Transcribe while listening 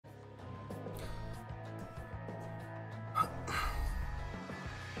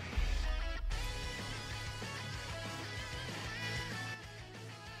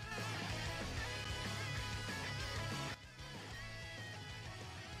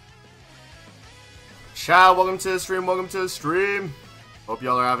Chat, welcome to the stream, welcome to the stream. Hope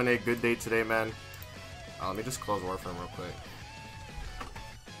y'all are having a good day today, man. Let me just close Warframe real quick.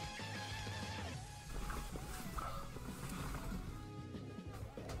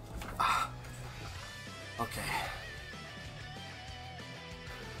 Okay.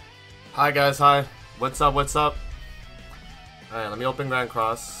 Hi guys, hi. What's up, what's up? Alright, let me open Grand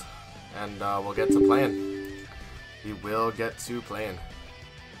Cross and we'll get to playing. We will get to playing.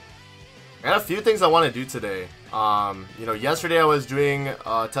 I got a few things I want to do today. You know, yesterday I was doing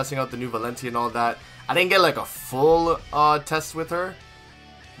testing out the new Valenti and all that. I didn't get like a full test with her,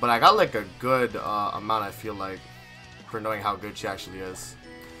 but I got like a good amount, I feel like, for knowing how good she actually is.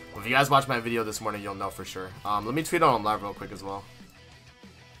 Well, if you guys watched my video this morning, you'll know for sure. Let me tweet on live real quick as well.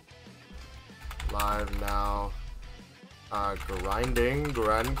 Live now. Grinding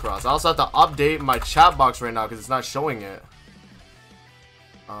Grand Cross. I also have to update my chat box right now because it's not showing it.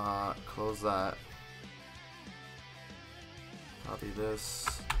 Close that. Copy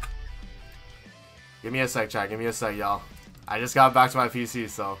this. Give me a sec, chat. Give me a sec, y'all. I just got back to my PC,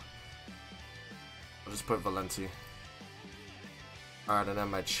 so I'll just put Valenti. Alright, and then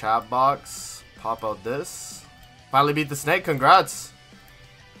my chat box. Pop out this. Finally beat the snake. Congrats.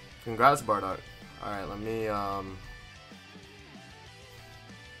 Congrats, Bardock. Alright, let me, here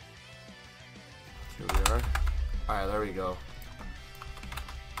we are. Alright, there we go.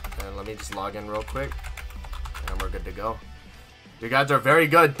 And let me just log in real quick. And we're good to go. You guys are very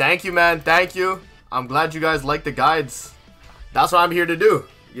good. Thank you, man. Thank you. I'm glad you guys like the guides. That's what I'm here to do.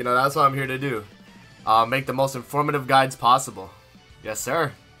 You know, that's what I'm here to do. Make the most informative guides possible. Yes,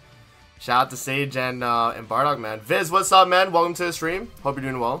 sir. Shout out to Sage and Bardock, man. Viz, what's up, man? Welcome to the stream. Hope you're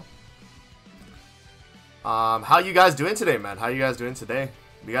doing well. How you guys doing today, man? How you guys doing today?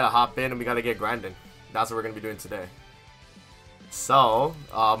 We gotta hop in and we gotta get grinding. That's what we're gonna be doing today. So,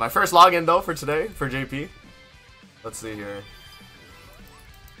 my first login though for today, for JP. Let's see here.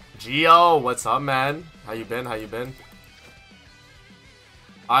 Geo, what's up, man? How you been? How you been?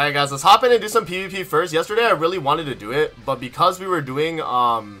 Alright guys, let's hop in and do some PvP first. Yesterday I really wanted to do it, but because we were doing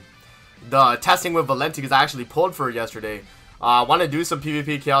the testing with Valenti, because I actually pulled for it yesterday, I want to do some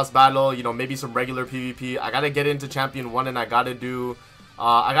PvP Chaos Battle, you know, maybe some regular PvP. I gotta get into Champion 1 and I gotta do,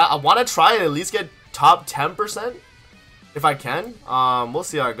 I want to try and at least get top 10%. If I can. We'll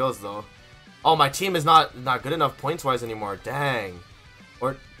see how it goes though. Oh, my team is not good enough points wise anymore. Dang.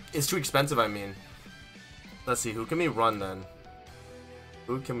 Or it's too expensive, I mean. Let's see, who can we run then?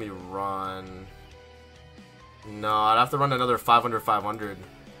 Who can we run? No, I'd have to run another 500.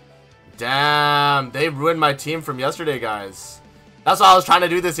 Damn, they ruined my team from yesterday, guys. That's why I was trying to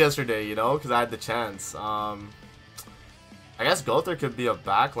do this yesterday, you know, because I had the chance. I guess Gother could be a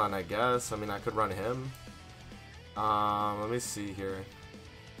backline, I guess. I mean, I could run him. Let me see here.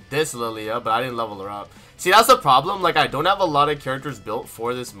 This Lilia, but I didn't level her up. See, that's the problem. Like, I don't have a lot of characters built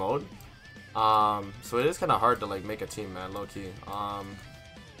for this mode. So it is kind of hard to, like, make a team, man, low-key. And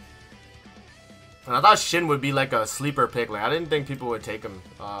I thought Shin would be, like, a sleeper pick. Like, I didn't think people would take him,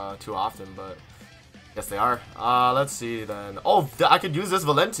 too often, but yes, they are. Let's see, then. Oh, I could use this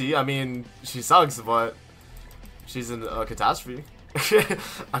Valenti. I mean, she sucks, but she's in a catastrophe.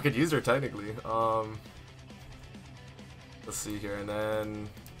 I could use her, technically. Let's see here, and then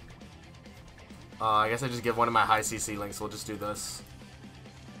I guess I just give one of my high CC links. We'll just do this.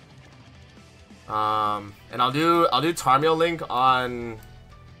 And I'll do Tarmiel link on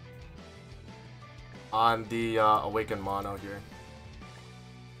the Awakened Mono here.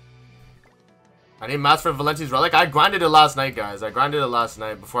 I need mats for Valenti's Relic. I grinded it last night, guys. I grinded it last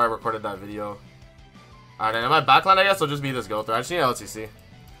night before I recorded that video. Alright, and my backline, I guess, will just be this Gother. I just need LCC.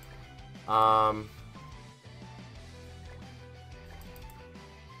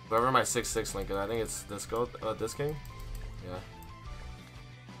 Whoever my 6/6 link is, I think it's this this king. Yeah.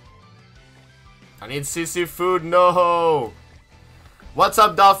 I need CC food. No. What's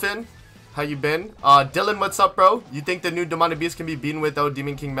up, Dolphin? How you been? Dylan, what's up, bro? You think the new Demonic Beast can be beaten without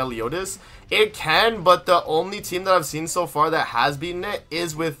Demon King Meliodas? It can, but the only team that I've seen so far that has beaten it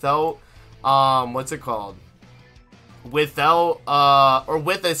is without, what's it called? Without, or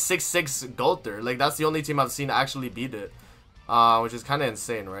with a 6/6 Gother. Like, that's the only team I've seen actually beat it. Which is kind of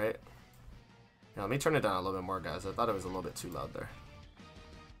insane, right? Yeah, let me turn it down a little bit more, guys. I thought it was a little bit too loud there.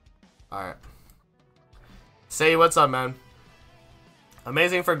 Alright. Say what's up, man?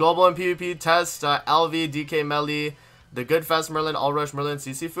 Amazing for global and PvP test. LV, DK Melly, the Good Fest Merlin, All Rush Merlin,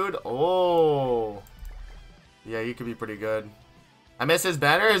 CC Food. Oh. Yeah, he could be pretty good. I miss his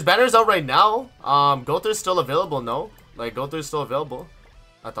banner. His banner's out right now. Gother's still available, no? Like, Gother's still available,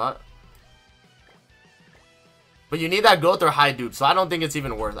 I thought. But you need that Gother high dupe, so I don't think it's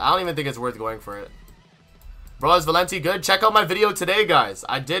even worth. I don't even think it's worth going for it. Bro, is Valenti good? Check out my video today, guys.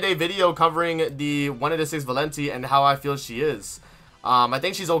 I did a video covering the 1/6 Valenti and how I feel she is. I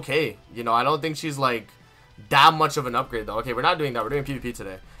think she's okay. You know, I don't think she's like that much of an upgrade though. Okay, we're not doing that. We're doing PvP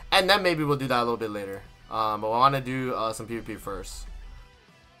today. And then maybe we'll do that a little bit later. But I want to do some PvP first.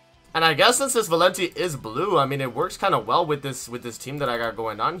 And I guess since this Valenti is blue, I mean, it works kind of well with this team that I got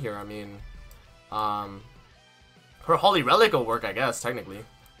going on here. I mean, her Holy Relic will work, I guess, technically.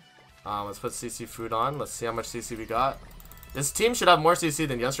 Let's put CC food on. Let's see how much CC we got. This team should have more CC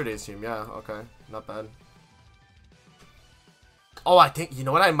than yesterday's team. Yeah, okay. Not bad. Oh, I think, you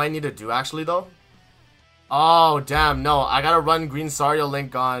know what I might need to do actually, though? Oh, damn, no. I gotta run Green Sario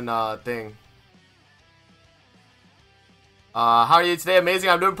Link on, thing. How are you today? Amazing.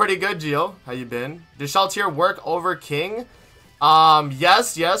 I'm doing pretty good, Gio. How you been? Does Shaltir work over King?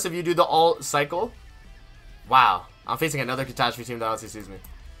 Yes, if you do the ult cycle. Wow. I'm facing another catastrophe team that LCCs me.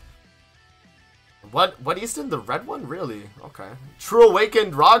 What Easton? The red one? Really? Okay. True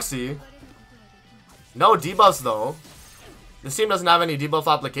Awakened Roxy. No debuffs though. This team doesn't have any debuff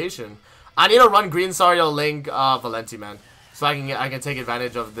application. I need to run Green Sario Link Valenti, man. So I can take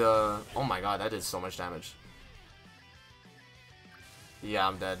advantage of the... Oh my god, that did so much damage. Yeah,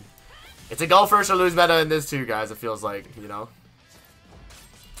 I'm dead. It's a go first or lose meta in this too, guys, it feels like, you know.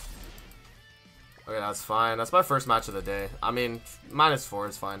 Okay, that's fine. That's my first match of the day. I mean, -4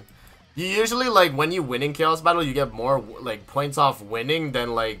 is fine. You usually, like, when you win in Chaos Battle, you get more, like, points off winning than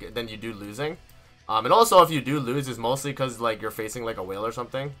you do losing. And also, if you do lose, it's mostly because, like, you're facing, like, a whale or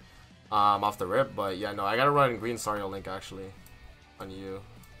something. Off the rip. But, yeah, no, I gotta run Green Sario Link, actually, on you.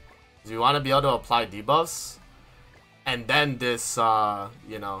 Do you want to be able to apply debuffs? And then this,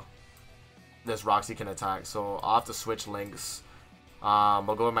 you know, this Roxy can attack. So, I'll have to switch links.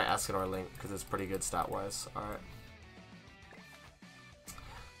 I'll go with my Escanor Link, because it's pretty good stat-wise. Alright.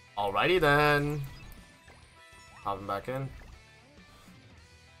 Alrighty then. Hopping back in.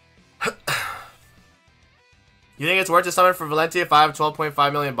 You think it's worth to summon for Valenti if I have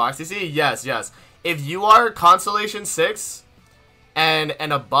 12.5 million box CC? Yes. If you are Constellation 6 and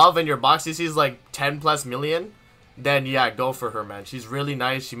above and your box CC is like 10 plus million, then yeah, go for her, man. She's really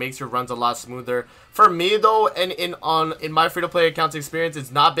nice. She makes your runs a lot smoother. For me though, and in my free-to-play accounts experience,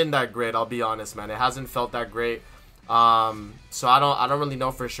 it's not been that great, I'll be honest, man. It hasn't felt that great. So I don't really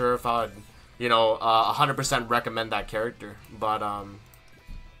know for sure if I would, you know, 100% recommend that character. But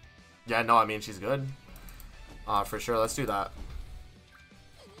yeah, no, I mean, she's good. For sure, let's do that.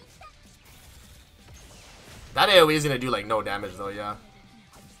 That AoE is gonna do like no damage though, yeah.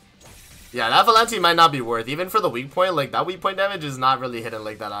 Yeah, that Valenti might not be worth, even for the weak point, like that weak point damage is not really hidden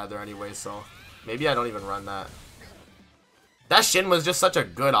like that either anyway, so maybe I don't even run that. That Shin was just such a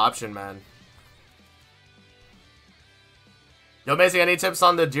good option, man. Yo, Amazing, any tips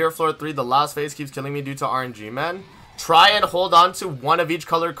on the Deer Floor 3? The last phase keeps killing me due to RNG, man. Try and hold on to one of each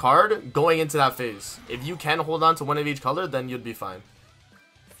color card going into that phase. If you can hold on to one of each color, then you'd be fine.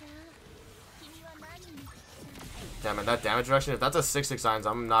 Damn it, that damage reduction, if that's a 6/6 signs,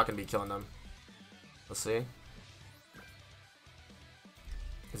 I'm not going to be killing them. Let's see.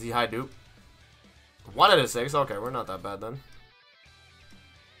 Is he high dupe? 1 out of 6? Okay, we're not that bad then.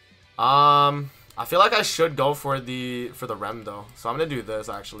 I feel like I should go for the Rem though. So I'm gonna do this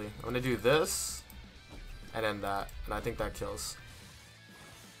actually. I'm gonna do this and then that. And I think that kills.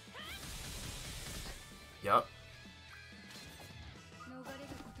 Yup.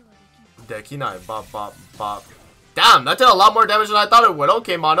 Dekinai, bop, bop, bop. Damn, that did a lot more damage than I thought it would.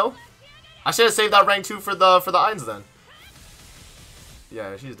 Okay, Mono. I should have saved that rank 2 for the Ainz then.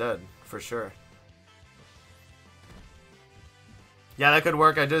 Yeah, she's dead for sure. Yeah, that could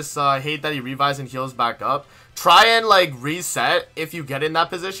work. I just hate that he revives and heals back up. Try and like reset if you get in that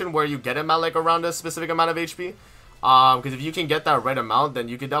position where you get him at like around a specific amount of HP. Because if you can get that right amount, then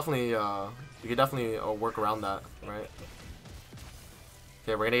you could definitely work around that, right?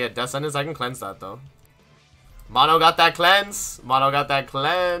 Okay, we're gonna get Death Sentence. I can cleanse that though. Mono got that cleanse. Mono got that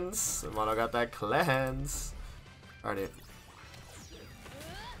cleanse. Mono got that cleanse. Alrighty.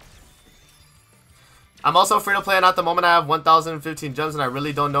 I'm also free to play, and at the moment I have 1,015 gems, and I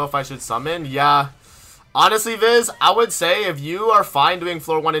really don't know if I should summon. Yeah, honestly, Viz, I would say if you are fine doing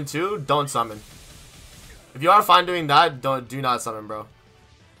floor 1 and 2, don't summon. If you are fine doing that, do not summon, bro.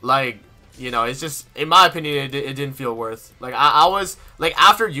 Like, you know, it's just, in my opinion, it didn't feel worth. Like, I was like,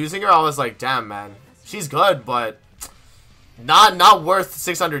 after using her, I was like, damn, man, she's good, but not worth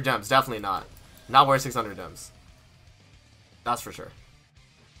 600 gems. Definitely not worth 600 gems. That's for sure.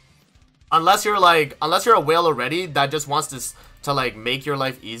 Unless you're a whale already that just wants to like make your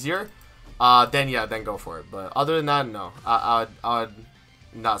life easier, then yeah, then go for it. But other than that, no, I would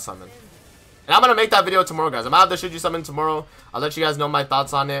not summon. And I'm gonna make that video tomorrow, guys. I'm gonna have the Shiji summon tomorrow. I'll let you guys know my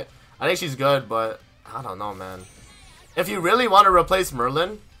thoughts on it. I think she's good, but I don't know, man. If you really want to replace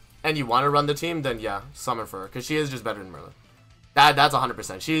Merlin and you want to run the team, then yeah, summon for her, because she is just better than Merlin. That's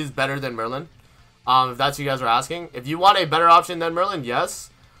 100%. She's better than Merlin. If that's what you guys are asking. If you want a better option than Merlin, yes.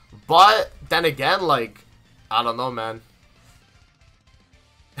 But then again, like, I don't know, man.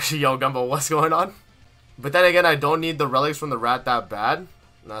 Yo, Gumbo, what's going on? But then again, I don't need the relics from the rat that bad.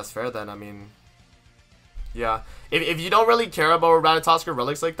 That's fair then. I mean, yeah. If you don't really care about Ratatoskr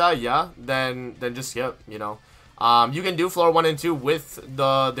relics like that, yeah, then just skip, you know. You can do floor 1 and 2 with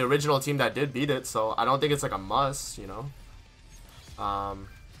the original team that did beat it, so I don't think it's like a must, you know.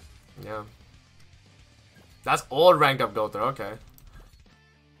 Yeah. That's old ranked up Gowther, okay.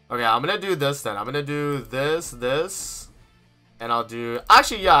 Okay, I'm gonna do this then. I'm gonna do this, and I'll do...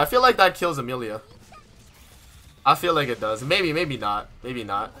 Actually, yeah, I feel like that kills Amelia. I feel like it does. Maybe, maybe not. Maybe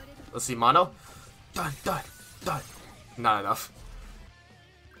not. Let's see, Mono. Done. Not enough.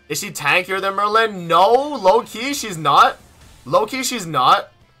 Is she tankier than Merlin? No, low-key, she's not. Low-key, she's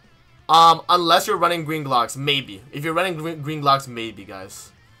not. Unless you're running Green Glocks, maybe. If you're running Green Glocks, maybe,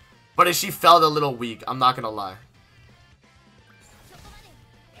 guys. But if she felt a little weak, I'm not gonna lie.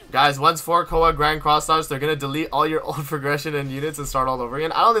 Guys, once 4 Koa Grand Cross starts, they're gonna delete all your old progression and units and start all over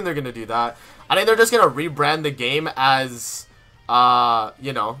again. I don't think they're gonna do that. I think they're just gonna rebrand the game as,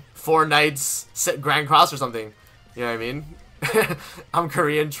 you know, 4 Knights Grand Cross or something. You know what I mean? I'm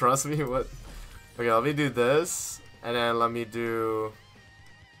Korean, trust me. What? Okay, let me do this, and then let me do.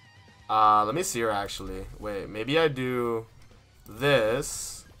 Let me see her actually. Wait, maybe I do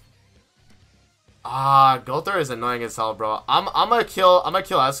this. Gowther is annoying as hell, bro. I'm gonna kill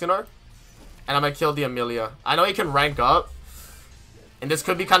Escanor, and I'm gonna kill the Amelia. I know he can rank up, and this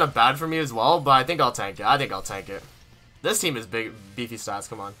could be kind of bad for me as well, but I think I'll tank it. This team is beefy stats.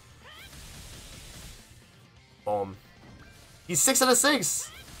 Come on. Boom. He's 6 out of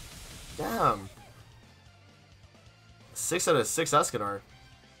 6. Damn. 6 out of 6 Escanor.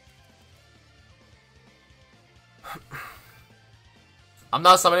 I'm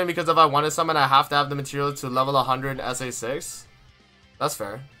not summoning because if I want to summon, I have to have the material to level 100 SA6. That's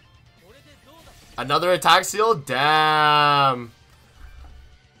fair. Another attack seal? Damn.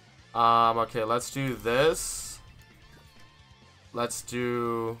 Okay, let's do this. Let's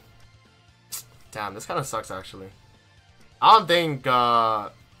do... Damn, this kind of sucks, actually. I don't think,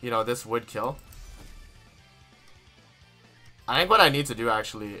 you know, this would kill. I think what I need to do,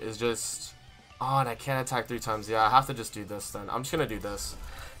 actually, is just... Oh, and I can't attack 3 times. Yeah, I have to just do this then. I'm just gonna do this.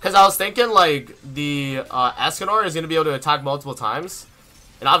 Because I was thinking, like, the Escanor is gonna be able to attack multiple times.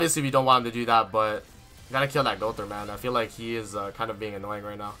 And obviously we don't want him to do that, but... I gotta kill that Gowther, man. I feel like he is kind of being annoying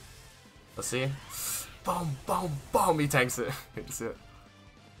right now. Let's see. Boom, boom, boom. He tanks it. See it.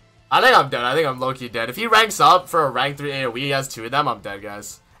 I think I'm dead. I think I'm low-key dead. If he ranks up for a rank 3 AoE, he has 2 of them, I'm dead,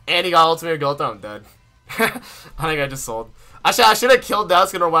 guys. And he got ultimate Gowther, I'm dead. I think I just sold. Actually, I should have killed the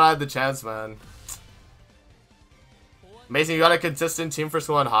Escanor when I had the chance, man. Amazing, you got a consistent team for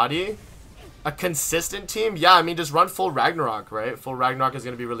Swan Hadi? A consistent team? Yeah, I mean, just run full Ragnarok, right? Full Ragnarok is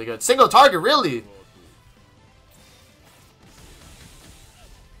going to be really good. Single target, really?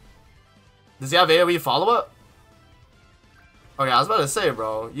 Does he have AoE follow-up? Okay, I was about to say,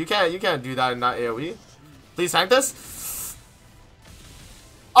 bro. You can't do that in not AoE. Please tank this.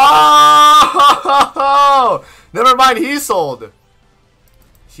 Oh! Never mind, he sold.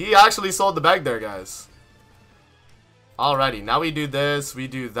 He actually sold the bag there, guys. Alrighty, now we do this, we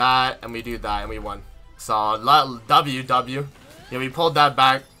do that, and we do that, and we won. So, W. Yeah, we pulled that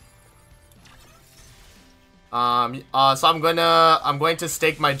back. So I'm going to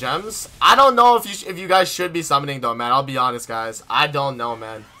stake my gems. I don't know if you guys should be summoning though, man. I'll be honest, guys. I don't know,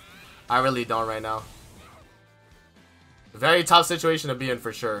 man. I really don't right now. Very tough situation to be in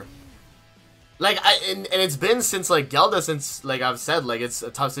for sure. Like, and it's been since like Gelda, since like I've said, like it's a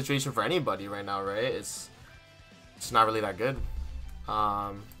tough situation for anybody right now, right? It's not really that good.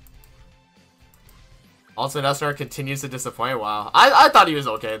 Ultimate Escanor continues to disappoint. Wow, I thought he was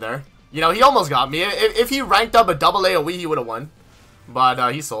okay there. You know, he almost got me. If he ranked up a double AoE, he would have won.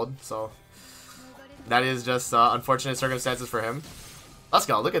 But he sold, so that is just unfortunate circumstances for him. Let's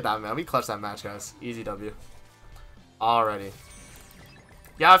go. Look at that, man. We clutched that match, guys. Easy W. Alrighty.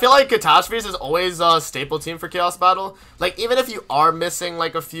 Yeah, I feel like Catastrophes is always a staple team for Chaos Battle. Like, even if you are missing,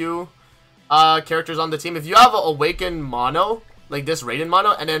 like, a few characters on the team, if you have Awakened Mono, like this Raiden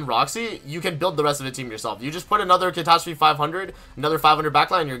Mono, and then Roxy, you can build the rest of the team yourself. You just put another Catastrophe 500, another 500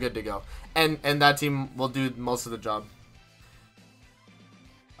 backline, and you're good to go. And that team will do most of the job.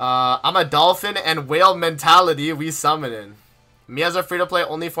 I'm a dolphin and whale mentality we summoning. Me as a free-to-play,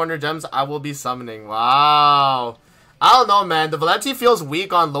 only 400 gems, I will be summoning. Wow. I don't know, man. The Valenti feels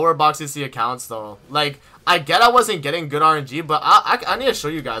weak on lower box CC accounts, though. Like, I get I wasn't getting good RNG, but I need to show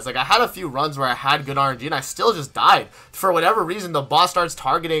you guys. Like, I had a few runs where I had good RNG, and I still just died. For whatever reason, the boss starts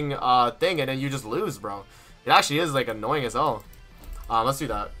targeting thing, and then you just lose, bro. It actually is, like, annoying as hell. Let's do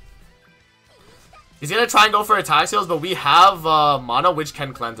that. He's gonna try and go for attack seals, but we have Mono, which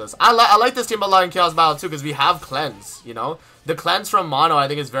can cleanse us. I like this team a lot in Chaos Battle, too, because we have cleanse, you know? The cleanse from Mono, I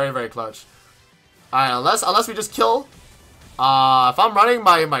think, is very, very clutch. Alright, unless we just kill. If I'm running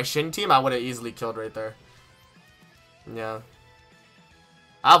my Shin team, I would have easily killed right there. Yeah.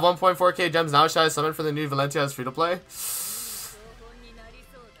 I have 1.4k gems now. Should I summon for the new Valentia as free-to-play?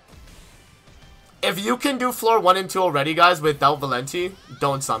 If you can do floor 1 and 2 already, guys, without Valenti,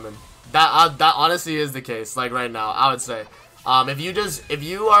 don't summon. That honestly is the case, like right now, I would say. If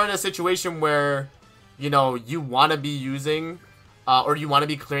you are in a situation where, you know, you want to be using, or you want to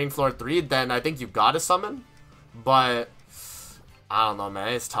be clearing floor 3, then I think you gotta summon. But, I don't know, man,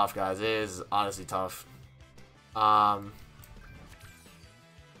 it's tough, guys. It is honestly tough. No,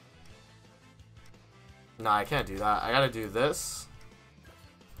 I can't do that. I gotta do this.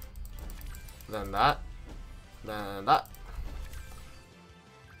 Then that. Then that.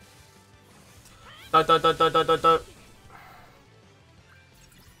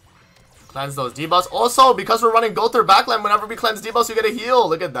 Cleanse those debuffs. Also, because we're running Gowther backline, whenever we cleanse debuffs, you get a heal.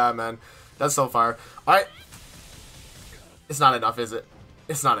 Look at that, man. That's so far. Alright. It's not enough, is it?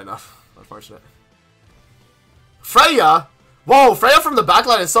 It's not enough. Unfortunate. Freya! Whoa, Freya from the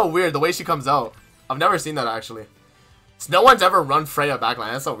backline is so weird, the way she comes out. I've never seen that, actually. No one's ever run Freya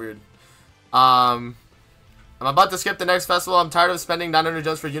backline. That's so weird. I'm about to skip the next festival. I'm tired of spending 900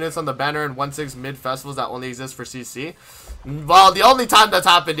 gems for units on the banner and 1/6 mid festivals that only exist for CC. Well, the only time that's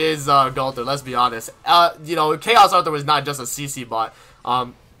happened is Gowther, let's be honest. You know, Chaos Arthur was not just a CC bot.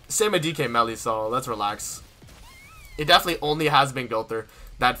 Same with DK Melly, so let's relax. It definitely only has been Gowther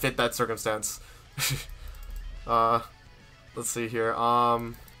that fit that circumstance. Let's see here.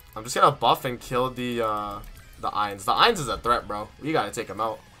 I'm just gonna buff and kill the Ainz. The Ainz is a threat, bro. We gotta take him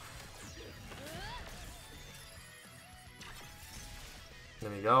out. There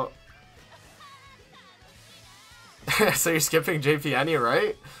we go. So you're skipping JP Annie,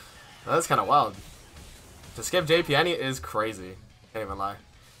 right? That's kind of wild. To skip JP Annie is crazy. Can't even lie.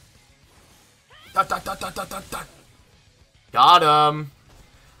 Got him.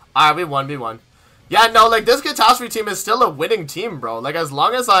 Alright, we won. Yeah, no, like this Catastrophe team is still a winning team, bro. Like as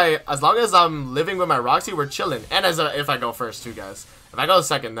long as I'm living with my Roxy, we're chilling. And if I go first too, guys. If I go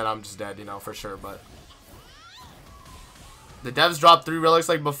second, then I'm just dead, you know, for sure. But the devs dropped 3 relics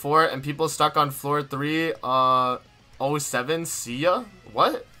like before, and people stuck on floor 3, 07, see ya?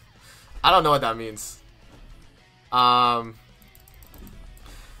 What? I don't know what that means. I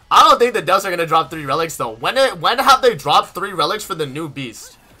don't think the devs are gonna drop 3 relics though. When have they dropped 3 relics for the new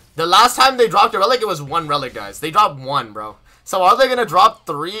beast? The last time they dropped a relic, it was 1 relic, guys. They dropped 1, bro. So are they gonna drop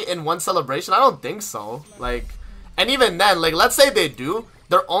 3 in one celebration? I don't think so. Like, and even then, like, let's say they do,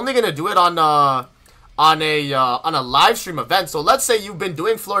 they're only gonna do it on a live stream event. So let's say you've been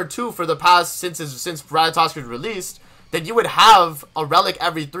doing floor 2 for the past since Ratatosk was released, then you would have a relic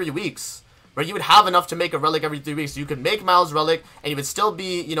every 3 weeks, where you would have enough to make a relic every 3 weeks. So you could make Miles relic, and you would still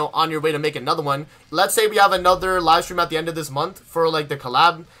be, you know, on your way to make another one. Let's say we have another live stream at the end of this month for like the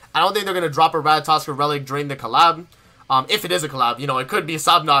collab. I don't think they're gonna drop a Ratatosk relic during the collab. If it is a collab, you know, it could be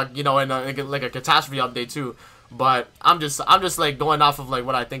Sabnog, you know, in like a Catastrophe update too. But I'm just like going off of like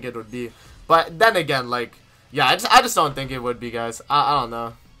what I think it would be. But then again, like, yeah, I just don't think it would be, guys. I don't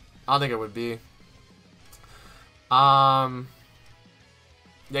know. I don't think it would be. Yeah,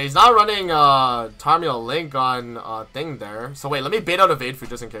 he's not running Tarmiel Link on thing there. So wait, let me bait out Evade Food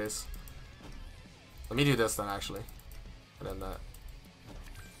just in case. Let me do this then, actually. And then that.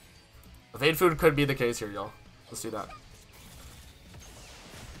 Evade Food could be the case here, y'all. Let's do that.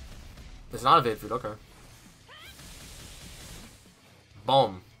 It's not Evade Food, okay.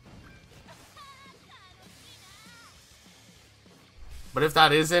 Boom. But if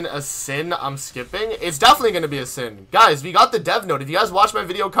that isn't a sin I'm skipping, it's definitely going to be a sin. Guys, we got the dev note. If you guys watched my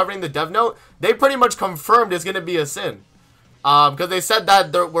video covering the dev note, they pretty much confirmed it's going to be a sin. Because they said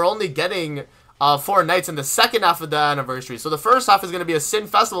that we're only getting 4 nights in the second half of the anniversary. So the first half is going to be a sin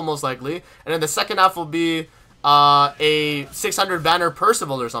festival most likely. And then the second half will be a 600 banner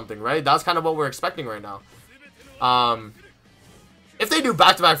Percival or something, right? That's kind of what we're expecting right now. If they do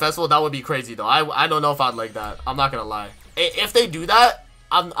back-to-back festival, that would be crazy though. I don't know if I'd like that. I'm not going to lie. If they do that,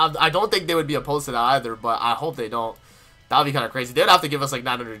 I don't think they would be opposed to that either, but I hope they don't. That would be kind of crazy. They'd have to give us like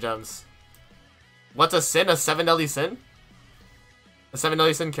 900 gems. What's a sin? A 7 LE sin? A 7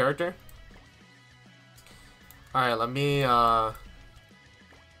 million character. Alright, let me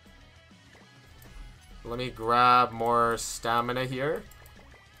grab more stamina here.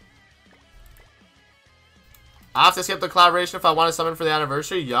 I have to skip the collaboration if I want to summon for the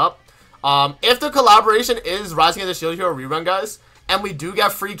anniversary. Yup. If the collaboration is Rising of the Shield Hero rerun, guys, and we do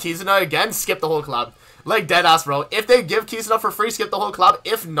get free Kizuna again, skip the whole collab. Like, deadass, bro. If they give Kizuna for free, skip the whole collab.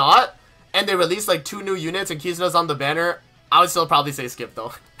 If not, and they release, like, 2 new units and Kizuna's on the banner, I would still probably say skip,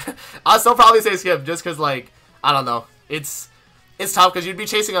 though. I'll still probably say skip, just because, like, I don't know. It's tough, because you'd be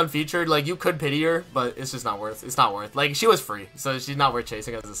chasing unfeatured. Like, you could pity her, but it's just not worth. It's not worth. Like, she was free, so she's not worth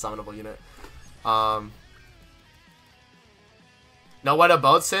chasing as a summonable unit. Now, what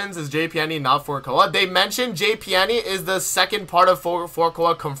about Sins? Is JPNE not 4-Koa? They mentioned JPNE is the second part of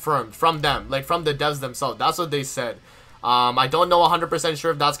 4-Koa confirmed from them, like from the devs themselves. That's what they said. I don't know 100% sure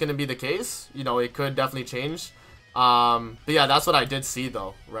if that's going to be the case. You know, it could definitely change. But yeah, that's what I did see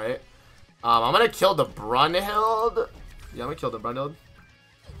though, right? I'm going to kill the Brunhild. Yeah, I'm going to kill the Brunhild.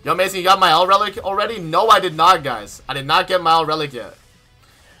 Yo, Mason, you got my L Relic already? No, I did not, guys. I did not get my L Relic yet.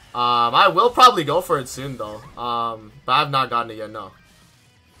 I will probably go for it soon, though. But I have not gotten it yet, no.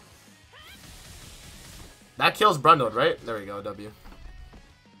 That kills Brunhild, right? There we go, W.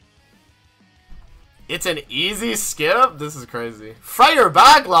 It's an easy skip? This is crazy. Freyr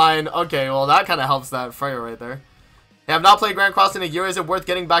backline? Okay, well, that kind of helps that Freyr right there. Hey, I've not played Grand Cross in a year. Is it worth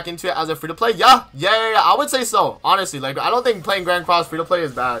getting back into it as a free-to-play? Yeah. I would say so, honestly. Like, I don't think playing Grand Cross free-to-play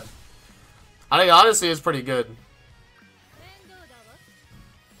is bad. I think, honestly, it's pretty good.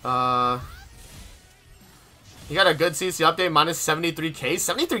 You got a good CC update, minus 73k.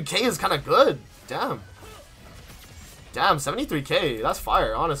 73k is kind of good. Damn, 73k. That's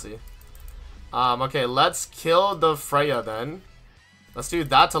fire, honestly. Okay, let's kill the Freya then. Let's do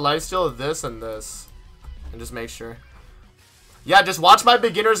that to lifesteal, this and this, and just make sure. Yeah, just watch my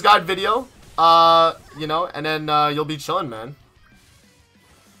beginner's guide video. You know, and then you'll be chilling, man.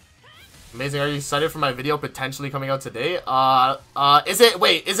 Amazing. Are you excited for my video potentially coming out today? Is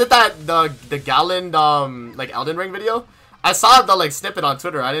it that the Gallon like Elden Ring video? I saw the like snippet on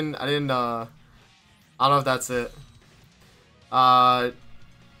Twitter. I don't know if that's it.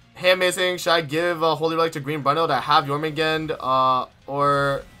 Hey, Amazing, should I give a Holy Relic to Green Brunhild? I have Jormungand,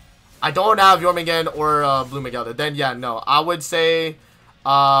 or I don't have Jormungand or Blue Megalda. Then yeah, no. I would say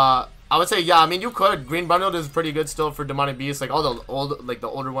yeah. I mean, you could. Green Brunhild is pretty good still for Demonic Beast, like all the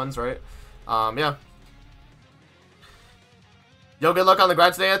older ones, right? Yeah. Yo, good luck on the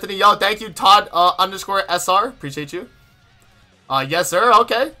grind today, Anthony. Yo, thank you, Todd _SR. Appreciate you. Yes, sir.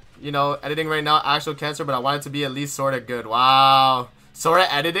 Okay. You know, editing right now, actual cancer, but I want it to be at least sort of good. Wow. Sort of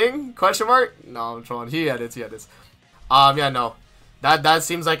editing? Question mark? No, I'm trolling. He edits. Yeah, no. That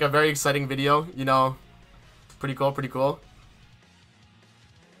seems like a very exciting video. You know, pretty cool.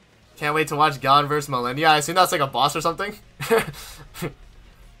 Can't wait to watch Gallon vs Malenia. I assume that's like a boss or something.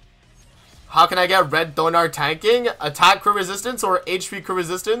 How can I get Red Donar tanking? Attack crew resistance or HP crew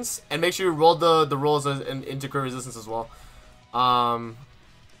resistance, and make sure you roll the rolls into crew resistance as well.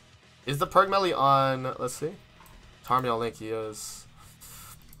 Is the perk melee on? Let's see. Tarmiel Link, he is.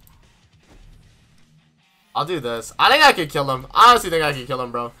 I'll do this. I think I could kill him. I honestly think I could kill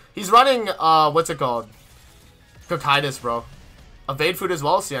him, bro. He's running what's it called? Cocytus, bro. Evade food as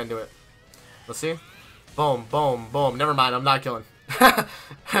well. See, I knew it. Let's see. Boom. Never mind. I'm not killing.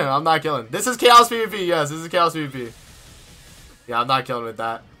 I'm not killing. This is Chaos PvP. Yes, this is Chaos PvP. Yeah, I'm not killing with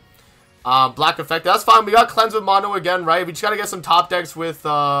that. Black Effect. That's fine. We got Cleanse with Mono again, right? We just gotta get some top decks with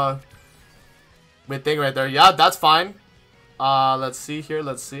thing right there. Yeah, that's fine. Let's see here.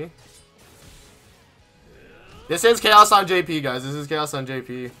 Let's see. This is Chaos on JP, guys. This is Chaos on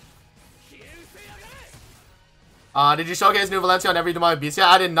JP. Did you showcase new Valencia on every Demonic Beast? Yeah,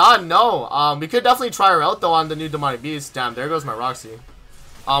 I did not know. We could definitely try her out though on the new Demonic Beast. Damn, there goes my Roxy.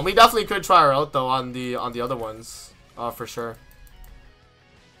 We definitely could try her out though on the other ones. For sure.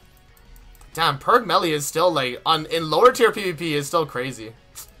 Damn, perk melee is still like in lower tier PvP is still crazy,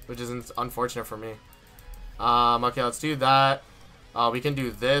 which is unfortunate for me. Okay, let's do that. We can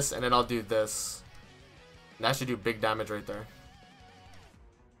do this, and then I'll do this. That should do big damage right there.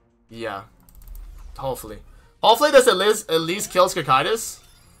 Yeah, hopefully. Hopefully this at least kills Cocytus.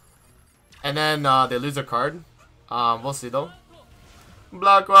 And then they lose a card. We'll see though.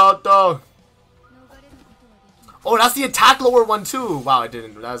 Black Route though. Oh, that's the attack lower one too. Wow, I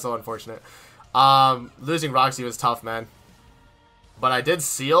didn't. That's so unfortunate. Losing Roxy was tough, man. But I did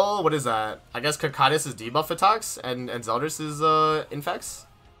seal. What is that? I guess Cocytus is debuff attacks and Zeldris is infects.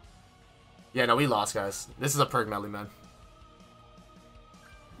 Yeah, no, we lost, guys. This is a perk melee, man.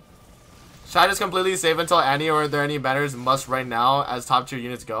 Should I just completely save until Annie, or are there any banners must right now as top tier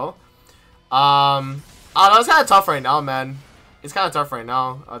units go? I don't know, it's kind of tough right now, man. It's kind of tough right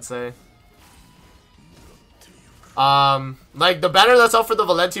now, I'd say. Like the banner that's out for the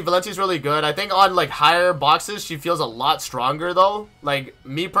Valenti's really good. I think on like higher boxes she feels a lot stronger though. Like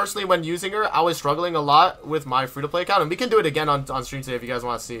me personally, when using her, I was struggling a lot with my free-to-play account, and we can do it again on stream today if you guys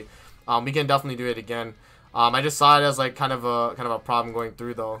want to see. We can definitely do it again. I just saw it as like kind of a problem going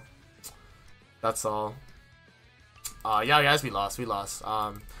through though. That's all. Yeah, guys, we lost.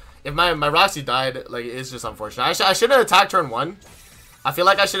 If my Roxy died, like, it's just unfortunate. I should have attacked turn 1. I feel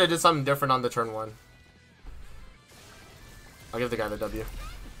like I should have did something different on the turn 1. I'll give the guy the W.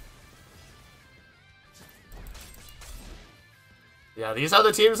 Yeah, these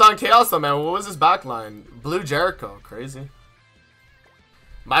other teams on Chaos though, man. What was his backline? Blue Jericho. Crazy.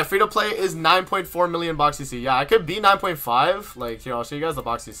 My free-to-play is 9.4 million box CC. Yeah, I could be 9.5. Like, here, I'll show you guys the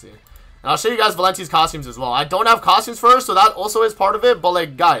box CC. And I'll show you guys Valenti's costumes as well. I don't have costumes for her, so that also is part of it. But,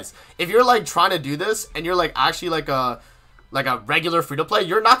 like, guys, if you're, like, trying to do this, and you're, like, actually, like a regular free-to-play,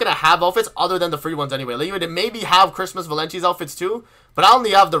 you're not going to have outfits other than the free ones anyway. Like, you would maybe have Christmas Valenti's outfits too, but I only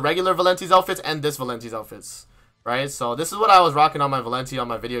have the regular Valenti's outfits and this Valenti's outfits, right? So, this is what I was rocking on my Valenti on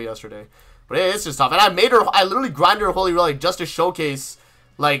my video yesterday. But it's just tough. And I literally grinded her Holy Relic just to showcase,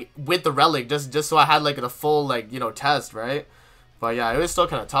 like, with the Relic, just so I had, like, the full, like, you know, test, right? But, yeah, it was still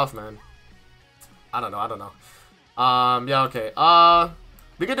kind of tough, man. I don't know. Yeah, okay.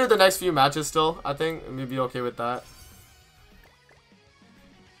 We could do the next few matches still, I think. We'd be okay with that.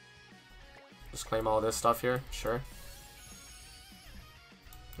 Just claim all this stuff here, sure.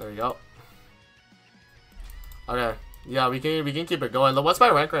 There we go. Okay, yeah, we can keep it going. What's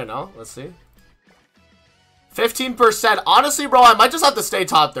my rank right now? Let's see. 15%. Honestly, bro, I might just have to stay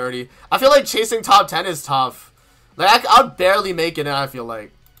top 30. I feel like chasing top 10 is tough. Like, I'll barely make it, and I feel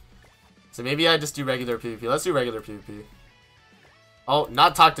like. So maybe I just do regular PvP. Let's do regular PvP. Oh,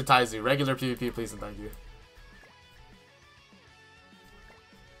 not talk to Taizu. Regular PvP, please and thank you.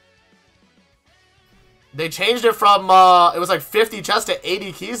 They changed it from, it was like 50 chests to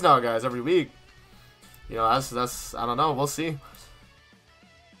 80 keys now, guys, every week. You know, that's, I don't know. We'll see.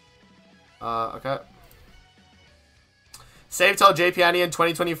 Okay. Save till JP Annie in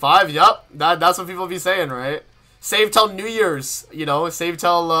 2025. Yup, that's what people be saying, right? Save till New Year's, you know, save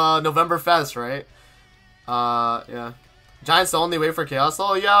till November Fest, right? Yeah. Giant's the only way for Chaos.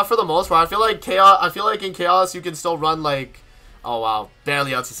 Oh yeah, for the most part. I feel like in Chaos you can still run like, oh wow,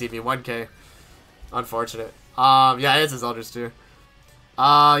 barely out CC'd me, 1k. Unfortunate. Yeah, it's his elders too.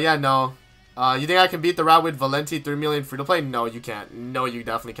 Yeah, no. You think I can beat the route with Valenti 3 million free to play? No, you can't. No, you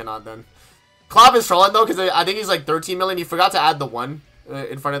definitely cannot then. Klopp is trolling though, because I think he's like 13 million. He forgot to add the 1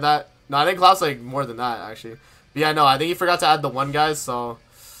 in front of that. No, I think Klopp's like more than that actually. But yeah, no, I think he forgot to add the 1, guys, so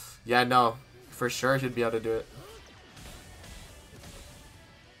yeah, no, for sure he'd be able to do it.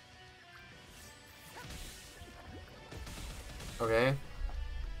 Okay.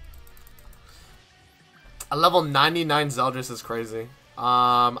 A level 99 Zeldris is crazy.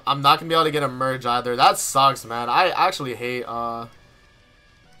 I'm not gonna be able to get a merge either. That sucks, man. I actually hate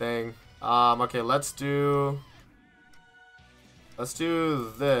thing. Okay, let's do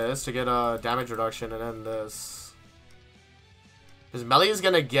this to get a damage reduction, and then this. Because Melly's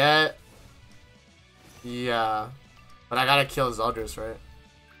gonna get... Yeah. But I gotta kill Zeldris, right?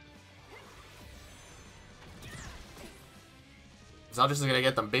 Zeldris is gonna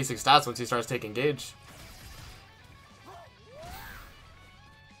get them basic stats once he starts taking Gauge.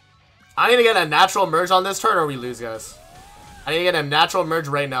 I'm gonna get a natural merge on this turn or we lose, guys. I need to get a natural merge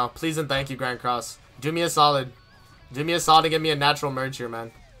right now. Please and thank you, Grand Cross. Do me a solid. Do me a solid to get me a natural merge here,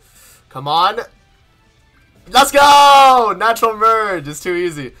 man. Come on. Let's go! Natural merge. It's too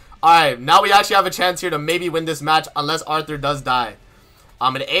easy. Alright, now we actually have a chance here to maybe win this match unless Arthur does die.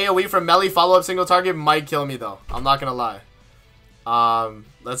 An AoE from Melly follow-up single target might kill me, though. I'm not gonna lie.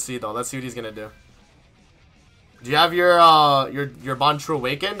 Let's see, though. Let's see what he's gonna do. Do you have your Bond True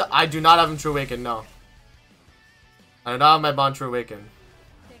Awakened? I do not have him True Awakened, no. I do not have my Bond True Awakened.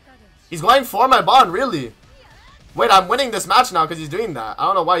 He's going for my Bond, really? Wait, I'm winning this match now because he's doing that. I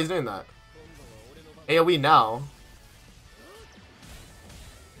don't know why he's doing that. AoE now.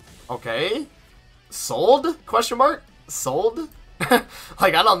 Okay. Sold? Question mark? Sold?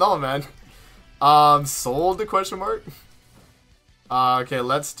 Like, I don't know, man. Sold? Question mark? Okay,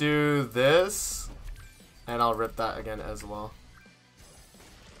 let's do this. And I'll rip that again as well.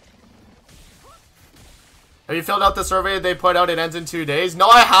 Have you filled out the survey they put out? It ends in 2 days. No,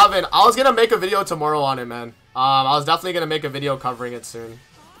 I haven't. I was gonna make a video tomorrow on it, man. I was definitely gonna make a video covering it soon.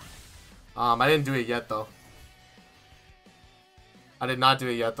 I didn't do it yet, though. I did not do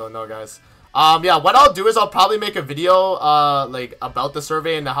it yet, though. No, guys. Yeah, what I'll do is I'll probably make a video, like, about the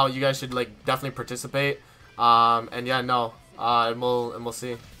survey and how you guys should, like, definitely participate. And yeah, no. And we'll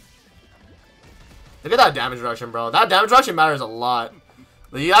see. Look at that damage reduction, bro. That damage reduction matters a lot.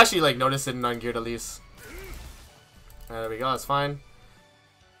 Like, you actually, like, notice it in ungeared at least. There we go, that's fine.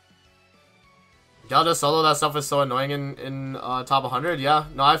 Gelda solo, that stuff is so annoying in top 100. Yeah,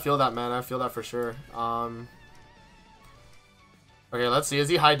 no, I feel that, man. I feel that for sure. Okay, let's see. Is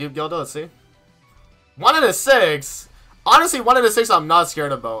he high dupe Gelda? Let's see. 1 in a 6. Honestly, 1 in a 6 I'm not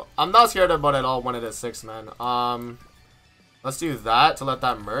scared about. I'm not scared about at all 1 in a 6, man. Let's do that to let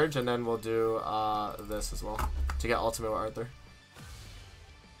that merge, and then we'll do this as well to get ultimate with Arthur.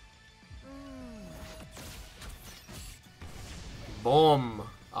 Boom.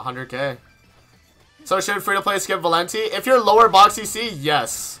 100k. So should free-to-play skip Valenti? If you're lower box CC,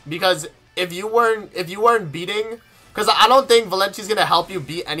 yes. Because if you weren't beating, because I don't think Valenti's gonna help you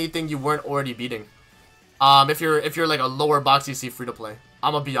beat anything you weren't already beating. If you're like a lower box CC free-to-play,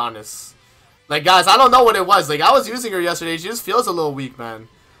 I'm gonna be honest. Like, guys, I don't know what it was. Like, I was using her yesterday. She just feels a little weak, man.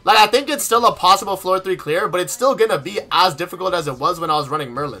 Like, I think it's still a possible floor 3 clear, but it's still gonna be as difficult as it was when I was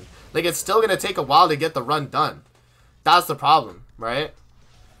running Merlin. Like, it's still gonna take a while to get the run done. That's the problem, right?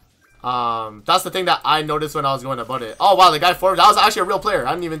 That's the thing that I noticed when I was going about it. Oh, wow, the guy forward, that was actually a real player.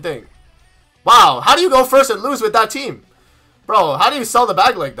 I didn't even think. Wow, how do you go first and lose with that team? Bro, how do you sell the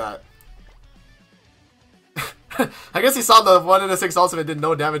bag like that? I guess he saw the 1 in a 6 ultimate did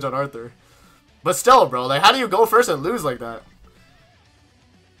no damage on Arthur. But still, bro, like, how do you go first and lose like that?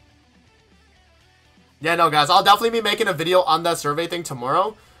 Yeah, no, guys, I'll definitely be making a video on that survey thing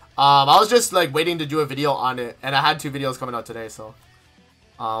tomorrow. I was just, like, waiting to do a video on it, and I had 2 videos coming out today, so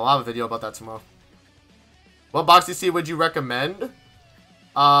I'll have a video about that tomorrow. What box CC would you recommend?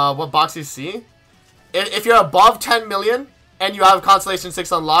 What box CC? If you're above 10 million and you have Constellation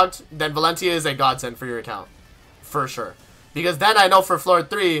 6 unlocked, then Valentia is a godsend for your account. For sure. Because then I know for floor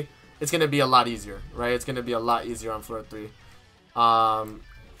 3, it's going to be a lot easier, right? It's going to be a lot easier on floor 3.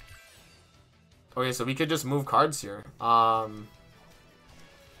 Okay, so we could just move cards here. And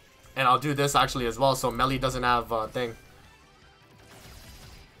I'll do this actually as well, so Melly doesn't have a thing.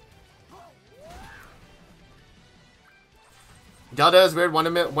 Gelda is weird.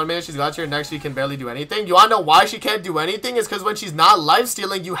 One minute she's got here, next she can barely do anything. You wanna know why she can't do anything? Is because when she's not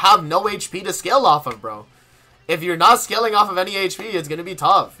lifestealing, you have no HP to scale off of, bro. If you're not scaling off of any HP, it's gonna be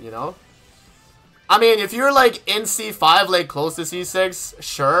tough, you know? I mean, if you're like in C5, like close to C6,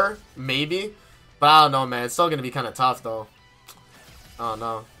 sure, maybe. But I don't know, man. It's still gonna be kind of tough, though. I don't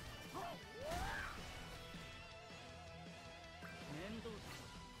know.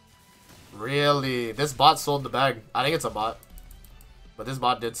 Really? This bot sold the bag. I think it's a bot. But this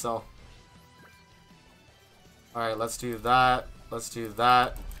bot did sell. Alright, let's do that. Let's do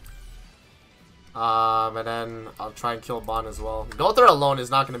that. And then I'll try and kill Bon as well. Gowther alone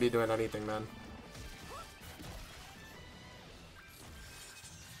is not going to be doing anything, man.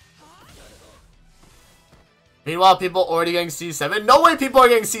 Meanwhile, people already getting C7. No way people are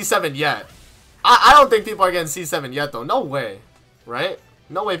getting C7 yet. I don't think people are getting C7 yet, though. No way. Right?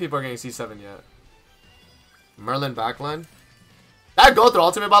 No way people are getting C7 yet. Merlin backline. That Gowther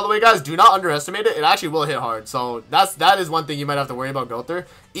ultimate, by the way, guys, do not underestimate it. It actually will hit hard. So that is one thing you might have to worry about Gowther.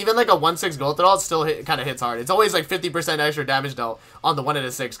 Even like a 1-6 Gowther ult still kind of hits hard. It's always like 50% extra damage dealt on the 1 in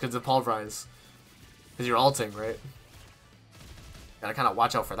a 6 because of pulverize. Because you're ulting, right? Gotta kind of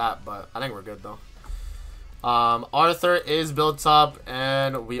watch out for that, but I think we're good though. Arthur is built up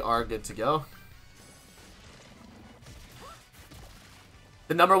and we are good to go.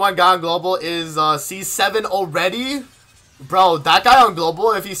 The #1 guy on global is C7 already. Bro, that guy on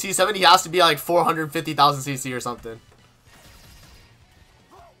global, if he's C7, he has to be like 450,000 CC or something.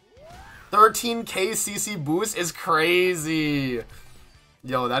 13k CC boost is crazy.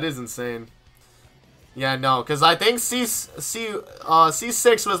 Yo, that is insane. Yeah, no, because I think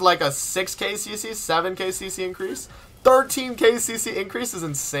C6 was like a 6k CC, 7k CC increase. 13k CC increase is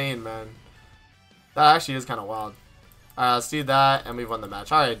insane, man. That actually is kind of wild. Alright, let's do that, and we've won the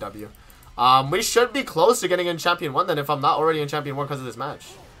match. Alright, W. We should be close to getting in Champion 1 then if I'm not already in Champion 1 because of this match.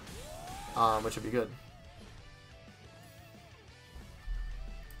 Which would be good.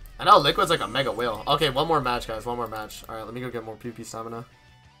 I know Liquid's like a mega whale. Okay, one more match, guys. One more match. Alright, let me go get more PP stamina.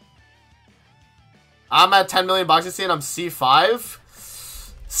 I'm at 10 million boxes and I'm C5.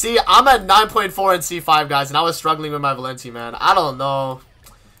 See, I'm at 9.4 in C5, guys, and I was struggling with my Valenti, man. I don't know.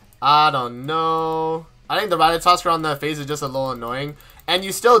 I don't know. I think the Ratatosker on that phase is just a little annoying. And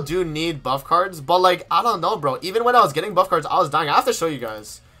you still do need buff cards, but like, I don't know, bro. Even when I was getting buff cards, I was dying. I have to show you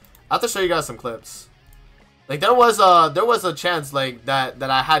guys. I have to show you guys some clips. Like there was a chance like that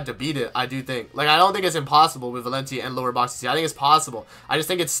I had to beat it. I do think. Like I don't think it's impossible with Valenti and lower box CC. I think it's possible. I just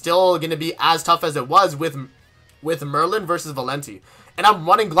think it's still gonna be as tough as it was with Merlin versus Valenti. And I'm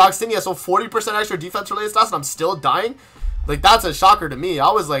running Gloxinia, so 40% extra defense related stats, and I'm still dying. Like that's a shocker to me.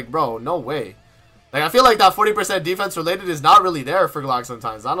 I was like, bro, no way. Like I feel like that 40% defense related is not really there for Glock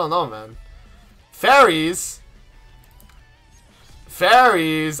sometimes. I don't know, man. Fairies.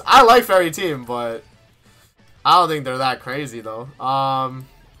 I like Fairy team, but I don't think they're that crazy though. I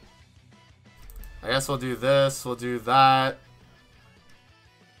guess we'll do this. We'll do that.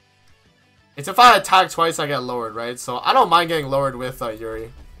 It's if I attack twice, I get lowered, right? So I don't mind getting lowered with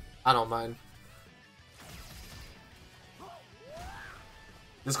Yuri. I don't mind.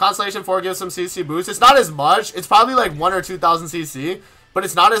 This Constellation 4 gives some CC boost. It's not as much. It's probably like 1 or 2,000 CC. But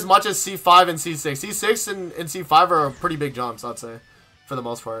it's not as much as C5 and C6. C6 and C5 are pretty big jumps, I'd say. For the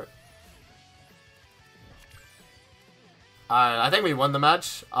most part. Alright, I think we won the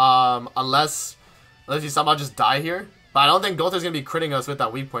match. Unless you somehow just die here. But I don't think Gother's going to be critting us with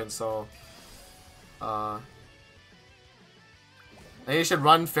that weak point, so... I think you should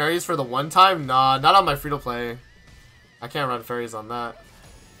run fairies for the one time. Nah, not on my free-to-play. I can't run fairies on that.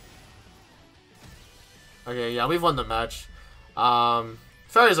 Okay, yeah, we've won the match.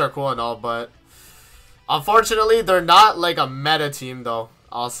 Fairies are cool and all, but unfortunately, they're not like a meta team, though.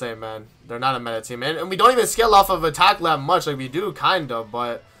 I'll say, man. They're not a meta team. And we don't even scale off of attack that much. Like, we do, kind of,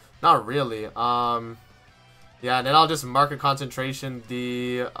 but not really. Yeah, and then I'll just mark a concentration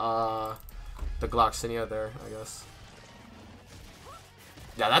the Gloxinia there, I guess.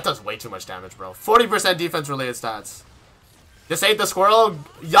 Yeah, that does way too much damage, bro. 40% defense-related stats. This ain't the squirrel.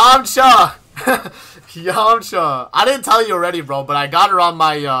 Yamcha! Yamcha. I didn't tell you already, bro, but I got her on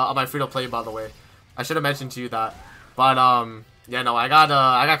my free-to-play, by the way. I should have mentioned to you that. But, yeah, no, I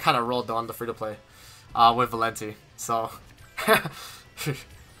got kind of rolled on the free-to-play with Valenti. So, but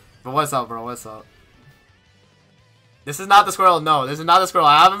what's up, bro? What's up? This is not the squirrel. No, this is not the squirrel.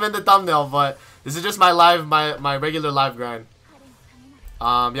 I have him in the thumbnail, but this is just my regular live grind.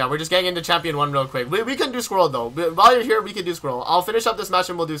 Yeah, we're just getting into Champion 1 real quick. We can do Squirrel, though. While you're here, we can do Squirrel. I'll finish up this match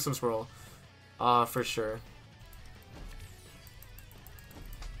and we'll do some Squirrel. For sure.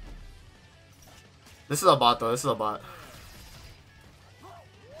 This is a bot, though. This is a bot.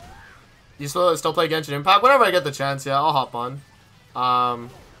 You still play Genshin Impact? Whenever I get the chance, yeah, I'll hop on.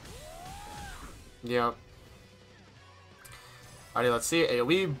 Yeah. Alrighty, let's see.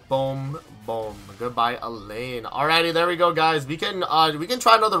 AoE, boom, boom. Goodbye, Elaine. Alrighty, there we go, guys. We can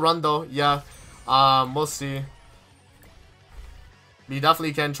try another run though. Yeah. We'll see. We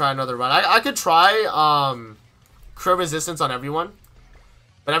definitely can try another run. I could try crit resistance on everyone.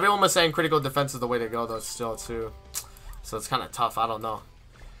 But everyone was saying critical defense is the way to go though still too. So it's kinda tough, I don't know.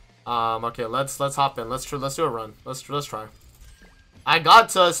 Okay, let's hop in. Let's do a run. Let's try. I got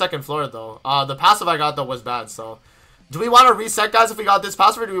to second floor though. The passive I got though was bad, so do we want to reset, guys, if we got this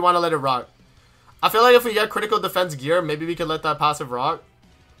passive, or do we want to let it rock? I feel like if we get critical defense gear, maybe we could let that passive rock.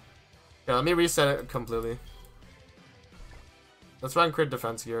 Yeah, let me reset it completely. Let's run crit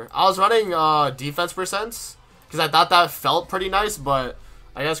defense gear. I was running defense percents, because I thought that felt pretty nice, but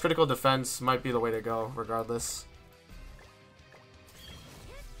I guess critical defense might be the way to go, regardless.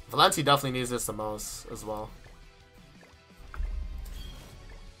 Valenti definitely needs this the most, as well.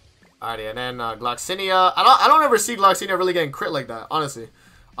 Alrighty, and then Gloxinia. I don't ever see Gloxinia really getting crit like that, honestly.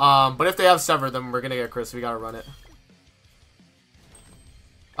 But if they have Sever, then we're gonna get crit, so we gotta run it.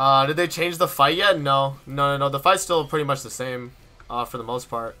 Did they change the fight yet? No. The fight's still pretty much the same, for the most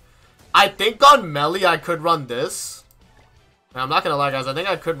part. I think on melee I could run this. And I'm not gonna lie, guys, I think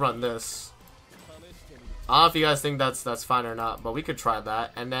I could run this. I don't know if you guys think that's fine or not, but we could try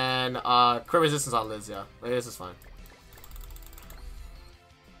that. And then crit resistance on Liz, yeah. This is fine.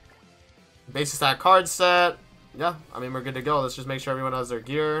 Basic stat card set. Yeah, I mean, we're good to go. Let's just make sure everyone has their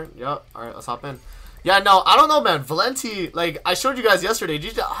gear. Yep. Alright, let's hop in. Yeah, no, I don't know, man. Valenti, like, I showed you guys yesterday.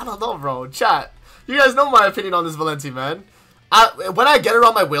 I don't know, bro. Chat. You guys know my opinion on this Valenti, man. When I get her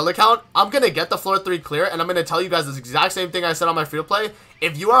on my whale account, I'm going to get the floor 3 clear, and I'm going to tell you guys this exact same thing I said on my free-to-play.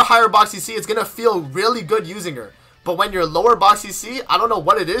 If you are higher box CC, it's going to feel really good using her. But when you're lower box CC, I don't know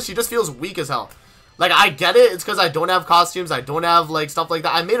what it is. She just feels weak as hell. Like, I get it. It's because I don't have costumes. I don't have, like, stuff like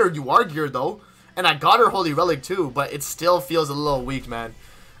that. I made her UR gear, though. And I got her Holy Relic, too. But it still feels a little weak, man.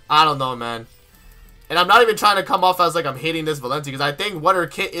 I don't know, man. And I'm not even trying to come off as, like, I'm hating this Valenti. Because I think what her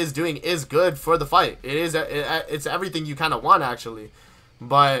kit is doing is good for the fight. It's everything you kind of want, actually.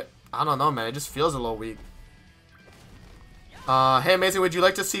 But, I don't know, man. It just feels a little weak. Hey, Amazing, would you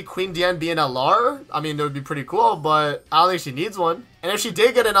like to see Queen Diane be an LR? I mean, it would be pretty cool, but I don't think she needs one. And if she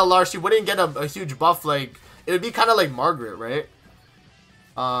did get an LR, she wouldn't get a huge buff like it would be kind of like Margaret, right?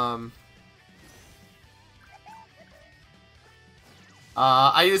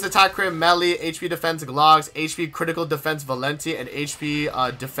 I use attack crit melee, HP defense Glox, HP critical defense Valenti, and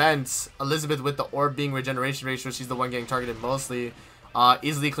HP defense Elizabeth with the orb being regeneration ratio. She's the one getting targeted mostly.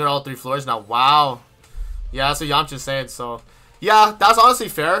 Easily clear all 3 floors now. Wow. Yeah, that's what Yamcha's saying. So yeah, that's honestly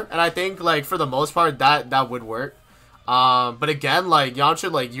fair, and I think like for the most part that would work. But again, like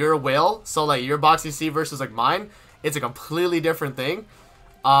Yamcha, like you're a whale, so like your Boxy C versus like mine, it's a completely different thing.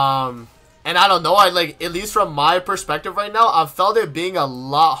 And I don't know, I like, at least from my perspective right now, I've felt it being a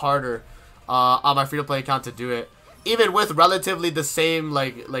lot harder on my free-to-play account to do it, even with relatively the same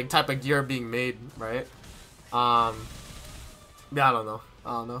like type of gear being made, right? Yeah, I don't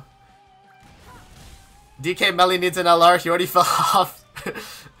know. DK Melly needs an LR. He already fell off.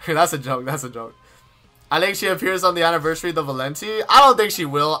 That's a joke. I think she appears on the anniversary of the Valenti. I don't think she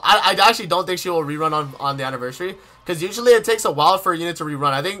will. I actually don't think she will rerun on the anniversary, because usually it takes a while for a unit to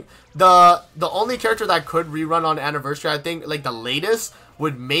rerun. I think the only character that could rerun on anniversary, I think like the latest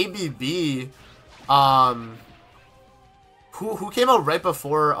would maybe be who came out right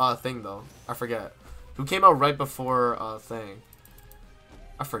before thing though. I forget. Who came out right before thing?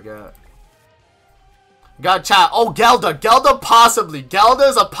 I forget. God, chat. Oh, Gelda. Gelda possibly. Gelda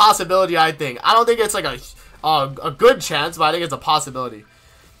is a possibility, I think. I don't think it's like a good chance, but I think it's a possibility.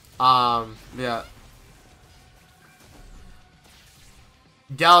 Yeah.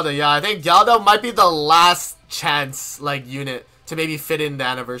 Gelda, yeah. I think Gelda might be the last chance, like, unit to maybe fit in the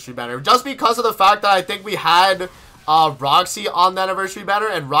anniversary banner. Just because of the fact that I think we had Roxy on the anniversary banner,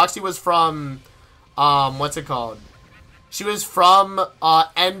 and Roxy was from, what's it called? She was from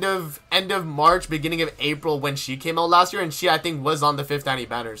end of March, beginning of April when she came out last year, and she, I think, was on the 5th annie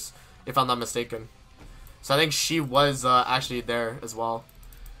banners, if I'm not mistaken. So I think she was actually there as well.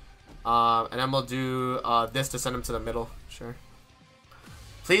 And then we'll do this to send him to the middle. Sure.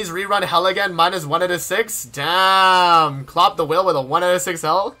 Please rerun hell again. Minus 1 out of 6. Damn. Clop the whale with a 1 out of 6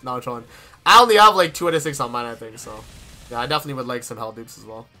 hell. No, I'm trolling. I only have like 2 out of 6 on mine, I think. So yeah, I definitely would like some hell dupes as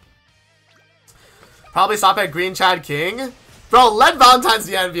well. Probably stop at Green Chad King. Bro, let Valentine's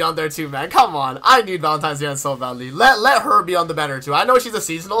DN be on there too, man. Come on. I need Valentine's DN so badly. Let her be on the banner too. I know she's a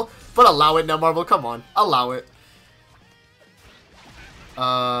seasonal, but allow it, Netmarble. Come on. Allow it.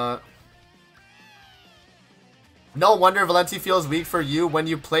 No wonder Valenti feels weak for you. When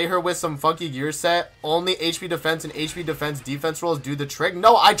you play her with some funky gear set, only HP defense and HP defense rolls do the trick.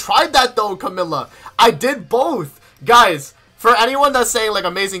 No, I tried that though, Camilla. I did both. Guys, for anyone that's saying like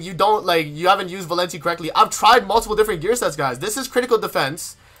amazing, you haven't used Valenti correctly, I've tried multiple different gear sets, guys. This is critical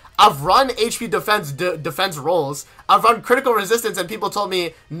defense. I've run HP defense rolls. I've run critical resistance, and people told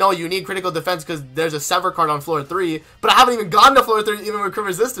me, no, you need critical defense because there's a Sever card on floor 3. But I haven't even gotten to floor 3 even with critical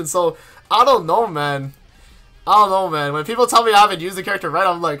resistance, so I don't know, man. I don't know, man. When people tell me I haven't used the character right,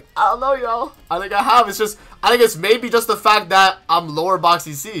 I'm like, I don't know, yo. I think I have. It's just, I think it's maybe just the fact that I'm lower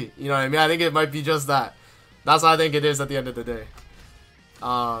Boxy C. You know what I mean? I think it might be just that. That's what I think it is at the end of the day.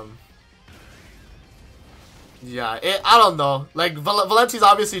 Yeah, I don't know. Like, Valenti's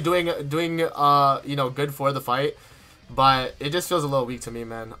obviously doing you know, good for the fight, but it just feels a little weak to me,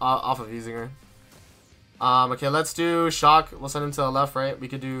 man, off of using her. Okay, let's do Shock. We'll send him to the left, right? We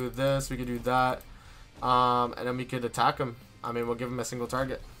could do this, we could do that. And then we could attack him. I mean, we'll give him a single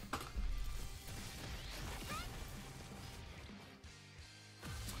target.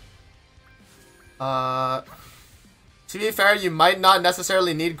 To be fair, you might not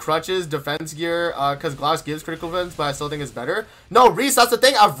necessarily need crutches, defense gear, because Glox gives critical defense, but I still think it's better. No, Reese, that's the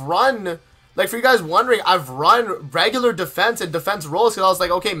thing. I've run, like, for you guys wondering, I've run regular defense and defense rolls, because I was like,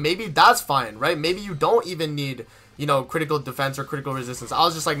 okay, maybe that's fine, right? Maybe you don't even need, you know, critical defense or critical resistance. I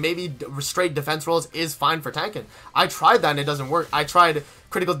was just like, maybe straight defense rolls is fine for tanking. I tried that and it doesn't work. I tried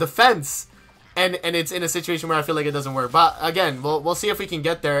critical defense, and it's in a situation where I feel like it doesn't work. But again, we'll see if we can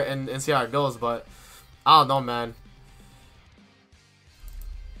get there and see how it goes. But I don't know, man.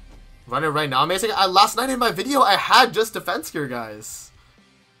 Run it right now. Amazing. Last night in my video, I had just defense gear, guys.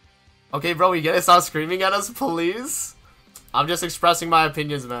 Okay, bro, we get it. Stop screaming at us, please. I'm just expressing my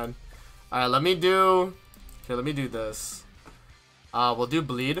opinions, man. Alright, let me do this. We'll do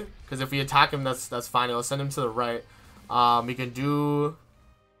bleed, because if we attack him, that's fine. It'll send him to the right. We can do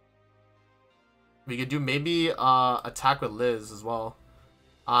maybe attack with Liz as well.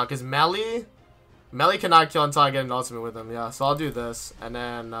 Because Melly cannot kill until I get an ultimate with him. Yeah, so I'll do this, and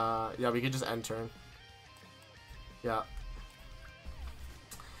then yeah, we could just end turn. Yeah.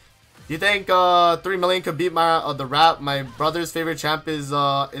 Do you think 3 million could beat my the rap? My brother's favorite champ is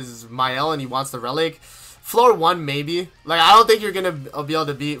Mael, and he wants the relic. Floor 1, maybe. Like, I don't think you're gonna be able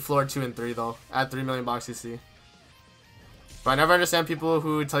to beat floor 2 and 3, though, at 3 million box CC. But I never understand people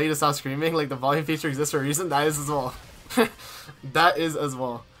who tell you to stop screaming, like, the volume feature exists for a reason. That is as well. That is as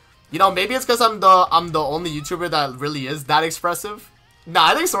well. You know, maybe it's because I'm the only YouTuber that really is that expressive. Nah,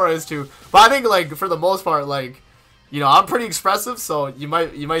 I think Sora is too. But I think, like, for the most part, like, you know, I'm pretty expressive, so it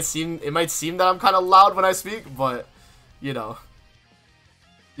might seem that I'm kind of loud when I speak, but, you know.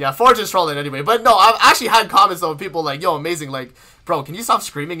 Yeah, Forge is trolling anyway. But no, I've actually had comments though, people like, yo, amazing, like, bro, can you stop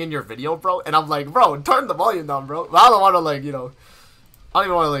screaming in your video, bro? And I'm like, bro, turn the volume down, bro. But I don't want to, like, you know, I don't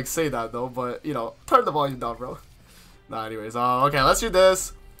even want to, like, say that though, but, you know, turn the volume down, bro. Nah, anyways, okay, let's do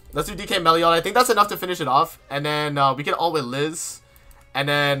this. Let's do DK Melion. I think that's enough to finish it off. And then we can ult with Liz. And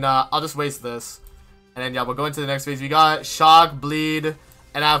then I'll just waste this. And then, yeah, we'll go into the next phase. We got Shock, Bleed,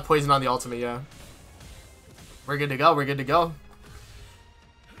 and I have Poison on the ultimate, yeah. We're good to go, we're good to go.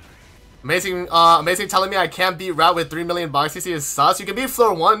 Amazing, amazing telling me I can't beat Rat with 3 million box CC is sus. You can beat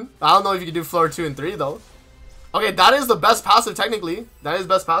floor 1. I don't know if you can do floor 2 and 3 though. Okay, that is the best passive technically. That is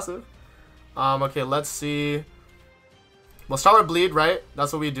best passive. Okay, let's see. We'll start with Bleed, right?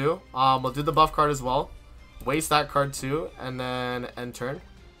 That's what we do. We'll do the buff card as well. Waste that card too, and then end turn.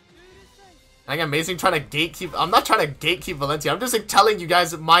 I think amazing trying to gatekeep. I'm not trying to gatekeep Valencia. I'm just like telling you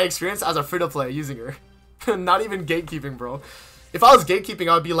guys my experience as a free-to-play using her. Not even gatekeeping, bro. If I was gatekeeping,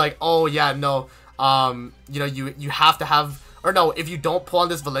 I would be like, oh yeah, no, you know, you have to have, or no, if you don't pull on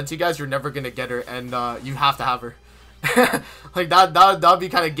this Valencia, guys, you're never gonna get her, and you have to have her. Like that would be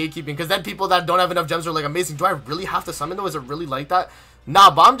kind of gatekeeping, because then people that don't have enough gems are like, amazing, do I really have to summon though? Is it really like that?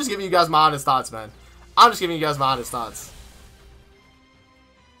 Nah, but I'm just giving you guys my honest thoughts, man. I'm just giving you guys my honest thoughts.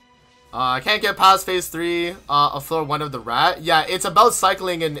 I can't get past phase 3 of floor 1 of the Rat. Yeah, it's about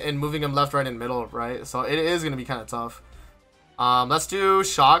cycling and moving him left, right, and middle, right? So it is gonna be kind of tough. Let's do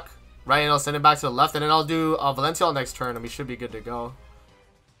Shock, right, and I'll send it back to the left, and then I'll do Valencia on next turn, and we should be good to go.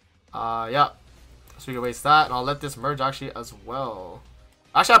 Yeah, so we can waste that, and I'll let this merge actually as well.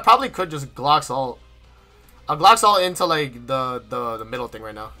 Actually, I probably could just Glock's ult. I'll Glock's ult into, like, the middle thing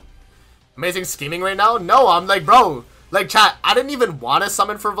right now. Amazing scheming right now? No, I'm like, bro, like, chat, I didn't even want to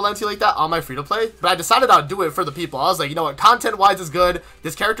summon for Valencia like that on my free-to-play, but I decided I'd do it for the people. I was like, you know what, content-wise is good.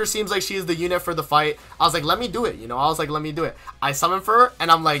 This character seems like she's the unit for the fight. I was like, let me do it, you know? I was like, let me do it. I summoned for her,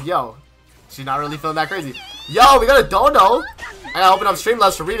 and I'm like, yo, she's not really feeling that crazy. Yo, we got a dono. I gotta open up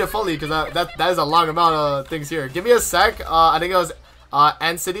Streamlabs to read it fully, because that is a long amount of things here. Give me a sec. I think it was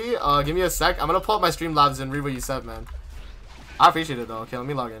Ancity. Give me a sec. I'm gonna pull up my Streamlabs and read what you said, man. I appreciate it, though. Okay, let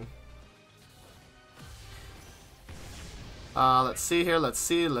me log in. Let's see here, let's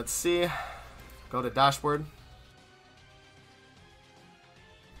see. Go to dashboard.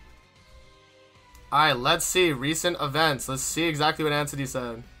 Alright, let's see. Recent events. Let's see exactly what Ancity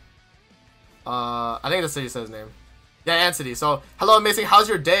said. I think that's how you said his name. Yeah, Ancity. So, hello, amazing. How's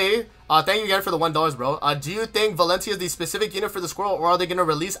your day? Thank you again for the $1, bro. Do you think Valencia is the specific unit for the squirrel, or are they going to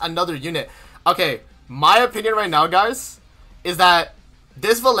release another unit? Okay, my opinion right now, guys, is that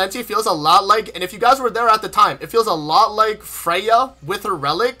this Valencia feels a lot like, and if you guys were there at the time, it feels a lot like Freya with her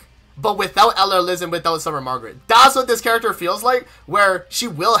relic, but without Ella Liz and without Summer Margaret. That's what this character feels like, where she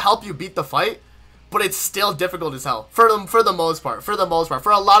will help you beat the fight, but it's still difficult as hell. For the most part. For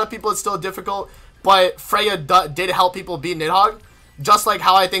a lot of people, it's still difficult, but Freya did help people beat Nidhogg, just like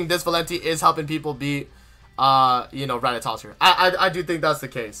how I think this Valencia is helping people beat, you know, Ratatoskr. I do think that's the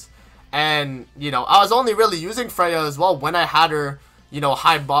case. And, you know, I was only really using Freya as well when I had her, you know,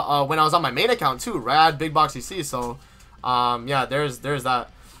 when I was on my main account too, right? I had big box CC, so yeah, there's that.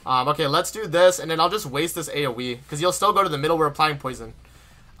 Okay, let's do this, and then I'll just waste this AoE, because you'll still go to the middle. We're applying poison.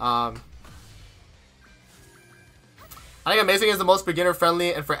 I think Amazing is the most beginner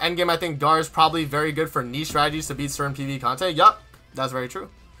friendly, and for endgame, I think Gar is probably very good for niche strategies to beat certain PvE content. Yup, that's very true.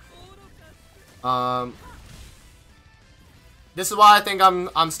 This is why I think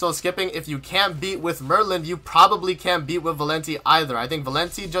I'm still skipping. If you can't beat with Merlin, you probably can't beat with Valencia either. I think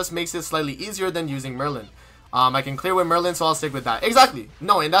Valencia just makes it slightly easier than using Merlin. I can clear with Merlin, so I'll stick with that. Exactly.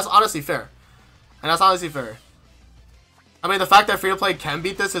 No, and that's honestly fair. I mean, the fact that free-to-play can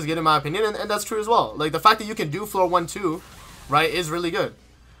beat this is good in my opinion, and that's true as well. Like, the fact that you can do floor 1, 2, right, is really good.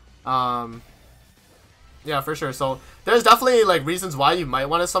 Yeah, for sure. So there's definitely like reasons why you might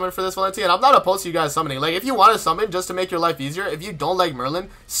want to summon for this Valencia, and I'm not opposed to you guys summoning. Like, if you want to summon just to make your life easier, if you don't like Merlin,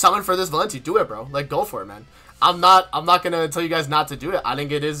 summon for this Valencia. Do it, bro. Like, go for it, man. I'm not gonna tell you guys not to do it. I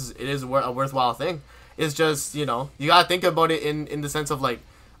think it is a worthwhile thing. It's just, you know, you gotta think about it in the sense of like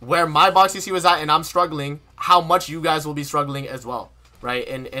where my box CC was at and I'm struggling, how much you guys will be struggling as well, right?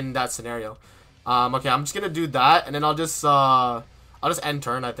 In that scenario. Okay, I'm just gonna do that, and then I'll just end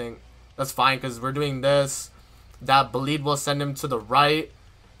turn, I think. That's fine, because we're doing this. That bleed will send him to the right.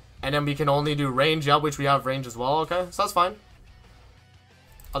 And then we can only do range up, which we have range as well. Okay, so that's fine.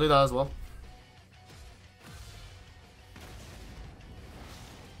 I'll do that as well.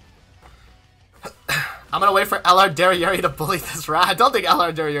 I'm gonna wait for LR Derriere to bully this rat. I don't think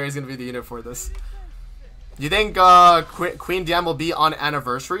LR Derriere is gonna be the unit for this. You think Queen Diane will be on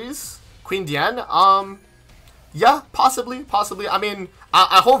anniversaries? Queen Diane? Yeah, possibly. I mean,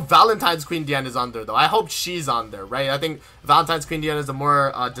 I hope Valentine's Queen Diane is on there, though. I hope she's on there, right? I think Valentine's Queen Diane is a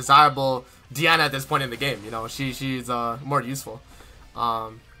more desirable Diane at this point in the game. You know, she's more useful.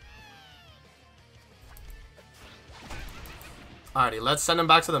 Alrighty, let's send him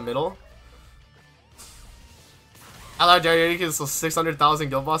back to the middle. LR Derriere is 600,000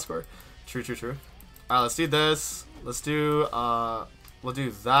 guild boss score. True. Alright, let's do this. Let's do, we'll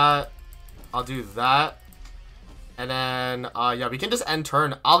do that. I'll do that. And then, yeah, we can just end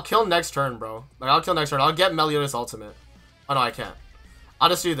turn. I'll kill next turn, bro. Like, I'll kill next turn. I'll get Meliodas ultimate. Oh, no, I can't. I'll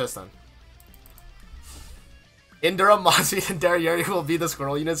just do this, then. Indira, Mozzie, and Derriere will be the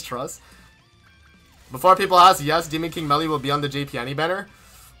Squirrel units, trust. Before people ask, yes, Demon King Melly will be on the JPNE banner.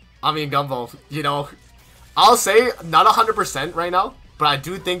 I mean, Gumbo, you know, I'll say not 100% right now, but I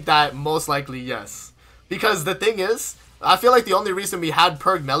do think that most likely, yes. Because the thing is, I feel like the only reason we had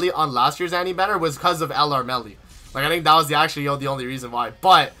Perg Melly on last year's Annie banner was because of LR Melly. Like, I think that was the only reason why.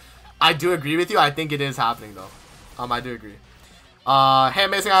 But I do agree with you. I think it is happening, though. I do agree. Hey,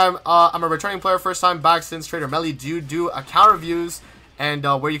 amazing. I'm a returning player, first time back since Trader Melly. Do you do account reviews and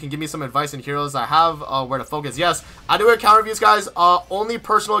where you can give me some advice and heroes I have where to focus? Yes, I do account reviews, guys. Only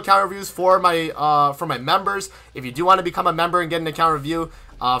personal account reviews for my members. If you do want to become a member and get an account review,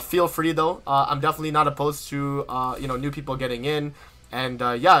 feel free though. I'm definitely not opposed to you know, new people getting in. And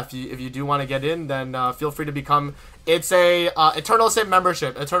yeah, if you do want to get in, then feel free to become. It's a Eternal Sim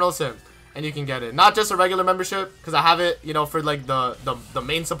membership, Eternal Sim, and you can get it. Not just a regular membership, because I have it, you know, for like the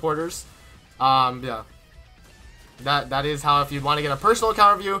main supporters. Yeah, that is how. If you want to get a personal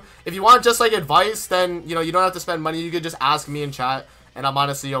account review, if you want just like advice, then you know you don't have to spend money. You could just ask me in chat, and I'm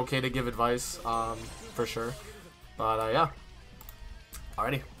honestly okay to give advice, for sure. But yeah,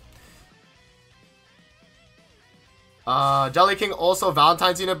 alrighty. Jelly King also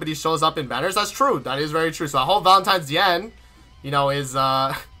Valentine's unit, but he shows up in banners. That's true. That is very true. So the whole Valentine's yen, you know, is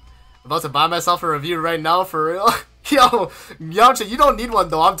about to buy myself a review right now for real. Yo, Yamcha, you don't need one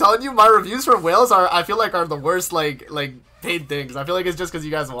though. I'm telling you, my reviews for whales I feel like are the worst like paid things. I feel like it's just because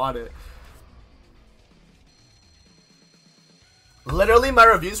you guys want it. Literally, my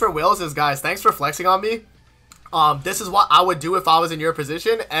reviews for whales is, guys, thanks for flexing on me. This is what I would do if I was in your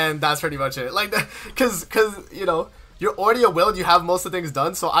position, and that's pretty much it. Like, cause you know, you're already a whale and you have most of the things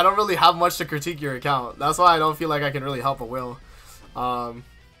done, so I don't really have much to critique your account. That's why I don't feel like I can really help a whale.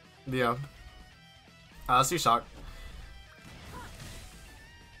 Yeah. Let's do shock.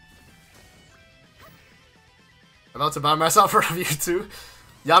 I'm about to buy myself a review too.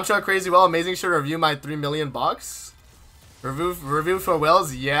 Yamcha Crazy Well, amazing, should review my 3 million box. Review for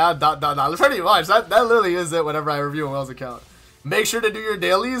whales, yeah, pretty much. That literally is it whenever I review a whales account. Make sure to do your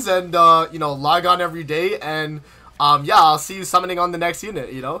dailies and, you know, log on every day and, yeah, I'll see you summoning on the next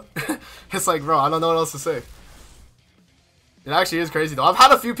unit, you know? It's like, bro, I don't know what else to say. It actually is crazy, though. I've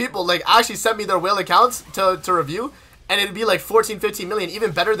had a few people, like, actually send me their whale accounts to review, and it'd be like 14, 15 million,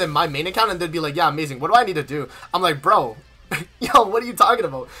 even better than my main account, and they'd be like, yeah, amazing, what do I need to do? I'm like, bro, yo, what are you talking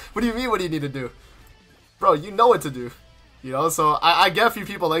about? What do you mean, what do you need to do? Bro, you know what to do. You know, so I get a few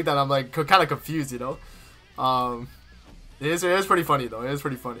people like that. I'm like kind of confused, you know. It is pretty funny though. It is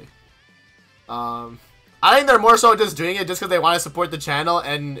pretty funny. I think they're more so just doing it just because they want to support the channel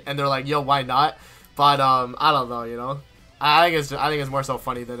and they're like, yo, why not? But I don't know, you know. I think it's more so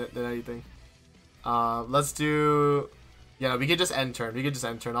funny than anything. Let's do. Yeah, we could just end turn.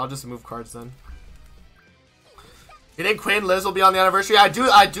 I'll just move cards then. You think Queen Liz will be on the anniversary? I do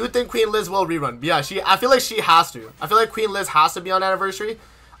think Queen Liz will rerun. But yeah, I feel like she has to. I feel like Queen Liz has to be on anniversary.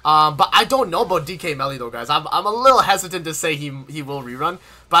 But I don't know about DK Melly though, guys. I'm a little hesitant to say he will rerun,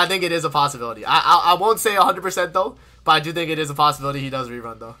 but I think it is a possibility. I won't say 100% though, but I do think it is a possibility he does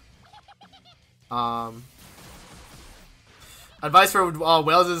rerun though. Advice for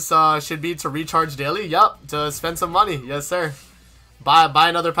whales is should be to recharge daily. Yep, to spend some money. Yes, sir. Buy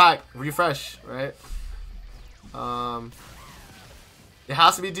another pack. Refresh, right? It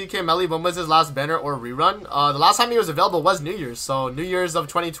has to be DK Melly. When was his last banner or rerun? The last time he was available was New Year's, so New Year's of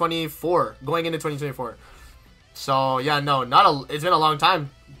 2024, going into 2024. So yeah, no, it's been a long time,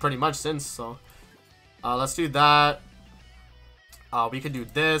 pretty much since. So let's do that. We could do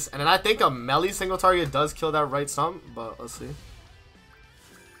this, and then I think a Melly single target does kill that right stump, but let's see.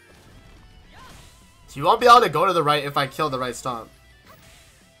 You won't be able to go to the right if I kill the right stomp.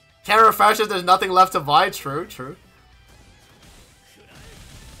 Can't refresh if there's nothing left to buy. True, true.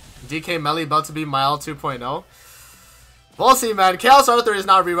 DK Melee about to be Mile 2.0. We'll see, man. Chaos Arthur is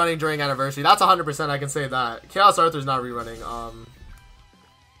not rerunning during Anniversary. That's 100%, I can say that. Chaos Arthur is not rerunning.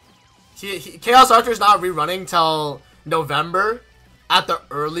 Chaos Arthur is not rerunning till November at the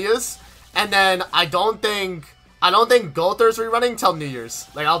earliest. And then I don't think Gulthur's rerunning till New Year's.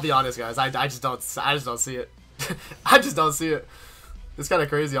 Like, I'll be honest, guys. I just don't see it. I just don't see it. It's kind of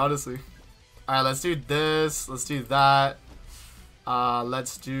crazy, honestly. Alright, let's do this. Let's do that.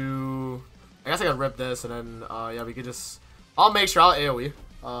 Let's do... I guess I gotta rip this, and then, yeah, we could just... I'll make sure, I'll AoE.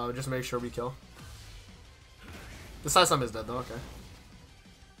 Just make sure we kill. The side slam is dead, though, okay.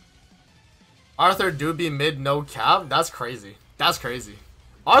 Arthur do be mid no cap? That's crazy. That's crazy.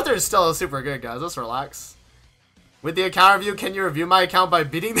 Arthur is still super good, guys. Let's relax. With the account review, can you review my account by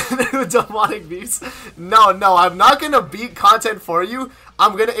beating the demonic beats? No, I'm not gonna beat content for you.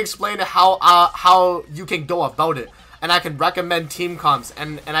 I'm gonna explain how you can go about it. And I can recommend team comps,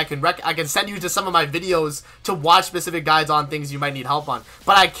 and I can send you to some of my videos to watch specific guides on things you might need help on.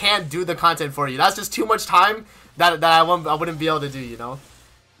 But I can't do the content for you. That's just too much time that I wouldn't be able to do, you know.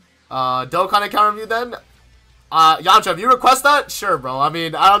 Dokkan account review then. Yamcha, if you request that, sure, bro. I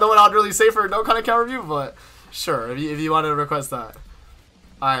mean, I don't know what I'd really say for no kind of account review, but sure, if you want to request that.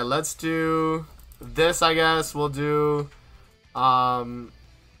 All right, let's do this. I guess we'll do.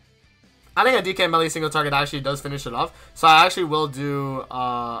 I think a DK melee single target actually does finish it off. So I actually will do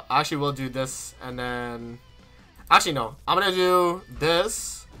this, and then actually no, I'm gonna do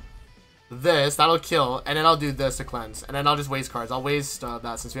this, that'll kill, and then I'll do this to cleanse, and then I'll just waste cards. I'll waste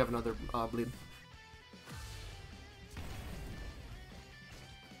that since we have another bleed.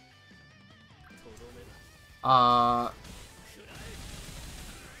 Other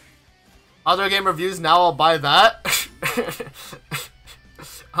game reviews, now I'll buy that.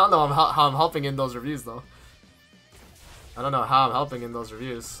 I don't know how I'm helping in those reviews, though. I don't know how I'm helping in those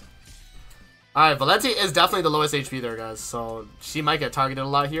reviews. Alright, Valenti is definitely the lowest HP there, guys. So, she might get targeted a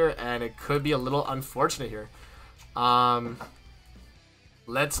lot here, and it could be a little unfortunate here.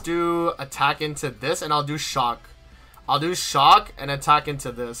 Let's do attack into this, and I'll do shock. I'll do shock and attack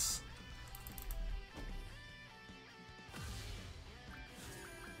into this.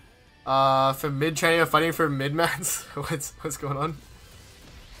 For mid-training, I'm fighting for mid-mans. What's going on?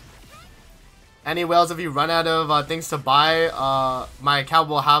 Any whales, if you run out of things to buy, my account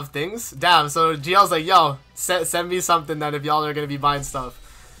will have things. Damn, so GL's like, yo, send me something that if y'all are going to be buying stuff.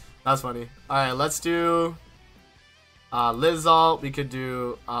 That's funny. Alright, let's do Liz ult. We could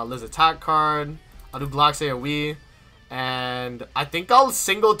do Liz attack card. I'll do Glock's AoE. And I think I'll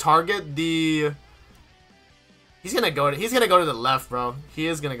single target the... He's gonna go to the left, bro. He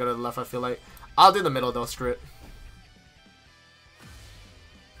is gonna go to the left, I feel like. I'll do the middle though, screw it.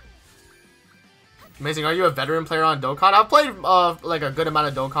 Amazing. Are you a veteran player on Dokkan? I've played like a good amount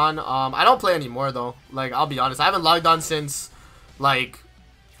of Dokkan. I don't play anymore though. Like, I'll be honest, I haven't logged on since like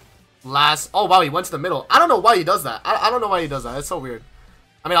last. Oh wow, he went to the middle. I don't know why he does that. I don't know why he does that. It's so weird.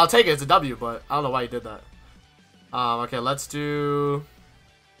 I mean, I'll take it. It's a W, but I don't know why he did that. Okay, let's do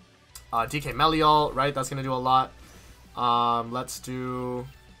DK melee ult, right? That's gonna do a lot. Let's do.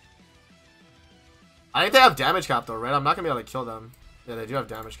 I think they have damage cap though, right? I'm not gonna be able to kill them. Yeah, they do have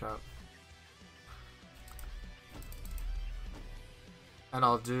damage cap. And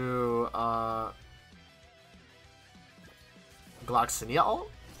I'll do Gloxinia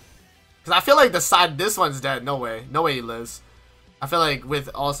ult? Because I feel like this one's dead. No way. No way he lives. I feel like with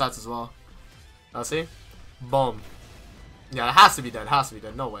all stats as well. Let's see. Boom. Yeah, it has to be dead. It has to be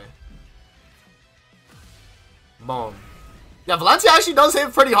dead. No way. Boom. Yeah, Valencia actually does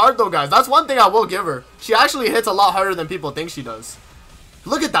hit pretty hard though, guys. That's one thing I will give her. She actually hits a lot harder than people think she does.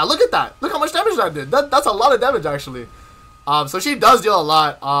 Look at that. Look at that. Look how much damage that did. That's a lot of damage actually. So she does deal a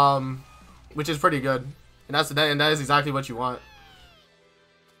lot, which is pretty good, and that is exactly what you want.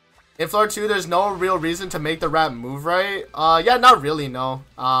 In floor 2, there's no real reason to make the rat move right. Yeah, not really, no.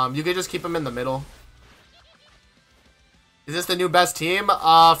 You could just keep him in the middle. Is this the new best team?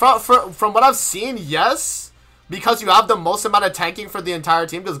 From what I've seen, yes, because you have the most amount of tanking for the entire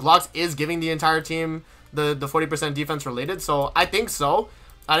team, because Glox is giving the entire team the 40% defense related. So I think so.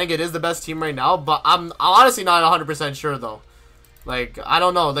 I think it is the best team right now, but I'm honestly not 100% sure though. Like, I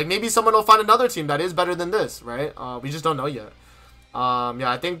don't know. Like, maybe someone will find another team that is better than this, right? We just don't know yet. Yeah,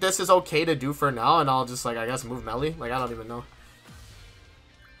 I think this is okay to do for now, and I'll just, like, I guess move melee. Like, I don't even know.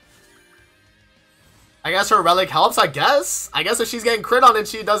 I guess her relic helps, I guess. I guess if she's getting crit on it,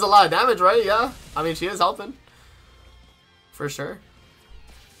 she does a lot of damage, right? Yeah. I mean, she is helping. For sure.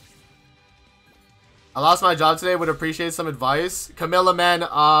 I lost my job today. Would appreciate some advice. Camilla, man,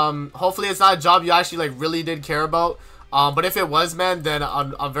 hopefully it's not a job you actually, like, really did care about. But if it was, man, then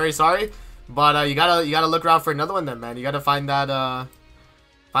I'm very sorry. But, you gotta look around for another one then, man. You gotta find that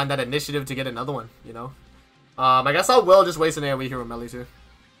initiative to get another one, you know? I guess I will just waste an AoE here with Melly, too.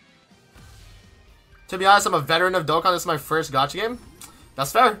 To be honest, I'm a veteran of Dokkan. This is my first gacha game.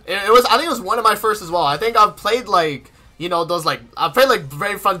 That's fair. I think it was one of my first as well. I think I've played, like, you know, those, like, I've played, like,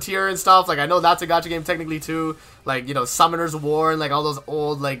 Brave Frontier and stuff. Like, I know that's a gacha game technically, too. Like, you know, Summoner's War and, like, all those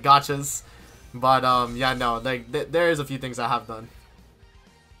old, like, gachas. But, yeah, no, like, there is a few things I have done.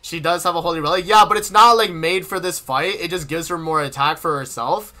 She does have a Holy Relic. Yeah, but it's not, like, made for this fight. It just gives her more attack for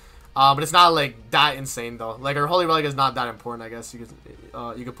herself. But it's not, like, that insane, though. Like, her Holy Relic is not that important, I guess you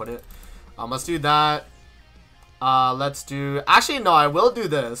could put it. Let's do that. Let's do... Actually, no, I will do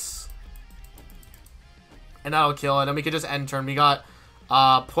this. And that'll kill. And then we could just end turn. We got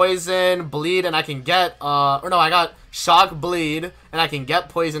Poison, Bleed, and I can get... Or no, I got Shock, Bleed, and I can get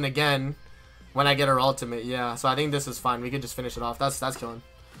Poison again when I get her ultimate. Yeah, so I think this is fine. We could just finish it off. That's killing.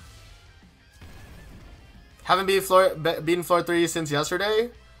 Haven't beaten floor 3 since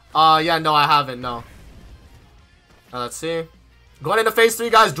yesterday? Yeah, no, I haven't, no. Let's see. Going into phase 3,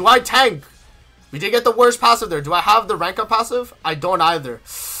 guys. Do I tank? We did get the worst passive there. Do I have the rank up passive? I don't either.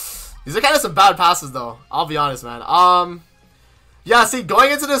 These are kind of some bad passes, though. I'll be honest, man. Yeah, see,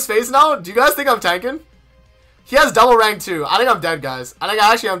 going into this phase now, do you guys think I'm tanking? He has double rank 2. I think I'm dead, guys. I think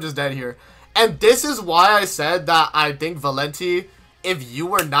actually I'm just dead here. And this is why I said that I think Valenti, if you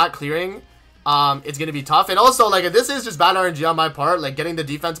were not clearing... it's gonna be tough. And also, like, if this is just bad RNG on my part, like, getting the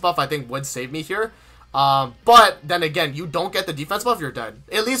defense buff I think would save me here. But then again, you don't get the defense buff, you're dead.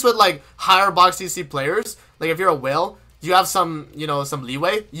 At least with, like, higher box CC players, like, if you're a whale, you have some, you know, some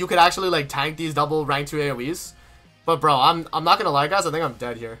leeway. You could actually, like, tank these double rank 2 AoEs. But bro, I'm not gonna lie, guys, I think I'm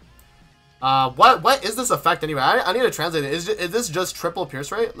dead here. What is this effect anyway? I need to translate it. Is this just triple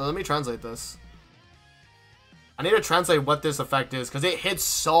pierce rate? Let me translate this. I need to translate what this effect is, because it hits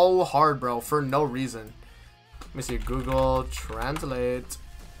so hard, bro, for no reason. Let me see. Google Translate.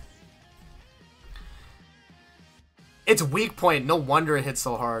 It's weak point. No wonder it hits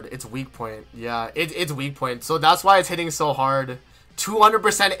so hard. It's weak point. Yeah, it's weak point. So that's why it's hitting so hard.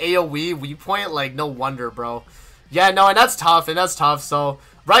 200% AoE weak point. Like, no wonder, bro. Yeah, no, and that's tough. So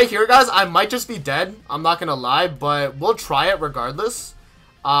right here, guys, I might just be dead. I'm not gonna lie, but we'll try it regardless.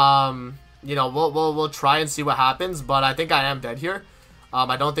 You know, we'll try and see what happens, but I think I am dead here.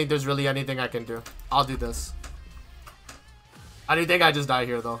 I don't think there's really anything I can do. I'll do this. I do think I just die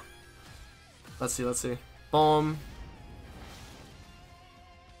here, though. Let's see. Boom.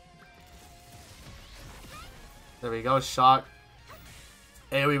 There we go. Shock.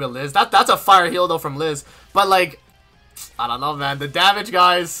 AoE with Liz. That's a fire heal, though, from Liz. But, like, I don't know, man. The damage,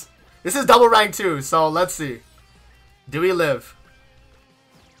 guys. This is double rank 2, so let's see. Do we live?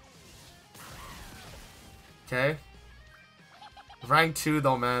 Okay. Rank 2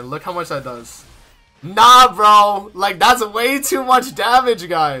 though, man. Look how much that does. Nah, bro. Like, that's way too much damage,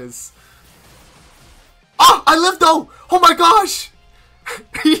 guys. Oh, I lived though. Oh my gosh.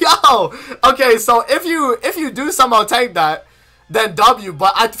 Yo. Okay, so if you do somehow tank that, then W.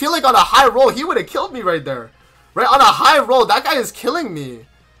 But I feel like on a high roll, he would have killed me right there. Right? On a high roll, that guy is killing me.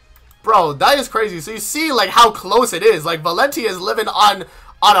 Bro, that is crazy. So you see, like, how close it is. Like, Valenti is living on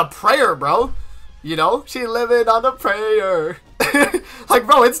a prayer, bro. You know, she living on a prayer. Like,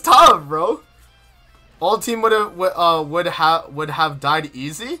 bro, it's tough, bro. All team would have died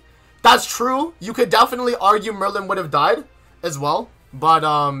easy. That's true. You could definitely argue Merlin would have died as well. But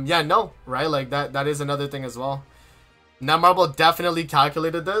yeah, no, right? Like that is another thing as well. Netmarble definitely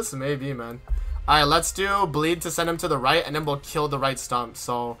calculated this. Maybe, man. All right, let's do Bleed to send him to the right, and then we'll kill the right stump.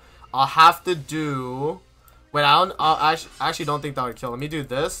 So I'll have to do. Wait, I actually don't think that would kill. Let me do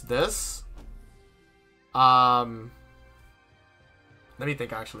this. Let me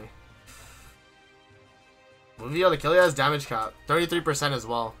think, actually. Will we be able to kill you as damage cap? 33% as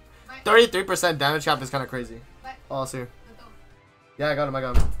well. 33% damage cap is kind of crazy. Oh, I'll see. Yeah, I got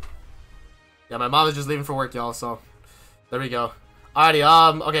him. Yeah, my mom is just leaving for work, y'all, so there we go.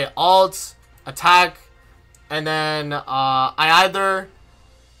 Alrighty, okay, alt, attack, and then, I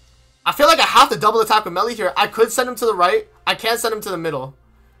feel like I have to double attack with Melly here. I could send him to the right. I can't send him to the middle.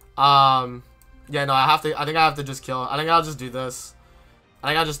 Yeah, no, I think I have to just kill. I think I'll just do this.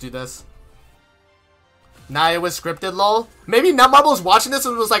 Nah, it was scripted, lol. Maybe Netmarble's watching this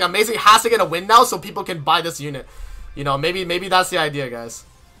and was like, amazing, has to get a win now so people can buy this unit. You know, maybe that's the idea, guys.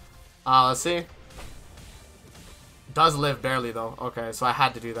 Let's see. Does live barely, though. Okay, so I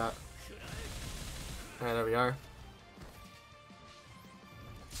had to do that. Alright, there we are.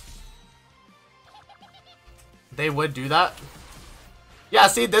 They would do that. Yeah,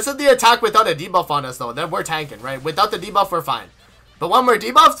 see, this is the attack without a debuff on us, though. Then we're tanking, right? Without the debuff, we're fine. But when we're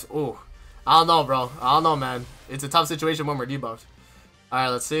debuffed, ooh. I don't know, bro. I don't know, man. It's a tough situation when we're debuffed.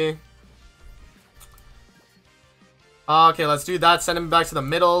 Alright, let's see. Okay, let's do that. Send him back to the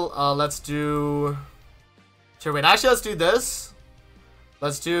middle. Let's do... Here, wait. Actually, let's do this.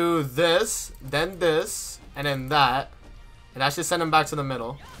 Let's do this, then this, and then that. And actually send him back to the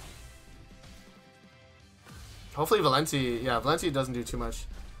middle. Hopefully Valenti... Yeah, Valenti doesn't do too much.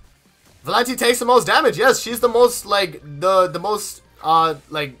 Valenti takes the most damage. Yes, she's the most, like, the most,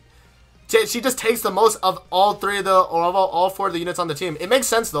 like... She just takes the most of all three of the, or of all four of the units on the team. It makes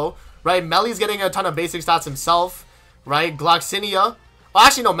sense though, right? Melly's getting a ton of basic stats himself, right? Gloxinia. Oh,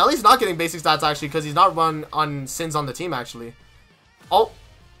 actually no, Melly's not getting basic stats actually because he's not run on Sins on the team actually. Oh.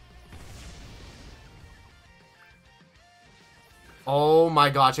 Oh my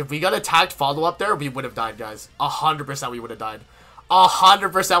gosh, if we got attacked follow up there, we would have died, guys. 100% we would have died.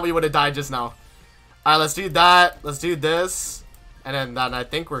 100% we would have died just now. Alright, let's do that. Let's do this. And then that, I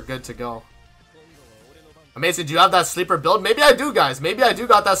think we're good to go. Amazing, do you have that sleeper build? Maybe I do, guys. Maybe I do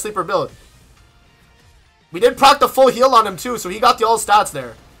got that sleeper build. We did proc the full heal on him too, so he got the all stats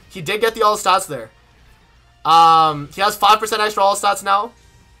there. He did get the all stats there. He has 5% extra all stats now.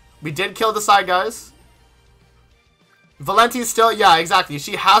 We did kill the side guys. Valenti's still, yeah, exactly.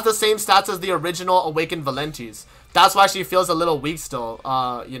 She has the same stats as the original Awakened Valenti's. That's why she feels a little weak still,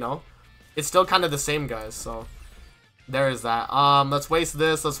 you know. It's still kind of the same, guys, so... There is that. Let's waste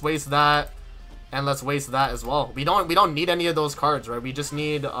this, let's waste that, and let's waste that as well. We don't need any of those cards, right? We just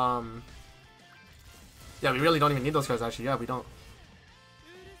need, yeah, we really don't even need those cards, actually. Yeah, we don't.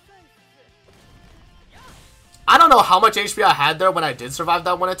 I don't know how much HP I had there when I did survive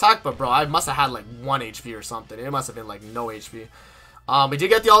that one attack, but bro, I must have had like 1 HP or something. It must have been like no HP. We did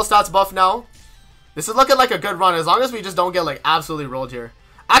get the all stats buff now. This is looking like a good run, as long as we just don't get like absolutely rolled here.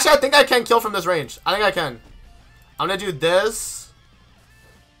 Actually, I think I can kill from this range. I think I can. I'm gonna do this,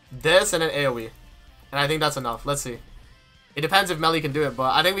 this, and then AoE. And I think that's enough. Let's see. It depends if Melly can do it,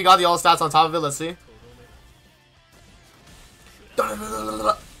 but I think we got the all stats on top of it. Let's see.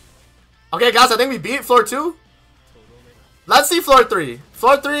 Okay, guys, I think we beat floor 2. Let's see floor 3.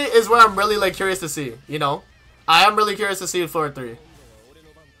 Floor 3 is where I'm really, like, curious to see, you know? I am really curious to see floor 3.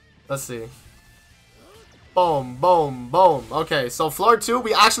 Let's see. Boom, boom, boom. Okay, so floor 2,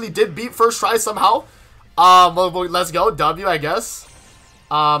 we actually did beat first try somehow. Well, let's go. W, I guess.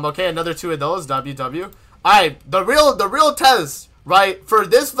 Okay, another 2 of those. W. Alright, the real test, right? For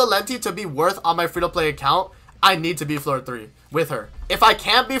this Valenti to be worth on my free-to-play account, I need to be floor 3 with her. If I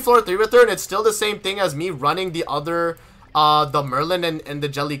can't be floor 3 with her, and it's still the same thing as me running the other, the Merlin and the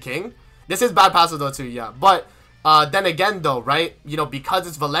Jelly King. This is bad passive though too, yeah. But, then again though, right? You know, because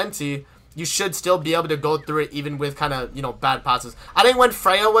it's Valenti, you should still be able to go through it even with kind of, you know, bad passes. I think when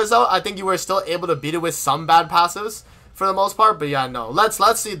Freya was out, I think you were still able to beat it with some bad passes for the most part. But yeah, no. Let's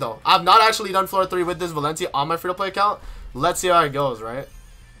see though. I've not actually done floor 3 with this Valenti on my free-to-play account. Let's see how it goes, right?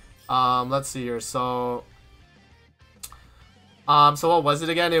 Let's see here. So what was it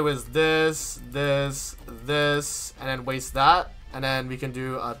again? It was this, and then waste that. And then we can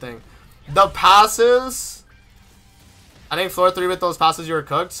do a thing. The passes... I think floor 3 with those passes you were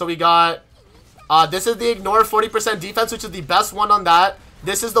cooked. So we got, this is the ignore 40% defense, which is the best one on that.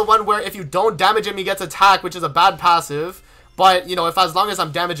 This is the one where if you don't damage him, he gets attack, which is a bad passive. But, you know, as long as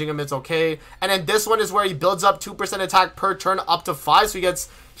I'm damaging him, it's okay. And then this one is where he builds up 2% attack per turn up to 5. So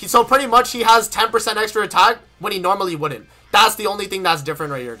so pretty much he has 10% extra attack when he normally wouldn't. That's the only thing that's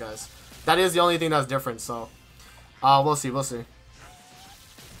different right here, guys. That is the only thing that's different, so. We'll see. Let's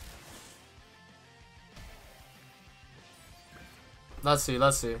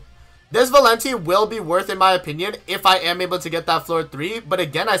see. This Valenti will be worth, in my opinion, if I am able to get that floor 3. But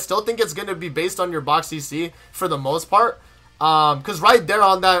again, I still think it's going to be based on your box CC for the most part. Because right there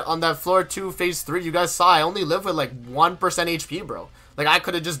on that floor 2 phase 3, you guys saw I only live with like 1% HP, bro. Like, I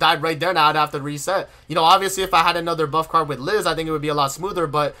could have just died right there, now I'd have to reset. You know, obviously, if I had another buff card with Liz, I think it would be a lot smoother.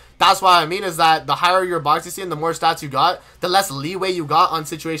 But that's what I mean is that the higher your box CC and the more stats you got, the less leeway you got on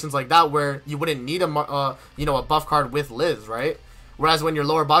situations like that where you wouldn't need a buff card with Liz, right? Whereas when your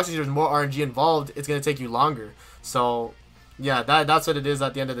lower boxes, there's more RNG involved, it's going to take you longer. So, yeah, that's what it is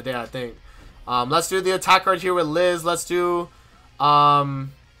at the end of the day, I think. Let's do the attack card here with Liz. Let's do AoE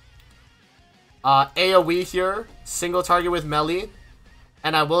here. Single target with Melly.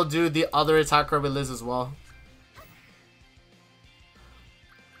 And I will do the other attack card with Liz as well.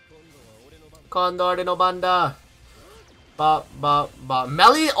 Condor no banda.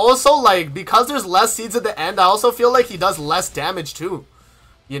 Melly also, like, because there's less seeds at the end, I also feel like he does less damage too.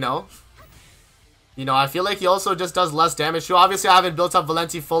 You know? You know, I feel like he also just does less damage too. Obviously, I haven't built up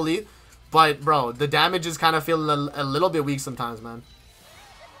Valenti fully. But, bro, the damage is kind of feeling a little bit weak sometimes, man.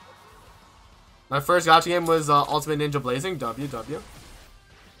 My first gacha game was Ultimate Ninja Blazing. WW.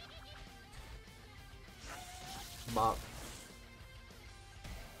 Bop.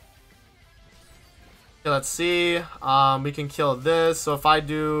 Okay, let's see. We can kill this. So if I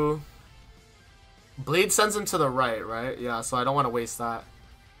do... Bleed sends him to the right? Yeah, so I don't want to waste that.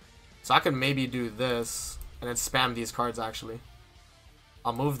 So I could maybe do this. And then spam these cards, actually.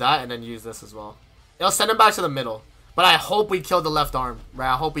 I'll move that and then use this as well. It'll send him back to the middle. But I hope we kill the left arm.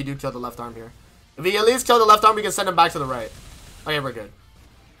 Right, I hope we do kill the left arm here. If we at least kill the left arm, we can send him back to the right. Okay, we're good.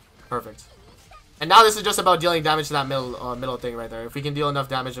 Perfect. And now this is just about dealing damage to that middle thing right there. If we can deal enough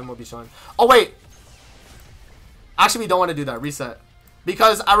damage, then we'll be showing. Oh, wait. Actually, we don't want to do that. Reset.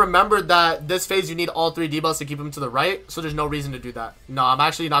 Because I remembered that this phase, you need all 3 debuffs to keep him to the right. So there's no reason to do that. No, I'm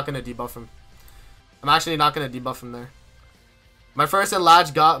actually not going to debuff him. I'm actually not going to debuff him there. My first and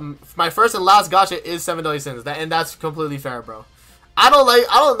last gacha is 7 Deadly Sins, and that's completely fair, bro. I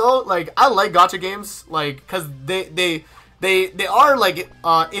don't know, like, I like gacha games, like, cause they are like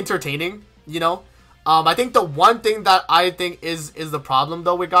entertaining, you know. I think the one thing that I think is the problem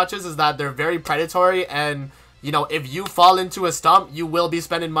though with gachas is that they're very predatory, and you know, if you fall into a stump, you will be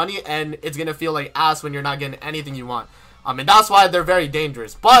spending money, and it's gonna feel like ass when you're not getting anything you want. And that's why they're very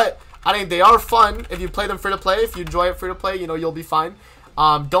dangerous, but I think they are fun if you play them free to play. If you enjoy it free to play, you know, you'll be fine.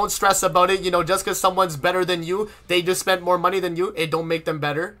 Don't stress about it. You know, just because someone's better than you, they just spent more money than you, it don't make them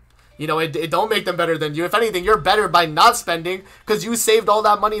better. You know, it don't make them better than you. If anything, you're better by not spending because you saved all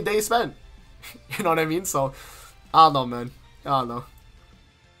that money they spent. You know what I mean? So, I don't know, man. I don't know.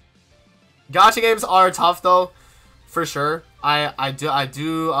 Gacha games are tough, though, for sure. I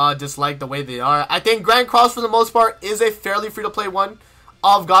do dislike the way they are. I think Grand Cross, for the most part, is a fairly free-to-play one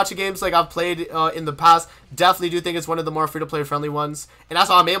of gacha games like I've played in the past. Definitely do think it's one of the more free-to-play friendly ones, and that's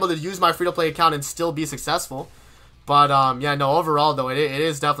how I'm able to use my free-to-play account and still be successful. But yeah, no, overall though, it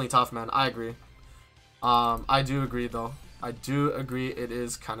is definitely tough, man. I agree. I do agree though. I do agree it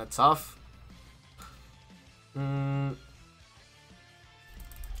is kind of tough. I'll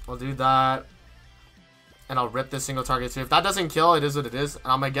do that, and I'll rip this single target too. If that doesn't kill, it is what it is, and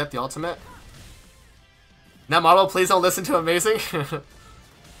I'm gonna get the ultimate. Netmarble, please don't listen to Amazing.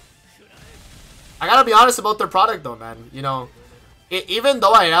 I gotta be honest about their product though, man. You know, even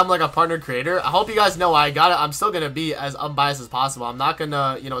though I am like a partner creator, I hope you guys know I'm still gonna be as unbiased as possible. I'm not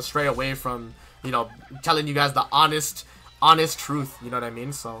gonna, you know, stray away from, you know, telling you guys the honest truth. You know what I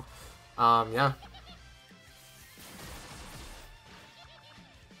mean? So, yeah.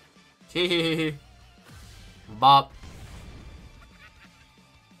 Hehehe. Bop.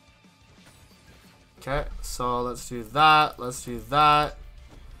 Okay, so let's do that. Let's do that.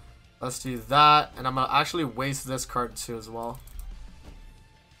 Let's do that. And I'm going to actually waste this card too as well.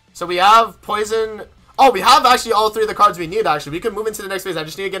 So we have Poison. Oh, we have actually all 3 of the cards we need, actually. We can move into the next phase. I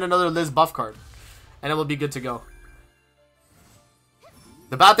just need to get another Liz buff card. And it will be good to go.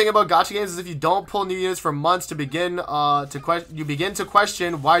 The bad thing about gacha games is if you don't pull new units for months to begin you begin to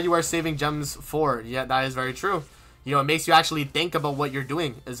question why you are saving gems for. Yeah, that is very true. You know, it makes you actually think about what you're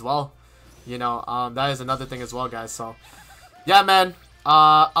doing as well. You know, that is another thing as well, guys. So, yeah, man.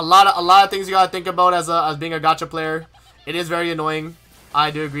 A lot of things you gotta think about as being a gacha player. It is very annoying.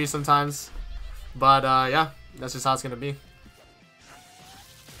 I do agree sometimes, but yeah, that's just how it's gonna be.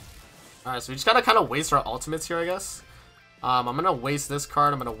 All right, so we just gotta kind of waste our ultimates here, I guess. I'm gonna waste this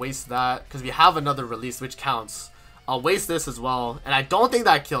card. I'm gonna waste that because we have another release, which counts. I'll waste this as well, and I don't think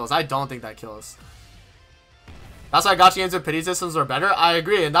that kills. I don't think that kills. That's why gacha games with pity systems are better. I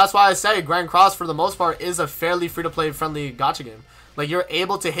agree, and that's why I say Grand Cross, for the most part, is a fairly free-to-play friendly gacha game. Like, you're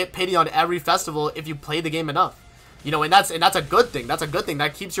able to hit pity on every festival if you play the game enough. You know, and that's a good thing. That's a good thing.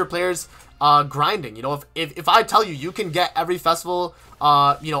 That keeps your players grinding. You know, if I tell you you can get every festival,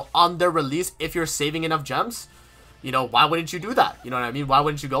 you know, on their release if you're saving enough gems, you know, why wouldn't you do that? You know what I mean? Why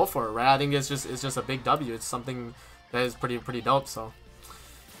wouldn't you go for it, right? I think it's just a big W. It's something that is pretty dope. So,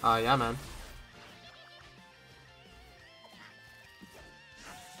 yeah, man.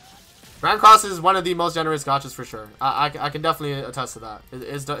 Grand Cross is one of the most generous gachas for sure. I can definitely attest to that.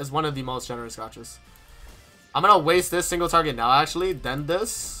 It's one of the most generous gachas. I'm gonna waste this single target now, actually. Then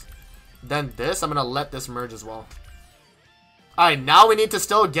this. Then this. I'm gonna let this merge as well. Alright, now we need to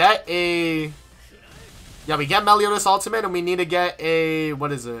still get a... Yeah, we get Meliodas Ultimate, and we need to get a...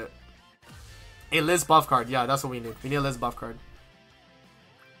 What is it? A Liz buff card. Yeah, that's what we need. We need a Liz buff card.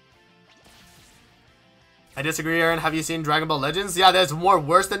 I disagree, Aaron. Have you seen Dragon Ball Legends? Yeah, that's more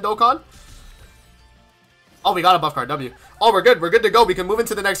worse than Dokkan. Oh, we got a buff card, W. Oh, we're good. We're good to go. We can move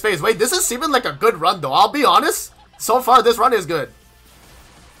into the next phase. Wait, this is seeming like a good run, though. I'll be honest. So far, this run is good.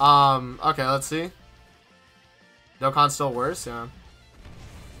 Okay, let's see. Dokkan's still worse, yeah.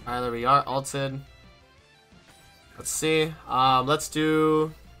 Alright, there we are. Alted. Let's see. Let's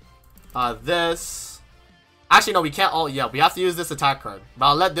do this. Actually, no, we can't ult yet. We have to use this attack card. But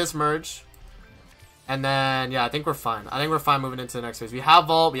I'll let this merge. And then, yeah, I think we're fine. I think we're fine moving into the next phase. We have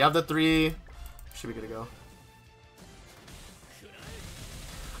Vault. We have the 3. Should be good to go.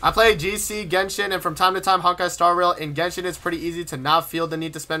 I play GC, Genshin, and from time to time Honkai Star Rail. In Genshin, it's pretty easy to not feel the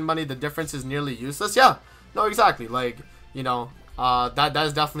need to spend money. The difference is nearly useless. Yeah, no, exactly. Like, you know, that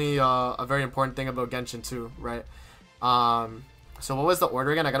is definitely a very important thing about Genshin too, right? So what was the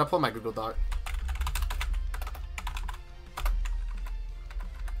order again? I gotta pull my Google Doc.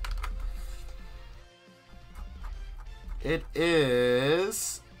 It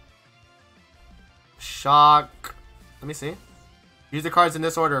is Shock. Let me see. Use the cards in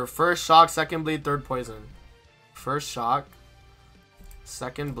this order. First Shock, second Bleed, third Poison. First Shock,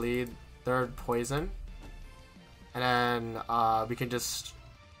 second Bleed, third Poison. And then we can just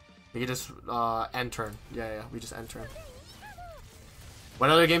end turn. Yeah, we just end turn. What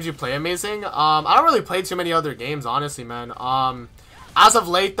other games you play? Amazing. I don't really play too many other games, honestly, man. As of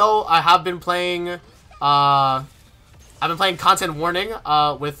late though, I have been playing Content Warning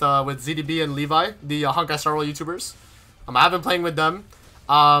with ZDB and Levi, the Honkai Star Rail YouTubers. I have been playing with them.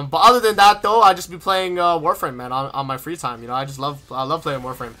 But other than that though, I just be playing Warframe, man, on my free time. You know, I love playing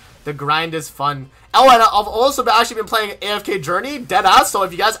Warframe. The grind is fun. Oh, and I've also actually been playing AFK Journey, deadass. So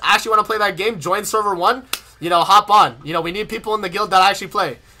if you guys actually want to play that game, join server 1. You know, hop on. You know, we need people in the guild that actually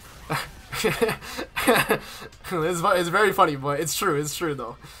play. It's very funny, but it's true. It's true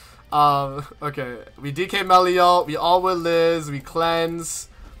though. Okay, we DK Melio, we all with Liz, we cleanse.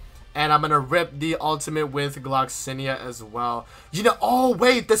 And I'm gonna rip the ultimate with Gloxinia as well. You know, oh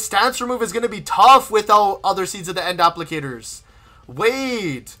wait, the stance remove is gonna be tough without other Seeds of the End applicators.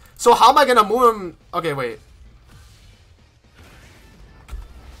 Wait, so how am I gonna move him? Okay, wait.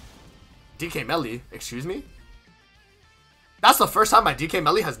 DK Melee, excuse me? That's the first time my DK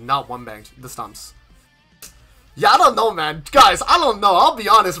Melee has not one-banged the stumps. Yeah, I don't know, man. Guys, I don't know. I'll be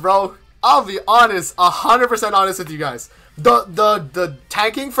honest, bro. I'll be honest, 100% honest with you guys. The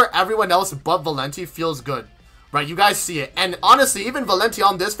tanking for everyone else but Valenti feels good, right? You guys see it, and honestly, even Valenti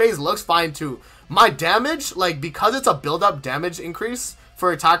on this phase looks fine too. My damage, like, because it's a build-up damage increase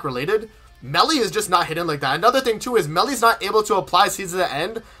for attack related, Melee is just not hitting like that. Another thing too is Melee's not able to apply Seeds of the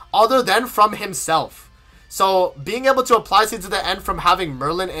End other than from himself. So being able to apply Seeds of the End from having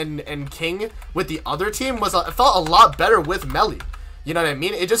Merlin and King with the other team it felt a lot better with Melee. You know what I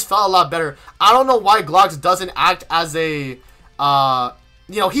mean? It just felt a lot better. I don't know why Glox doesn't act as a, you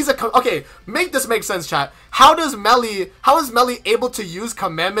know, he's a, okay, make this make sense, chat. How is Melee able to use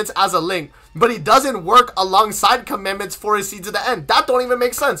commandments as a link, but he doesn't work alongside commandments for his Seeds of the End? That don't even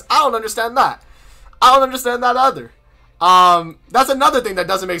make sense. I don't understand that. I don't understand that either. That's another thing that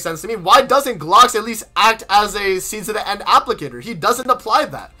doesn't make sense to me. Why doesn't Glox at least act as a Seeds of the End applicator? He doesn't apply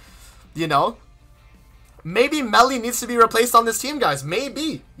that, you know? Maybe Melee needs to be replaced on this team, guys.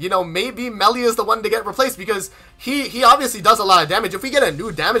 Maybe. You know, maybe Melee is the one to get replaced because he obviously does a lot of damage. If we get a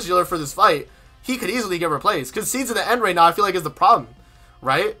new damage dealer for this fight, he could easily get replaced. Because Seeds of the End right now, I feel like, is the problem.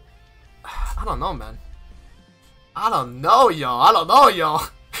 Right? I don't know, man. I don't know, yo. I don't know, yo.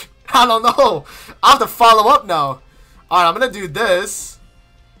 I don't know. I have to follow up now. Alright, I'm going to do this.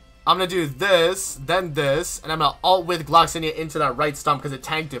 I'm going to do this, then this. And I'm going to ult with Gloxinia into that right stump because it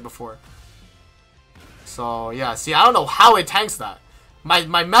tanked it before. So, yeah, see, I don't know how it tanks that. My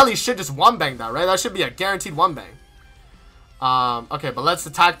Melee should just one-bang that, right? That should be a guaranteed one-bang. Okay, but let's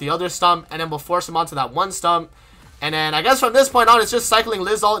attack the other stump, and then we'll force him onto that one stump. And then, I guess from this point on, it's just cycling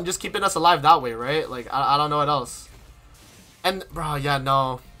Liz ult and just keeping us alive that way, right? Like, I don't know what else. And, bro, yeah,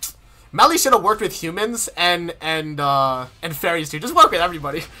 no. Melee should have worked with humans and fairies, too. Just work with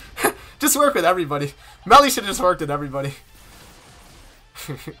everybody. Just work with everybody. Melee should have just worked with everybody.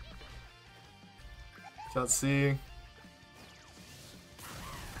 Let's see.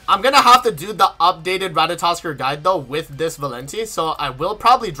 I'm gonna have to do the updated Ratatoskr guide though with this Valenti, so I will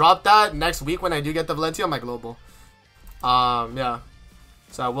probably drop that next week when I do get the Valenti on my global. Yeah.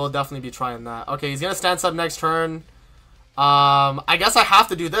 So I will definitely be trying that. Okay, he's gonna stand sub next turn. I guess I have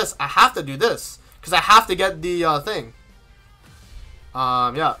to do this. I have to do this because I have to get the thing.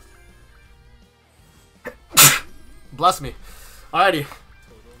 Yeah. Bless me. Alrighty.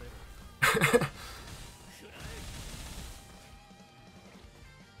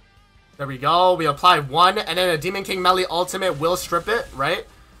 There we go. We apply one, and then a Demon King Melee ultimate will strip it, right?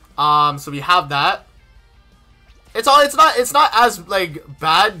 So we have that. It's not as like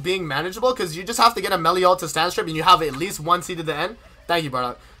bad being manageable because you just have to get a melee ult to stand strip and you have at least one seed at the end. Thank you,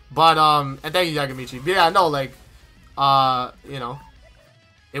 Bardock. But and thank you, Yagamichi. But yeah, no, like you know,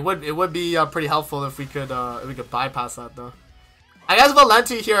 it would be pretty helpful if we could bypass that though. I guess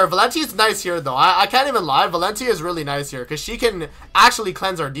Valenti here. Valenti's nice here though. I can't even lie. Valenti is really nice here because she can actually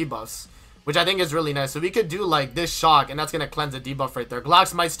cleanse our debuffs, which I think is really nice. So we could do like this shock and that's gonna cleanse the debuff right there.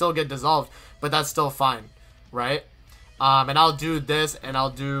 Glocks might still get dissolved, but that's still fine, right? And I'll do this and I'll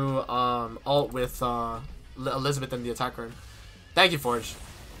do ult with Elizabeth in the attack card. Thank you, Forge.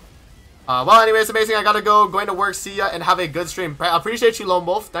 Well, anyways, amazing. I gotta go. Going to work. See ya and have a good stream. I appreciate you, Lone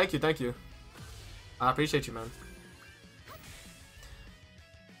Wolf. Thank you, thank you. I appreciate you, man.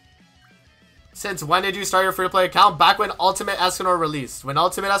 Since when did you start your free-to-play account? Back when Ultimate Escanor released. When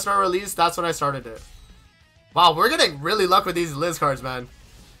Ultimate Escanor released, that's when I started it. Wow, we're getting really lucky with these Liz cards, man.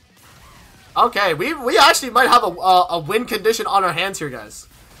 Okay, we actually might have a win condition on our hands here, guys.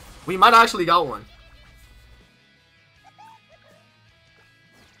 We might actually got one.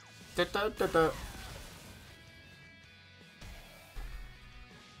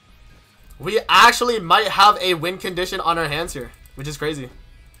 We actually might have a win condition on our hands here, which is crazy.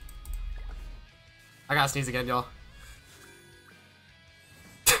 I gotta sneeze again, y'all.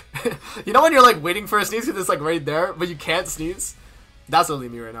 You know when you're like waiting for a sneeze because it's like right there, but you can't sneeze? That's literally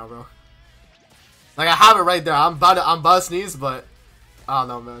me right now, bro. Like I have it right there. I'm about to sneeze, but I don't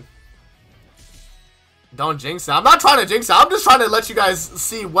know, man. Don't jinx it. I'm not trying to jinx it. I'm just trying to let you guys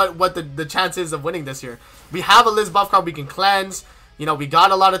see what the chance is of winning this year. We have a Liz buff card we can cleanse. You know, we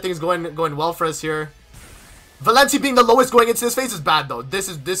got a lot of things going well for us here. Valenti being the lowest going into this phase is bad though. This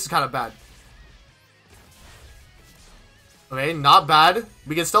is kind of bad. Okay, not bad.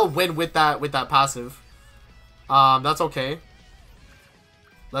 We can still win with that passive. That's okay.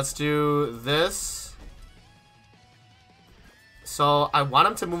 Let's do this. So I want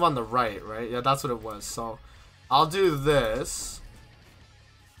him to move on the right, right? Yeah, that's what it was. So I'll do this.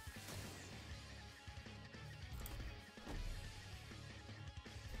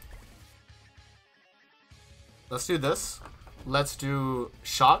 Let's do this. Let's do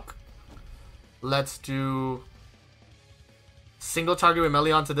shock. Let's do single target with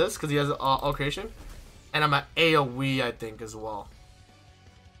melee onto this because he has all creation. And I'm at AoE, I think, as well.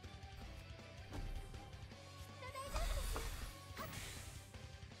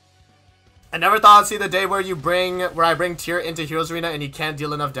 I never thought I'd see the day where I bring Tyr into Heroes Arena and he can't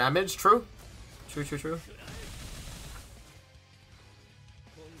deal enough damage. True. True.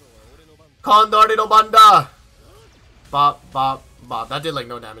 Condori no Banda. Bop, bop, bop. That did like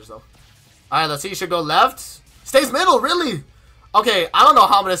no damage though. Alright, let's see. He should go left. Stays middle, really? Okay, I don't know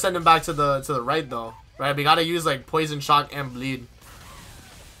how I'm gonna send him back to the right though. Right, we gotta use like poison, shock, and bleed.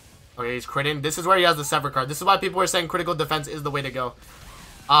 Okay, he's critting. This is where he has the sever card. This is why people were saying critical defense is the way to go.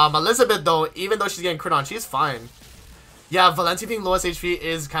 Elizabeth though, even though she's getting crit on, she's fine. Yeah, Valenti being lowest HP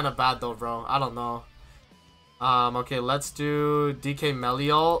is kind of bad though, bro. I don't know. Okay, let's do DK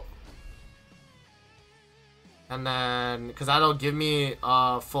Meliol. And then, because that'll give me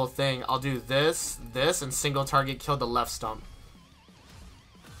a full thing, I'll do this, and single target kill the left stump.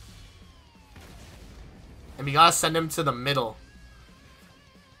 And we gotta send him to the middle.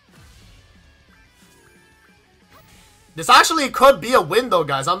 This actually could be a win though,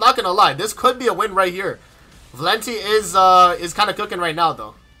 guys. I'm not gonna lie. This could be a win right here. Valenti is kind of cooking right now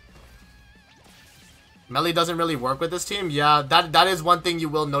though. Melee doesn't really work with this team. Yeah, that is one thing you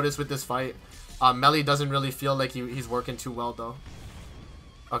will notice with this fight. Melee doesn't really feel like he's working too well though.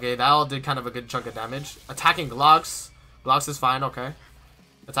 Okay, that all did kind of a good chunk of damage. Attacking Glocks. Glocks is fine, okay.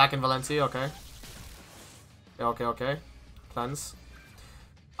 Attacking Valenti, okay. Okay. Cleanse.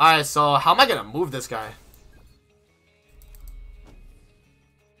 Alright, so how am I gonna move this guy?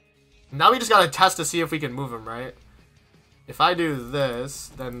 Now we just gotta test to see if we can move him, right? If I do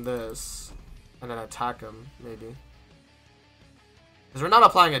this, then this, and then attack him, maybe. Because we're not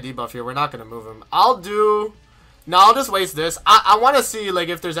applying a debuff here, we're not gonna move him. I'll just waste this. I want to see like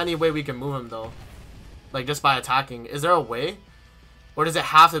if there's any way we can move him though. Like just by attacking. Is there a way? Or does it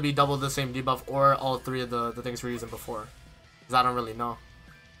have to be double the same debuff or all three of the things we're using before? Because I don't really know.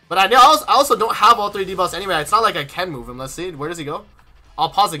 But I also don't have all three debuffs anyway. It's not like I can move him. Let's see. Where does he go? I'll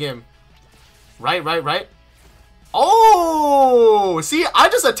pause the game. Right. Oh! See, I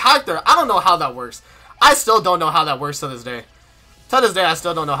just attacked her. I don't know how that works. I still don't know how that works to this day. To this day, I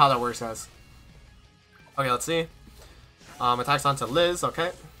still don't know how that works, guys. Okay, let's see. Attacks onto Liz.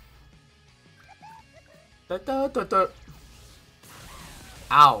 Okay.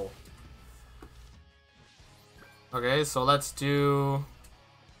 Ow. Okay, so let's do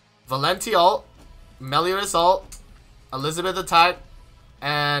Valenti ult, Melior's ult, Elizabeth attack.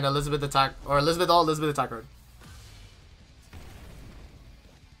 And Elizabeth attack. Or Elizabeth ult, Elizabeth attack card.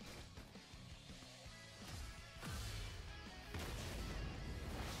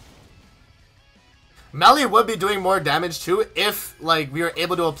 Melly would be doing more damage too if, like, we were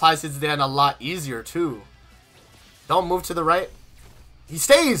able to apply Seeds of the End a lot easier too. Don't move to the right. He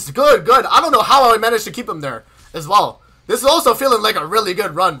stays! Good, good. I don't know how I managed to keep him there as well. This is also feeling like a really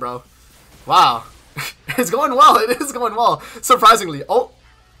good run, bro. Wow. It's going well. It is going well. Surprisingly. Oh.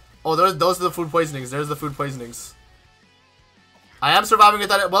 Oh, those are the food poisonings. There's the food poisonings. I am surviving with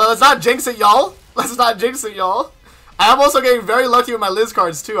that. Well, let's not jinx it, y'all. Let's not jinx it, y'all. I am also getting very lucky with my Liz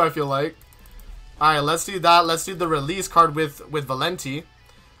cards too, I feel like. Alright, let's do that. Let's do the release card with Valenti.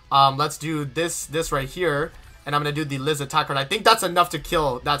 Let's do this right here. And I'm going to do the Liz attack card. I think that's enough to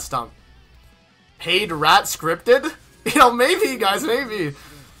kill that stump. Paid rat scripted? You know, maybe, guys, maybe.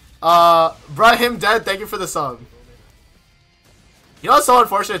 Brahim dead, thank you for the sub. You know what's so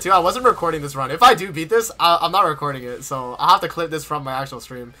unfortunate, too? I wasn't recording this run. If I do beat this, I'm not recording it. So, I'll have to clip this from my actual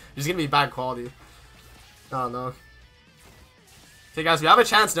stream. It's going to be bad quality. Oh, no. Okay, guys, we have a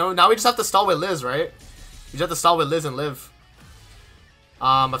chance. No, now we just have to stall with Liz, right? We just have to stall with Liz and live.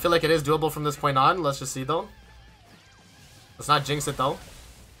 I feel like it is doable from this point on. Let's just see, though. Let's not jinx it, though.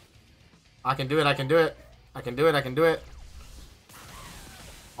 I can do it. I can do it. I can do it. I can do it.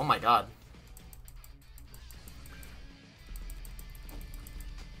 Oh, my God.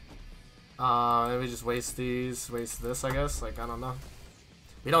 Maybe just waste these. Waste this, I guess. Like, I don't know.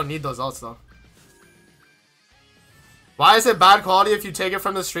 We don't need those ults, though. Why is it bad quality if you take it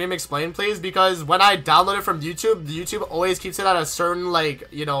from the stream? Explain, please. Because when I download it from YouTube, YouTube always keeps it at a certain, like,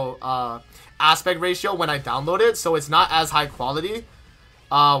 you know, aspect ratio when I download it. So it's not as high quality.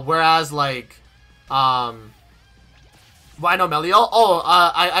 Whereas, like, why no Melio? Oh,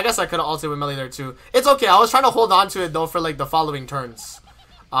 I guess I could have ulted with Melio there, too. It's okay. I was trying to hold on to it, though, for, like, the following turns.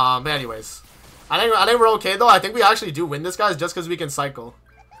 But anyways. I think we're okay, though. I think we actually do win this, guys, just because we can cycle.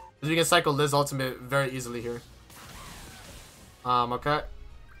 Because we can cycle Liz ultimate very easily here. Okay.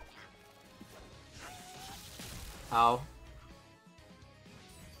 Ow.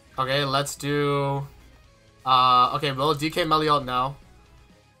 Okay, let's do... okay, we'll DK Meliout now.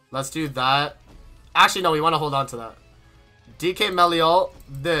 Let's do that. Actually, no, we want to hold on to that. DK Meliout,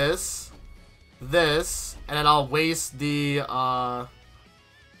 this, and then I'll waste the, I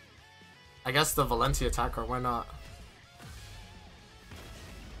guess the Valencia attack card, why not?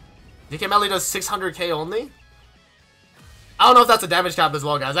 DK Meliout does 600k only? I don't know if that's a damage cap as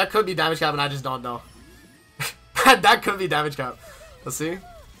well, guys. That could be damage cap, and I just don't know. That could be damage cap. Let's see.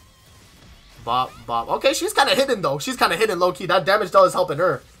 Bop, bop. Okay, she's kind of hidden, though. She's kind of hidden, low-key. That damage, though, is helping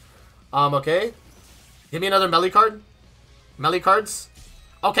her. Okay. Give me another melee card. Melee cards.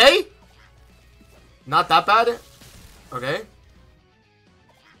 Okay. Not that bad. Okay.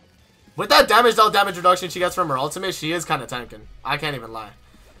 With that damage, though, damage reduction she gets from her ultimate, she is kind of tanking. I can't even lie.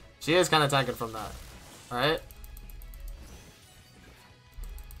 She is kind of tanking from that. Alright.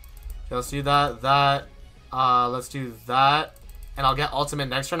 Let's do that, let's do that, and I'll get ultimate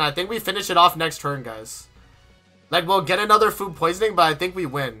next turn. I think we finish it off next turn, guys. Like, we'll get another food poisoning, but I think we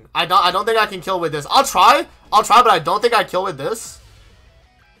win. I don't think I can kill with this. I'll try, but I don't think I kill with this.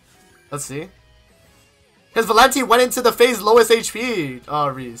 Let's see. Because Valenti went into the phase lowest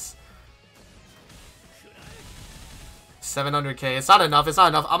HP, Reese. 700k, it's not enough, it's not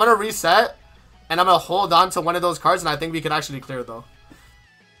enough. I'm gonna reset, and I'm gonna hold on to one of those cards, and I think we can actually clear, though.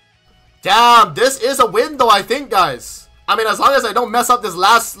 Damn, this is a win, though, I think, guys. I mean, as long as I don't mess up this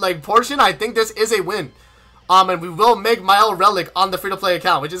last, like, portion, I think this is a win. And we will make Mael Relic on the free-to-play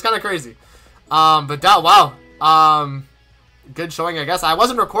account, which is kind of crazy. But that, wow. Good showing, I guess. I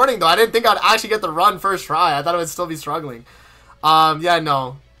wasn't recording, though. I didn't think I'd actually get the run first try. I thought I would still be struggling. Yeah,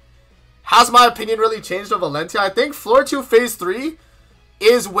 no. Has my opinion really changed of Valentia? I think Floor 2 Phase 3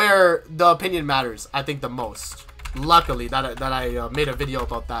 is where the opinion matters, I think, the most. Luckily, that I made a video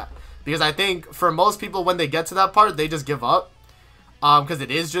about that. Because I think for most people, when they get to that part, they just give up. Because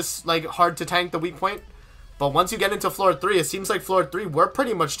it is just, like, hard to tank the weak point. But once you get into Floor 3, it seems like Floor 3, we're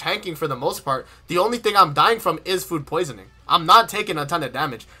pretty much tanking for the most part. The only thing I'm dying from is food poisoning. I'm not taking a ton of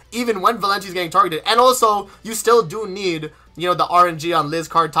damage, even when Valenti's getting targeted. And also, you still do need, you know, the RNG on Liz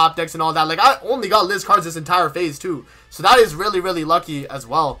card, top decks, and all that. Like, I only got Liz cards this entire phase, too. So that is really, really lucky as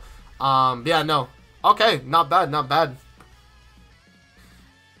well. Yeah, no. Okay, not bad, not bad.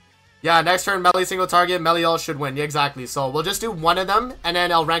 Yeah, next turn, melee single target, melee ult should win. Yeah, exactly. So we'll just do one of them, and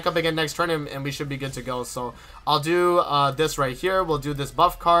then I'll rank up again next turn, and we should be good to go. So I'll do this right here. We'll do this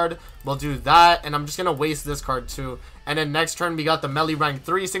buff card. We'll do that, and I'm just going to waste this card too. And then next turn, we got the melee rank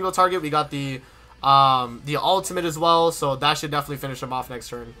 3 single target. We got the the ultimate as well, so that should definitely finish him off next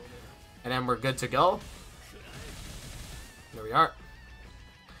turn. And then we're good to go. There we are.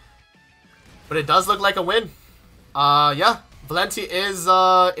 But it does look like a win. Yeah, Valenti is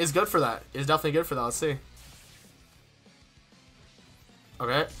good for that. Is definitely good for that. Let's see.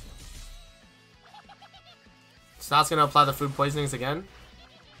 Okay. So that's gonna apply the food poisonings again.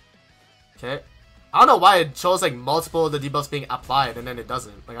 Okay. I don't know why it shows like multiple of the debuffs being applied and then it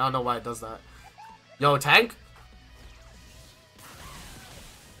doesn't. Like I don't know why it does that. Yo, tank.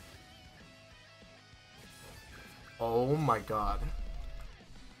 Oh my god.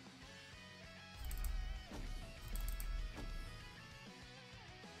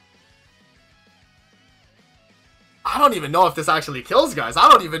 I don't even know if this actually kills, guys. I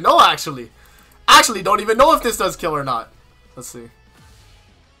don't even know, actually. Actually, don't even know if this does kill or not. Let's see.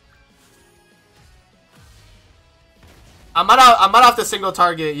 I might have to single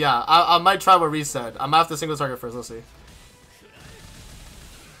target. Yeah, I might try what Reese said. I might have to single target first. Let's see.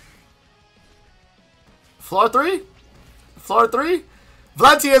 Floor 3? Floor 3?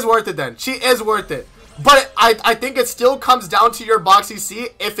 Valenti is worth it then. She is worth it. But I think it still comes down to your box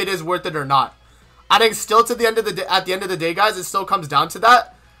EC if it is worth it or not. I think still to the end of the day, at the end of the day, guys, it still comes down to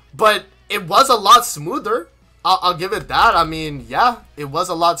that. But it was a lot smoother. I'll give it that. I mean, yeah, it was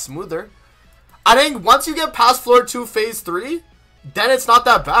a lot smoother. I think once you get past floor 2, phase 3, then it's not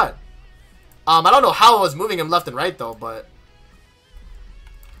that bad. I don't know how I was moving him left and right though, but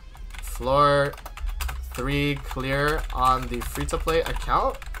floor 3 clear on the free-to-play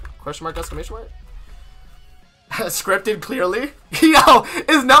account? Question mark, exclamation mark? Scripted clearly. Yo,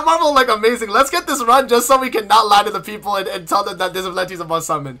 is Netmarble like amazing? Let's get this run just so we can not lie to the people and tell them that this Valenti's a must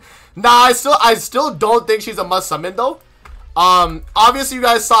summon. Nah, I still don't think she's a must summon though. Obviously you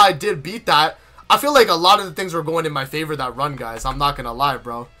guys saw I did beat that. I feel like a lot of the things were going in my favor that run, guys. I'm not gonna lie,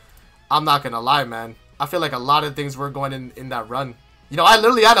 bro. I'm not gonna lie, man. I feel like a lot of things were going in that run. You know, I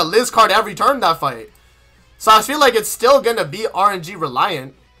literally had a Liz card every turn that fight. So I feel like it's still gonna be RNG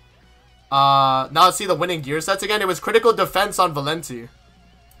reliant. Now let's see the winning gear sets again. It was critical defense on Valenti. It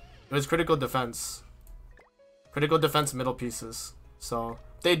was critical defense. Critical defense middle pieces. So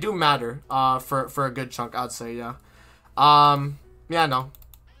they do matter for a good chunk, I'd say, yeah. Yeah, no.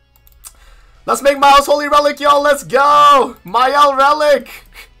 Let's make Miles Holy Relic, y'all. Let's go! Mael Relic!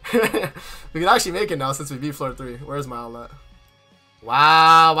 We can actually make it now since we beat floor 3. Where's Mael at?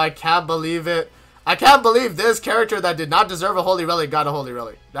 Wow, I can't believe it. I can't believe this character that did not deserve a Holy Relic got a Holy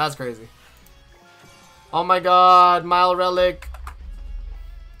Relic. That's crazy. Oh my god, Mael Relic.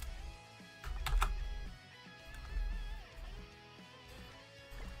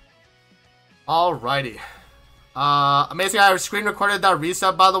 Alrighty. Amazing, I screen recorded that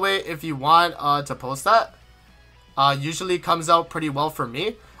reset, by the way, if you want to post that. Usually comes out pretty well for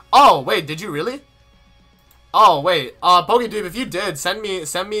me. Oh, wait, did you really? Oh, wait, PokeDude, if you did, send me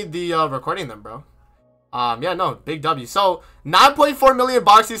the recording then, bro. Yeah, no, big W. So, 9.4 million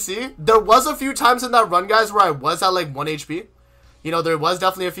box EC. There was a few times in that run, guys, where I was at, like, 1 HP. You know, there was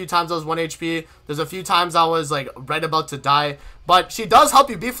definitely a few times I was 1 HP. There's a few times I was, like, right about to die. But she does help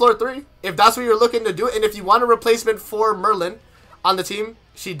you beat floor 3, if that's what you're looking to do. And if you want a replacement for Merlin on the team,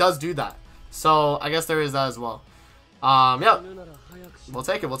 she does do that. So, I guess there is that as well. Yeah. We'll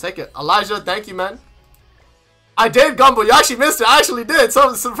take it, we'll take it. Elijah, thank you, man. I did, Gumbo. You actually missed it. I actually did.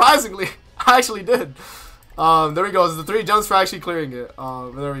 So, surprisingly, I actually did. There we go. It's the 3 jumps for actually clearing it.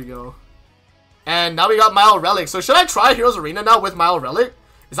 There we go. And now we got Mael Relic. So should I try Heroes Arena now with Mael Relic?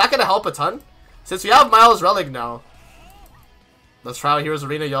 Is that gonna help a ton? Since we have Mael's Relic now. Let's try out Heroes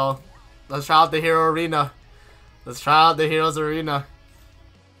Arena, y'all. Let's try out the Hero Arena. Let's try out the Heroes Arena.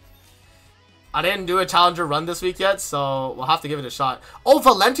 I didn't do a Challenger run this week yet, so we'll have to give it a shot. Oh,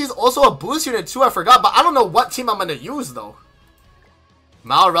 Valenti's also a boost unit too, I forgot. But I don't know what team I'm gonna use though.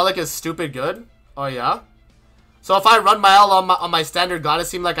 Mael Relic is stupid good. Oh yeah? So if I run Mael on my standard goddess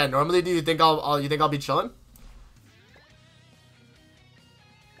team like I normally do, you think I'll be chilling?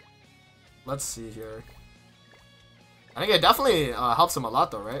 Let's see here. I think it definitely helps him a lot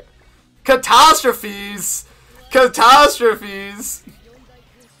though, right? Catastrophes! Catastrophes!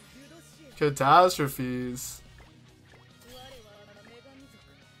 Catastrophes.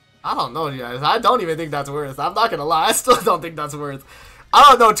 I don't know, guys. I don't even think that's worth. I'm not gonna lie. I still don't think that's worth. I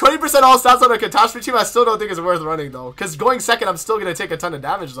don't know, 20% all stats on a Catastrophe team, I still don't think it's worth running, though. Because going second, I'm still going to take a ton of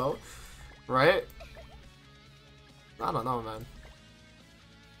damage, though. Right? I don't know, man.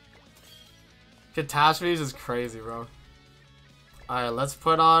 Catastrophes is crazy, bro. Alright, let's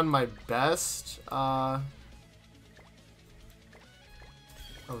put on my best. Of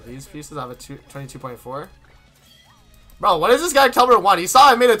these pieces, I have a 22.4. Bro, what is this guy Kelber want? He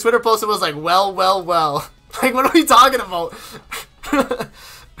saw I made a Twitter post and was like, well, well, well. Like, what are we talking about?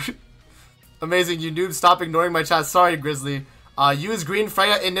 Amazing, you noob. Stop ignoring my chat. Sorry, Grizzly. Use Green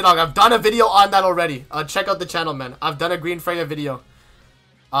Freya in Nidhogg. I've done a video on that already. Check out the channel, man. I've done a Green Freya video.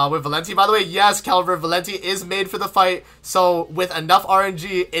 With Valenti, by the way, yes, Calver, Valenti is made for the fight. So, with enough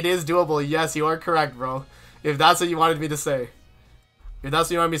RNG, it is doable. Yes, you are correct, bro. If that's what you wanted me to say. If that's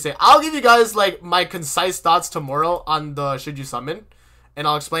what you wanted me to say. I'll give you guys, like, my concise thoughts tomorrow on the Should You Summon. And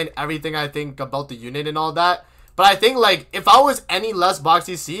I'll explain everything I think about the unit and all that. But I think, like, if I was any less Box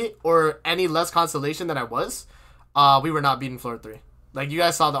EC or any less Constellation than I was, we were not beating floor 3. Like, you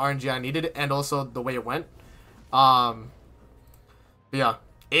guys saw the RNG I needed and also the way it went. Yeah.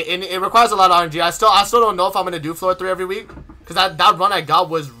 It requires a lot of RNG. I still don't know if I'm going to do floor 3 every week. Because that run I got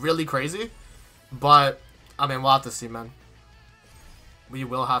was really crazy. But, I mean, we'll have to see, man. We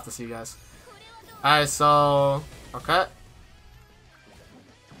will have to see, guys. Alright, so... Okay.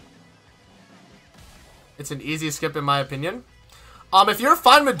 It's an easy skip, in my opinion. If you're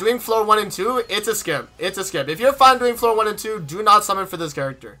fine with doing floor 1 and 2, it's a skip. It's a skip. If you're fine doing floor 1 and 2, do not summon for this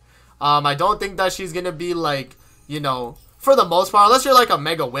character. I don't think that she's going to be, like, you know... For the most part, unless you're like a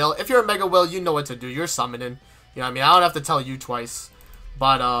Mega Whale. If you're a Mega Whale, you know what to do. You're summoning. You know what I mean? I don't have to tell you twice.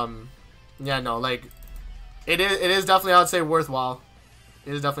 But, yeah, no, like... It is definitely, I would say, worthwhile.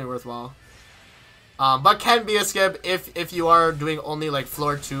 It is definitely worthwhile. But can be a skip if you are doing only, like,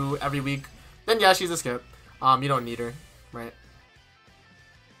 floor 2 every week. Then, yeah, she's a skip. You don't need her, right?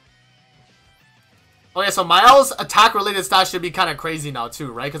 Okay, so Mael's attack-related stats should be kind of crazy now,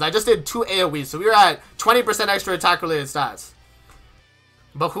 too, right? Because I just did 2 AoEs, so we were at 20% extra attack-related stats.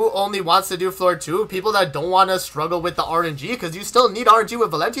 But who only wants to do floor 2? People that don't want to struggle with the RNG, because you still need RNG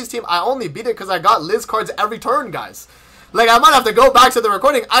with Valenti's team. I only beat it because I got Liz cards every turn, guys. Like, I might have to go back to the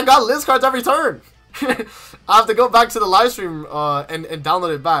recording. I got Liz cards every turn. I have to go back to the live stream and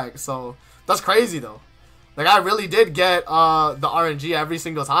download it back. So, that's crazy, though. Like, I really did get the RNG every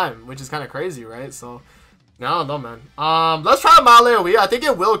single time, which is kind of crazy, right? So, I don't know, man. Let's try Mile AoE. I think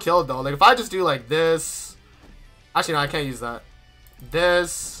it will kill, though. Like, if I just do, like, this... Actually, no, I can't use that.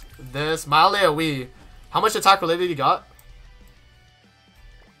 This, Mile AoE. How much attack related he got?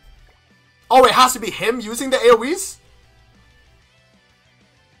 Oh, it has to be him using the AoEs?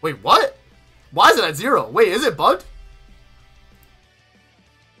 Wait, what? Why is it at 0? Wait, is it bugged?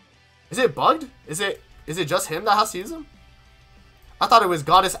 Is it bugged? Is it just him that has to use them? I thought it was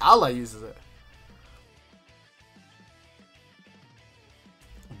Goddess Ally uses it.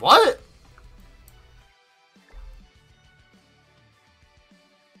 What?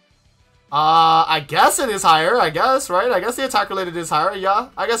 I guess it is higher, I guess, right? I guess the attack related is higher, yeah.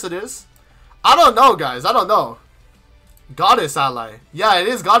 I guess it is. I don't know, guys. I don't know. Goddess Ally. Yeah, it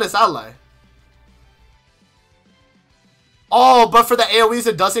is Goddess Ally. Oh, but for the AoEs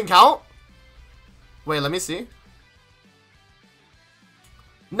it doesn't count? Wait, let me see.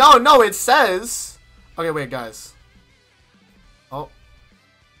 No, it says... Okay, wait, guys. Oh.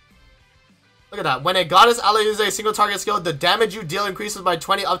 Look at that. When a Goddess Ally uses a single target skill, the damage you deal increases by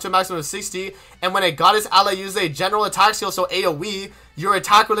 20 up to a maximum of 60. And when a Goddess Ally uses a general attack skill, so AoE, your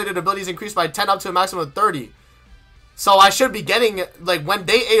attack-related abilities increase by 10 up to a maximum of 30. So I should be getting, like, when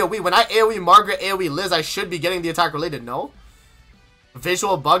they AoE, when I AoE Margaret, AoE Liz, I should be getting the attack-related, no?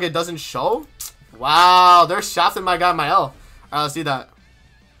 Visual bug, it doesn't show? Wow, they're shafting my guy Mael. Alright, let's do that.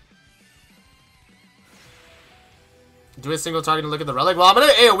 Do a single target and look at the relic. Well, I'm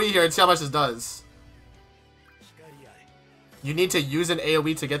gonna AoE here and see how much this does. You need to use an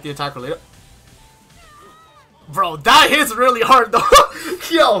AoE to get the attack related. Bro, that hits really hard though.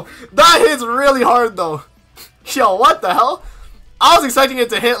 Yo, that hits really hard though. Yo, what the hell? I was expecting it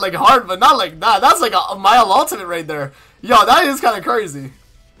to hit like hard, but not like that. That's like a Mael ultimate right there. Yo, that is kind of crazy.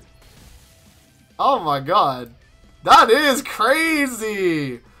 Oh my god. That is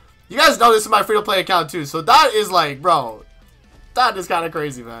crazy. You guys know this is my free-to-play account too, so that is like, bro, that is kind of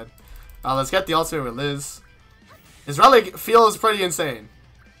crazy, man. Let's get the ultimate with Liz. His relic feels pretty insane.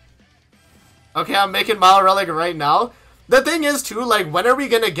 Okay, I'm making Mile relic right now. The thing is too, like, when are we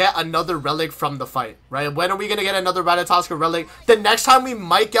gonna get another relic from the fight, right? When are we gonna get another Ratatoskr relic? The next time we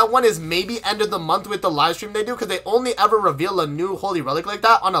might get one is maybe end of the month with the live stream they do, because they only ever reveal a new holy relic like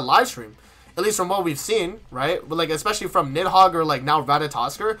that on a live stream. At least from what we've seen, right? But like, especially from Nidhogg or like now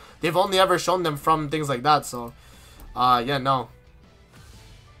Ratatoskr, they've only ever shown them from things like that. So, yeah, no.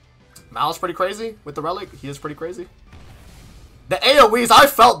 Mael's pretty crazy with the relic. He is pretty crazy. The AoEs, I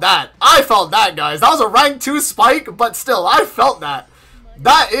felt that. I felt that, guys. That was a rank 2 spike, but still, I felt that.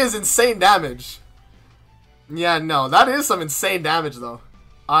 That is insane damage. Yeah, no, that is some insane damage, though.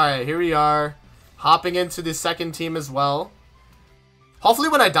 Alright, here we are. Hopping into the second team as well. Hopefully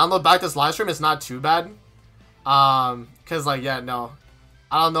when I download back this live stream, it's not too bad. Cause like, yeah, no.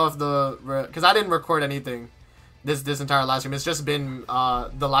 I don't know if cause I didn't record anything this entire live stream. It's just been,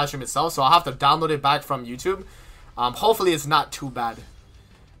 the live stream itself. So I'll have to download it back from YouTube. Hopefully it's not too bad,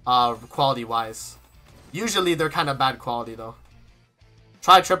 quality wise. Usually they're kind of bad quality though.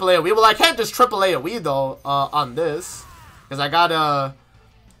 Try AAA AoE. Well, I can't just AAA AoE though, on this. Cause I gotta,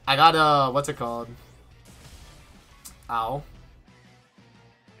 what's it called? Ow.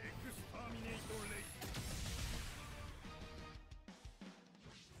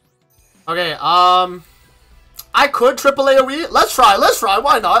 Okay, I could AAA AoE. Let's try,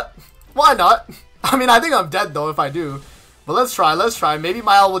 why not? Why not? I mean, I think I'm dead though if I do. But let's try. Maybe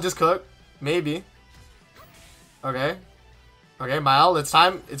Mile will just cook. Maybe. Okay. Okay, Mile, it's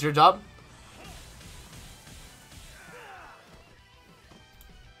time. It's your job.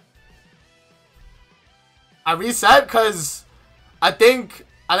 I reset because I think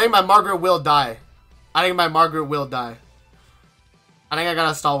my Margaret will die. I think I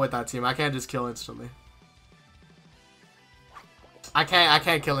gotta stall with that team. I can't just kill instantly. I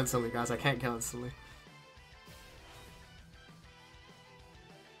can't kill instantly, guys. I can't kill instantly.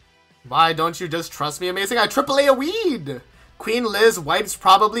 Why don't you just trust me? Amazing. I AAA a weed. Queen Liz wipes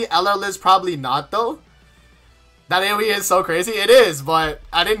probably. LR Liz probably not though. That AoE is so crazy. It is, but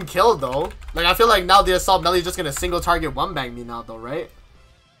I didn't kill though. Like I feel like now the Assault Melee is just gonna single target one bang me now though, right?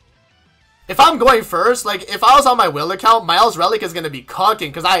 If I'm going first, like if I was on my Will account, Miles Relic is gonna be cooking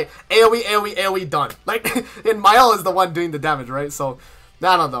because I AoE done. Like and Miles is the one doing the damage, right? So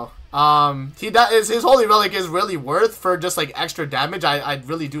I don't know. His Holy Relic is really worth for just like extra damage. I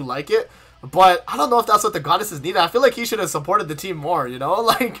really do like it, but I don't know if that's what the goddesses needed. I feel like he should have supported the team more. You know,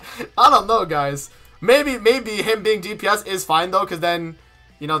 like I don't know, guys. Maybe him being DPS is fine though, because then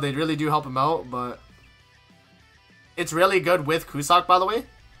you know they really do help him out. But it's really good with Cusack, by the way.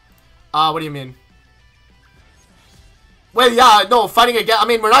 What do you mean? Wait, yeah, no, fighting again. I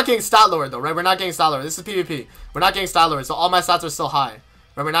mean, we're not getting stat lowered though, right? We're not getting stat lowered. This is PvP. We're not getting stat lowered, so all my stats are still high.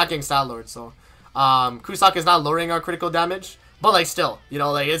 Right? We're not getting stat lowered, so Cusack is not lowering our critical damage, but like still, you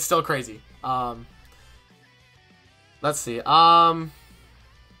know, like it's still crazy. Let's see.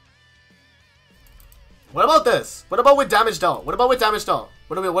 What about this? What about with damage dealt? What are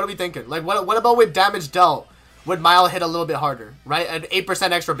we thinking? Like, what about with damage dealt? Would Mile hit a little bit harder, right? An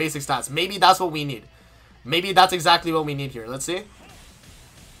 8% extra basic stats. Maybe that's what we need. Maybe that's exactly what we need here. Let's see.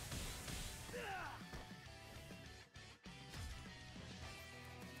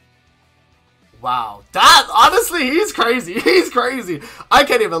 Wow. That, honestly, he's crazy. He's crazy. I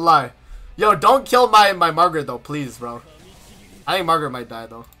can't even lie. Yo, don't kill my Margaret, though, please, bro. I think Margaret might die,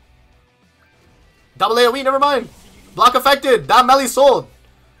 though. Double AoE, never mind. Block affected. That melee sold.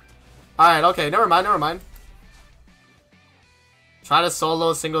 Alright, okay, never mind. Try to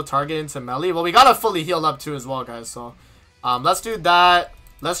solo single target into melee. Well, we gotta fully heal up too as well, guys. So, let's do that.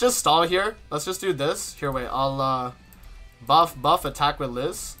 Let's just stall here. Let's just do this. Here, wait. I'll buff attack with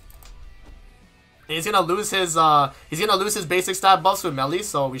Liz. And he's gonna lose his basic stat buffs with melee,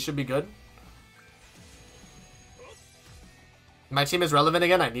 so we should be good. My team is relevant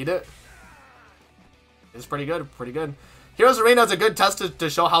again. I need it. It's pretty good. Heroes Arena is a good test to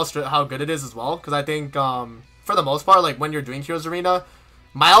show how good it is as well, because I think for the most part, like when you're doing Heroes Arena,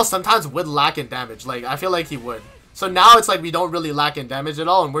 Miles sometimes would lack in damage. Like I feel like he would. So now it's like we don't really lack in damage at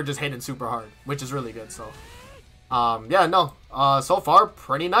all, and we're just hitting super hard, which is really good. So yeah, no. So far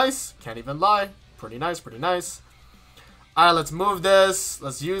pretty nice. Can't even lie. Pretty nice. All right, let's move this.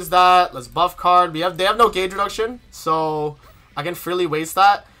 Let's use that. Let's buff card. They have no gauge reduction, so I can freely waste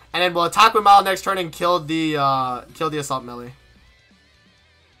that. And then we'll attack with Mile next turn and kill the assault melee.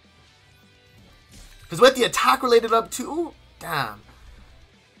 Because with the attack related up too, damn.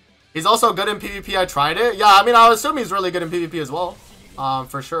 He's also good in PvP. I tried it. Yeah, I mean, I assume he's really good in PvP as well.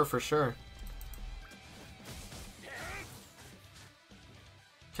 For sure.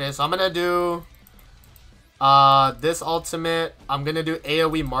 Okay, so I'm gonna do this ultimate. I'm gonna do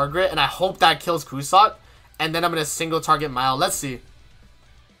AoE Margaret, and I hope that kills Cusack. And then I'm gonna single target Mile. Let's see.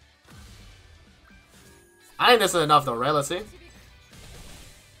 I think this is enough though, right? Let's see.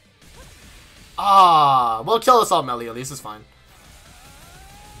 We'll kill Assault Melee, at least it's fine.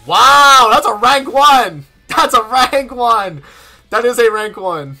 Wow, that's a rank 1! That's a rank 1! That is a rank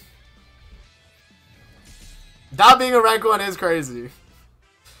 1. That being a rank 1 is crazy.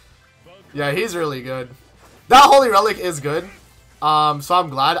 Yeah, he's really good. That Holy Relic is good. So I'm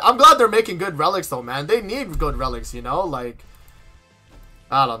glad. I'm glad they're making good relics though, man. They need good relics, you know? Like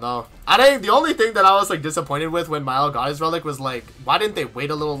I don't know. I think the only thing that I was like disappointed with when Milo got his relic was like, why didn't they wait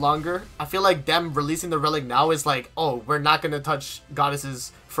a little longer? I feel like them releasing the relic now is like, oh, we're not gonna touch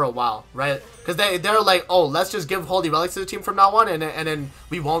goddesses for a while, right? Because they're like, oh, let's just give holy relics to the team from now on, and then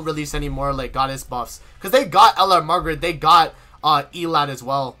we won't release any more like goddess buffs. Because they got LR Margaret, they got Elad as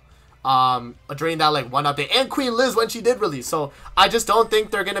well. During that like one update, and Queen Liz when she did release. So I just don't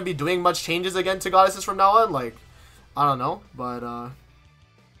think they're gonna be doing much changes again to goddesses from now on. Like, I don't know, but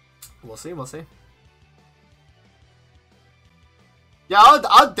we'll see, we'll see. Yeah,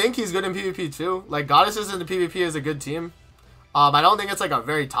 I'd think he's good in PvP too. Like, goddesses in the PvP is a good team. I don't think it's like a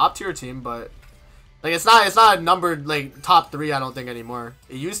very top tier team, but like it's not a numbered like top 3. I don't think anymore.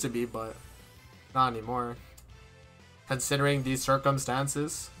 It used to be, but not anymore. Considering these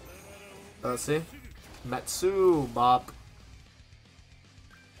circumstances. Let's see. Metsu Bop.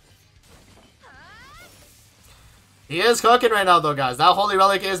 He is cooking right now, though, guys. That Holy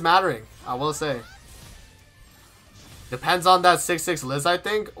Relic is mattering, I will say. Depends on that 6-6 Liz, I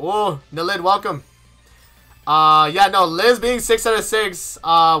think. Oh, Nalid, welcome. Yeah, no, Liz being 6 out of 6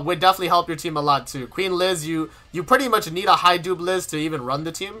 would definitely help your team a lot, too. Queen Liz, you pretty much need a high dupe Liz to even run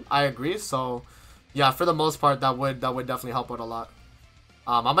the team. I agree. So, yeah, for the most part, that would definitely help out a lot.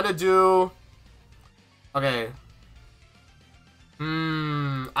 I'm gonna do... Okay.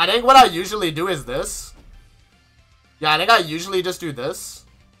 I think what I usually do is this. Yeah, I think I usually just do this.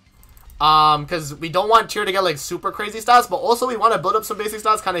 Because we don't want Tyr to get like super crazy stats, but also we want to build up some basic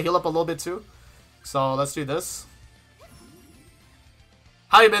stats, kind of heal up a little bit too. So let's do this.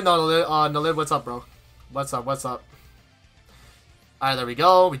 How you been though, Nalid? What's up, bro? What's up? What's up? Alright, there we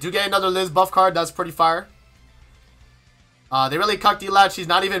go. We do get another Liz buff card. That's pretty fire. They really cucked Elad. She's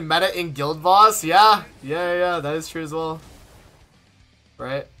not even meta in Guild Boss. Yeah, that is true as well.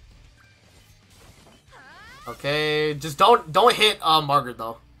 Right. Okay, just don't hit Margaret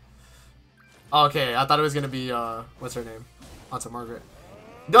though. Okay, I thought it was gonna be what's her name? Onto Margaret.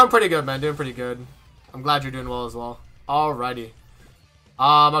 Doing pretty good, man. Doing pretty good. I'm glad you're doing well as well. Alrighty.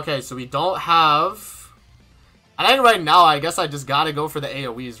 Okay, so we don't have. I think right now I guess I just gotta go for the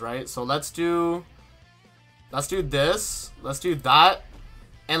AoEs, right? So let's do this. Let's do that,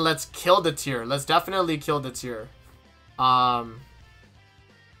 and let's kill the Tyr. Let's definitely kill the Tyr.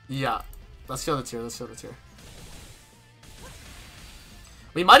 Yeah, let's kill the Tyr. Let's kill the Tyr.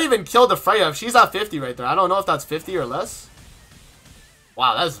 We might even kill the Freya if she's at 50 right there. I don't know if that's 50 or less.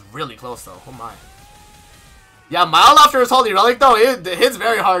 Wow, that's really close though. Oh my. Yeah, Mile after his Holy Relic though, it hits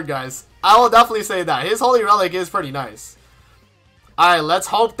very hard, guys. I will definitely say that. His Holy Relic is pretty nice. Alright, let's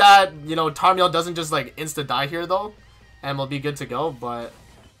hope that, you know, Tarmiel doesn't just like insta-die here though. And we'll be good to go, but...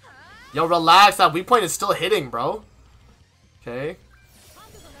 Yo, relax. That weak point is still hitting, bro. Okay.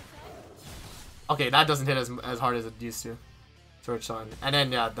 Okay, that doesn't hit as hard as it used to. Torch on. And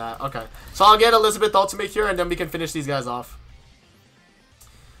then, yeah, that. Okay. So I'll get Elizabeth ultimate here, and then we can finish these guys off.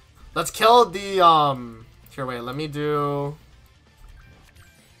 Let's kill the, Here, wait. Let me do...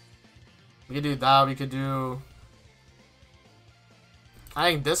 We could do that. We could do... I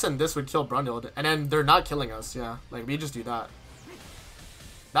think this and this would kill Brundled. And then they're not killing us, yeah. Like, we just do that.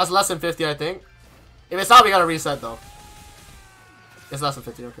 That's less than 50, I think. If it's not, we gotta reset, though. It's less than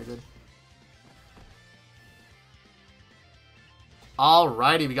 50. Okay, good.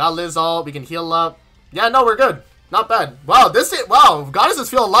 Alrighty, we got Liz ult. We can heal up. Yeah, no, we're good. Not bad. Wow, wow, Goddesses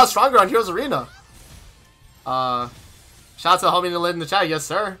feel a lot stronger on Heroes Arena. Shout out to the homie Nalid in the chat. Yes,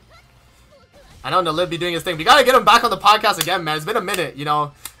 sir. I know Nalid be doing his thing. We gotta get him back on the podcast again, man. It's been a minute, you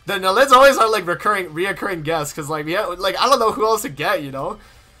know. The Nalids always are like reoccurring guests, cause like I don't know who else to get, you know.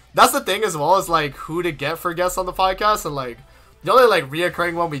 That's the thing as well, is like who to get for guests on the podcast, and like the only like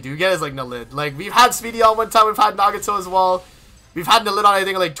reoccurring one we do get is like Nalid. Like we've had Speedy on one time, we've had Nagato as well. We've had Nalid on I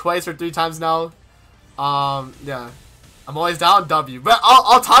think like twice or 3 times now. Yeah. I'm always down, W. But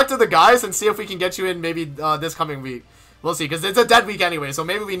I'll talk to the guys and see if we can get you in maybe this coming week. We'll see, because it's a dead week anyway, so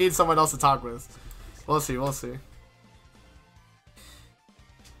maybe we need someone else to talk with. We'll see, we'll see.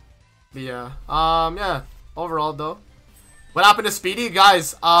 But yeah, yeah. Overall, though, what happened to Speedy,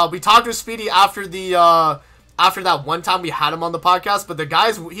 guys? We talked to Speedy after the after that one time we had him on the podcast. But the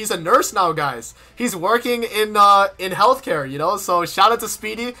guy's he's a nurse now, guys. He's working in healthcare, you know. So shout out to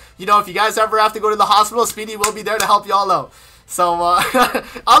Speedy. You know, if you guys ever have to go to the hospital, Speedy will be there to help y'all out. So I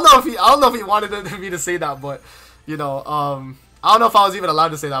don't know if he wanted me to say that, but you know, I don't know if I was even allowed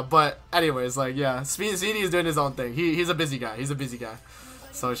to say that. But anyways, like yeah, Speedy is doing his own thing. He's a busy guy. He's a busy guy.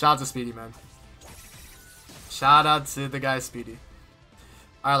 So shout out to Speedy, man. Shout out to the guy Speedy.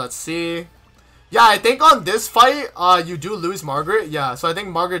 Alright, let's see. Yeah, I think on this fight, you do lose Margaret. Yeah, so I think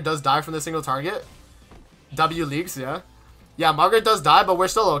Margaret does die from the single target. W leaks, yeah. Yeah, Margaret does die, but we're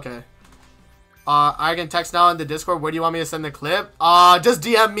still okay. I can text now in the Discord. Where do you want me to send the clip? Just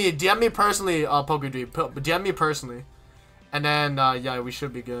DM me. DM me personally, PokeDream. DM me personally. And then, yeah, we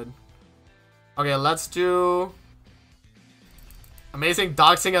should be good. Okay, let's do... Amazing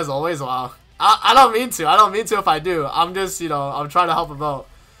doxing as always. Wow. I don't mean to. I don't mean to if I do. I'm just, you know, I'm trying to help him out.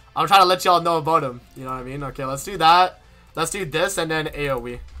 I'm trying to let y'all know about him. You know what I mean? Okay, let's do that. Let's do this and then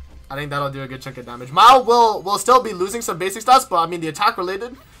AoE. I think that'll do a good chunk of damage. Mile will still be losing some basic stats, but I mean, the attack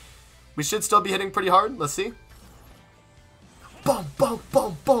related, we should still be hitting pretty hard. Let's see. Boom, boom,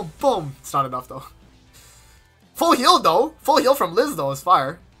 boom, boom, boom. It's not enough, though. Full heal, though. Full heal from Liz, though, is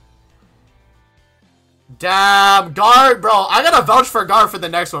fire. Damn, Gar, bro. I gotta vouch for Gar for the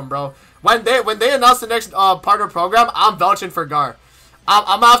next one, bro. When they announce the next partner program, I'm vouching for Gar.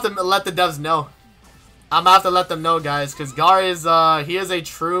 I'm gonna have to let the devs know. I'm gonna have to let them know, guys, because Gar is he is a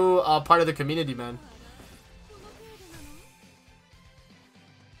true part of the community, man.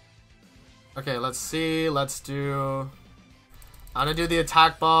 Okay, let's see. Let's do... I'm gonna do the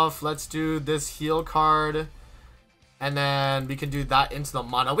attack buff. Let's do this heal card. And then we can do that into the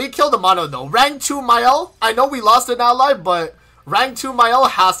mono. We killed the mono, though. Rank 2 Mael. I know we lost an ally, but rank 2 Mael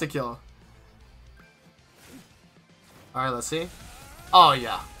has to kill. Alright, let's see. Oh,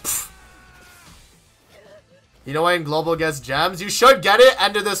 yeah. Pfft. You know when Global gets gems? You should get it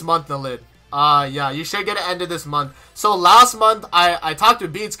end of this month, Nalid. Yeah, you should get it end of this month. So last month, I talked to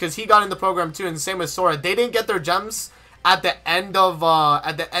Beats because he got in the program too, and same with Sora. They didn't get their gems at the end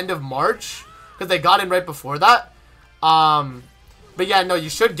of March because they got in right before that. But yeah, no, you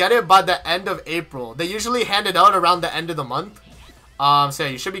should get it by the end of April. They usually hand it out around the end of the month. So yeah,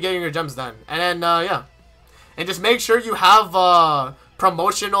 you should be getting your gems then. And then, yeah. And just make sure you have,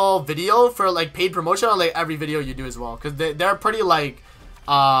 promotional video for, like, paid promotion on, like, every video you do as well. Because they're pretty, like,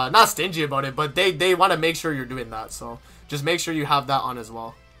 not stingy about it, but they want to make sure you're doing that. So just make sure you have that on as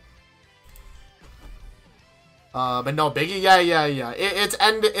well. But no, Biggie, yeah. It's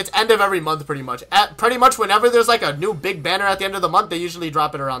end of every month pretty much. Pretty much whenever there's like a new big banner at the end of the month, they usually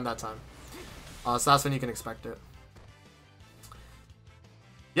drop it around that time. So that's when you can expect it.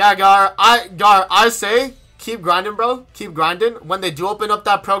 Yeah, Gar, I say keep grinding, bro. Keep grinding. When they do open up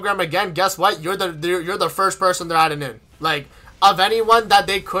that program again, guess what? You're the first person they're adding in. Like, of anyone that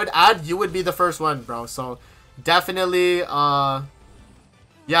they could add, you would be the first one, bro. So definitely,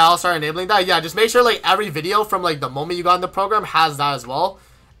 yeah, I'll start enabling that. Yeah, just make sure, like, every video from, like, the moment you got in the program has that as well.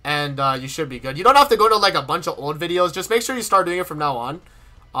 And, you should be good. You don't have to go to, like, a bunch of old videos. Just make sure you start doing it from now on.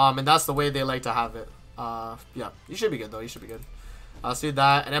 And that's the way they like to have it. Yeah, you should be good, though. You should be good. Let's do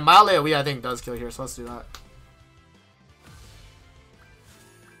that. And then Mile AoE, I think, does kill here. So let's do that.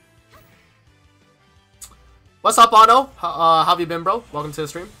 What's up, Ano? How have you been, bro? Welcome to the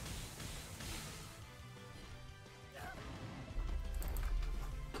stream.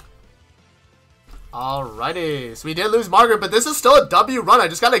 Alrighty, so we did lose Margaret, but this is still a W run. I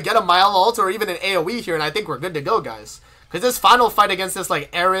just gotta get a Mile ult or even an AoE here, and I think we're good to go, guys. Because this final fight against this, like,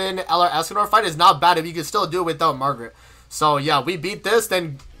 Aaron, LR Escanor fight is not bad if you can still do it without Margaret. So, yeah, we beat this,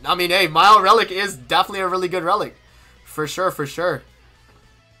 then, I mean, hey, Mile Relic is definitely a really good relic. For sure, for sure.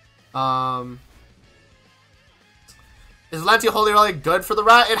 Is Lanty Holy Relic good for the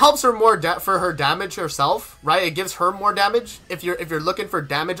rat? It helps her more for her damage herself, right? It gives her more damage if you're looking for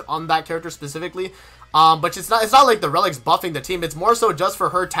damage on that character specifically. But it's not like the relic's buffing the team. It's more so just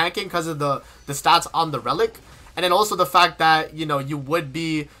for her tanking because of the stats on the relic, and then also the fact that, you know, you would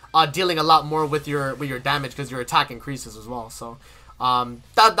be dealing a lot more with your damage because your attack increases as well. So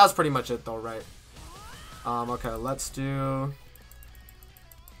that's pretty much it though, right? Okay, let's do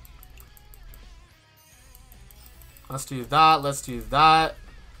that. Let's do that.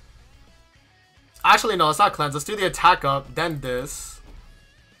 Actually, no, it's not cleanse. Let's do the attack up, then this,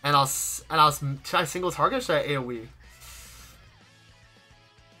 and I'll should I single target? Should I AoE?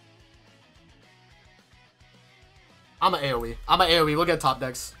 I'm an AoE. We'll get top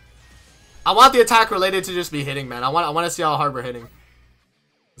decks. I want the attack related to just be hitting, man. I want to see how hard we're hitting.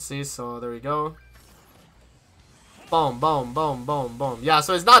 Let's see. So there we go. Boom, boom, boom, boom, boom. Yeah.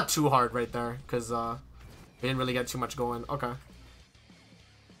 So it's not too hard right there, because we didn't really get too much going. Okay.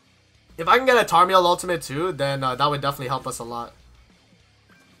 If I can get a Tarmiel ultimate too, then that would definitely help us a lot.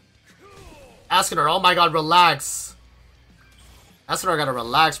 Escanor, oh my god, relax. Escanor gotta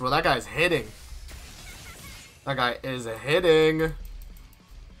relax, bro. That guy's hitting. That guy is hitting.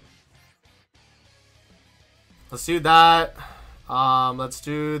 Let's do that. Let's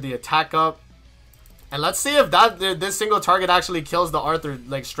do the attack up. And let's see if this single target actually kills the Arthur,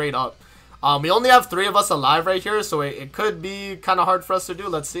 like, straight up. We only have 3 of us alive right here, so it could be kind of hard for us to do.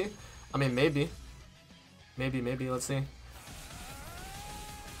 Let's see. I mean, maybe. Maybe. Let's see.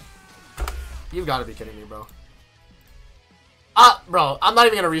 You've got to be kidding me, bro. Ah, bro, I'm not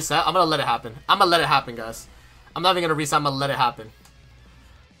even gonna reset. I'm gonna let it happen. I'm gonna let it happen, guys. I'm not even gonna reset. I'm gonna let it happen.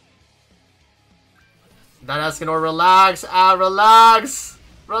 That Escanor, relax. Ah, relax.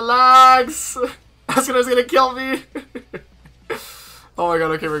 Relax. Escanor's gonna kill me. Oh my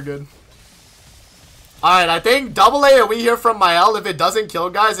god, okay, we're good. Alright, I think double A and we hear from Mael. If it doesn't kill,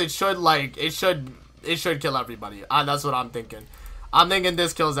 guys, it should, like, it should kill everybody. That's what I'm thinking. I'm thinking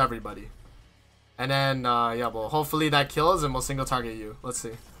this kills everybody. And then, yeah, well, hopefully that kills and we'll single target you. Let's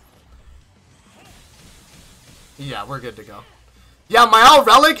see. Yeah, we're good to go. Yeah, Mael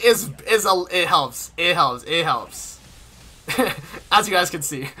Relic it helps. It helps. It helps. As you guys can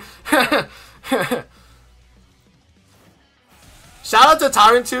see. Shout out to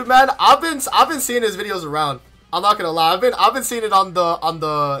Tyrant Tube, man. I've been seeing his videos around. I'm not gonna lie. I've been seeing it on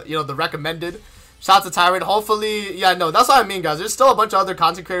the you know, the recommended. Shout out to Tyrant. Hopefully, yeah, no, that's what I mean, guys. There's still a bunch of other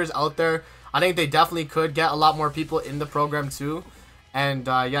content creators out there. I think they definitely could get a lot more people in the program too. And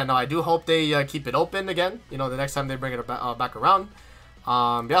yeah, no, I do hope they keep it open again. You know, the next time they bring it back around.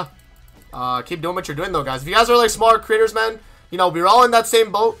 Yeah. Keep doing what you're doing though, guys. If you guys are like smaller creators, man, you know, we're all in that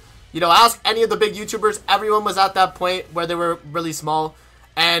same boat. You know, ask any of the big YouTubers. Everyone was at that point where they were really small.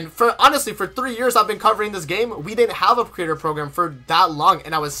 And honestly, for 3 years I've been covering this game. We didn't have a creator program for that long,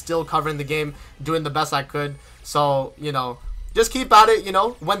 and I was still covering the game, doing the best I could. So, you know, just keep at it. You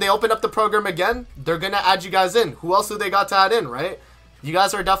know, when they open up the program again, they're gonna add you guys in. Who else do they got to add in, right? You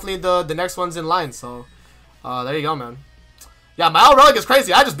guys are definitely the next ones in line. So, there you go, man. Yeah, Mael Relic is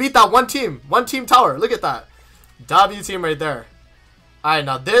crazy. I just beat that one team tower. Look at that. W team right there. Alright,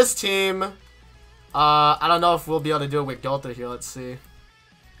 now this team, I don't know if we'll be able to do it with Gilther here. Let's see.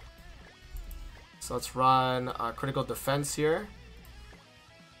 So let's run critical defense here.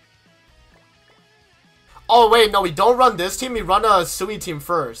 Oh, wait, no, we don't run this team. We run a Sui team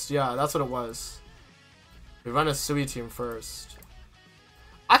first. Yeah, that's what it was. We run a Sui team first.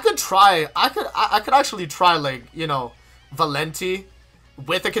 I could try. I could actually try, like, you know, Valenti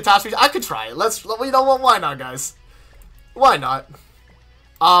with a Catastrophe. I could try it. You know what? Why not, guys? Why not?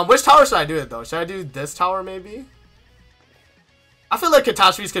 Which tower should I do it, though? Should I do this tower, maybe? I feel like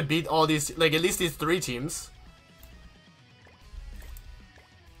Catastrophes could beat all these, like, at least these 3 teams.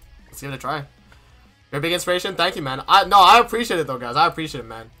 Let's give it a try. Your big inspiration? Thank you, man. No, I appreciate it, though, guys. I appreciate it,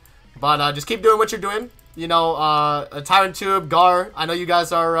 man. But, just keep doing what you're doing. You know, Tyrant Tube, Gar, I know you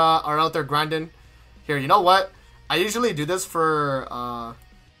guys are out there grinding. Here, you know what? I usually do this for,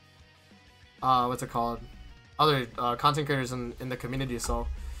 what's it called? Other content creators in the community. So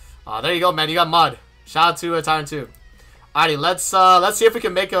there you go, man. You got Mud. Shout out to Tyrant 2. Alrighty, let's see if we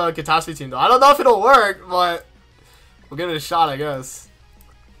can make a Catastrophe team though. I don't know if it'll work, but we'll give it a shot, I guess.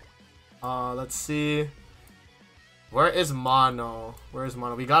 Let's see. Where is Mono? Where is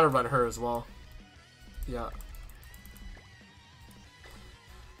Mono? We gotta run her as well. Yeah.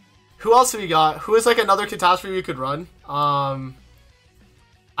 Who else do we got? Who is like another Catastrophe we could run? I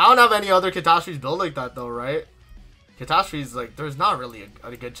don't have any other Catastrophes built like that though, right? Catastrophes, like, there's not really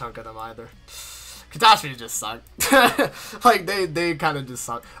a good chunk of them either. Catastrophes just suck. Like, they kind of just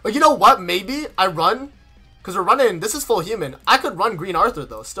suck. But you know what? Maybe I run, because we're running, this is full human. I could run Green Arthur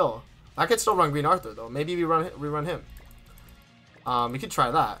though, still. I could still run Green Arthur though. Maybe we run him. We could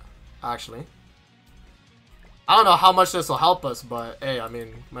try that, actually. I don't know how much this will help us, but hey, I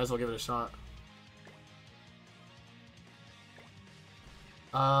mean, might as well give it a shot.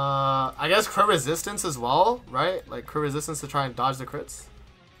 I guess crit resistance as well, right? Like crit resistance to try and dodge the crits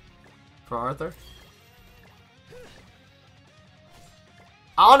for Arthur.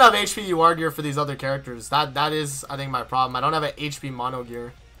 I don't have HP UR gear for these other characters. That is, I think, my problem. I don't have an HP mono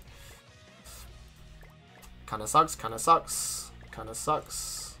gear. Kinda sucks, kinda sucks, kinda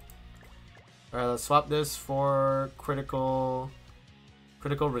sucks. Alright, let's swap this for critical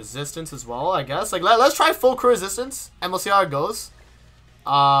resistance as well, I guess. Like, let's try full crit resistance, and we'll see how it goes.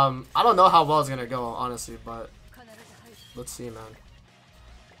 I don't know how well it's gonna go, honestly, but let's see, man.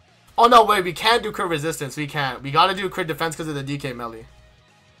 Oh, no, wait, we can't do crit resistance. We can't. We gotta do crit defense because of the DK melee.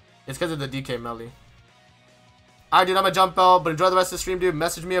 It's because of the DK melee. Alright, dude, I'm gonna jump out, but enjoy the rest of the stream, dude.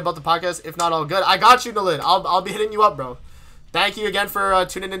 Message me about the podcast. If not, all good. I got you, Nalid. I'll be hitting you up, bro. Thank you again for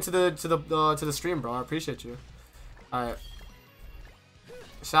tuning into the stream, bro. I appreciate you. Alright.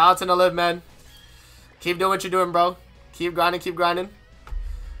 Shout out to Nalid, man. Keep doing what you're doing, bro. Keep grinding, keep grinding.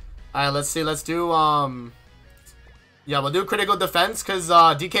 Alright, let's see. Let's do, yeah, we'll do critical defense, because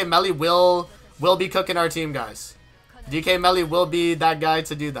DK melee will be cooking our team, guys. DK melee will be that guy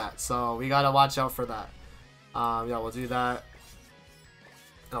to do that, so we gotta watch out for that. Yeah, we'll do that.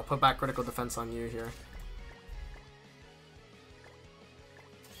 And I'll put back critical defense on you here.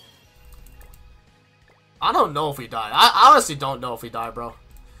 I don't know if we die. I honestly don't know if we die, bro.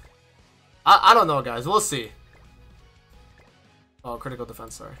 I don't know, guys. We'll see. Oh, critical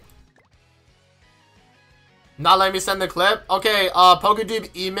defense, sorry. Not letting me send the clip? Okay,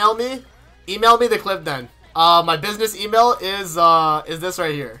 PokeDeep, email me. Email me the clip then. My business email is this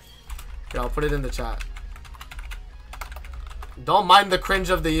right here. Yeah, I'll put it in the chat. Don't mind the cringe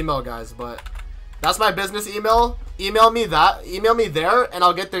of the email, guys, but that's my business email. Email me that. Email me there, and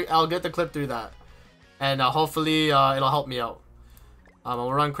I'll get the clip through that. And hopefully it'll help me out.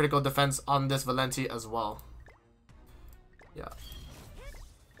 We'll run critical defense on this Valenti as well. Yeah.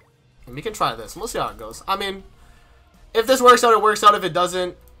 And we can try this. We'll see how it goes. I mean, if this works out, it works out. If it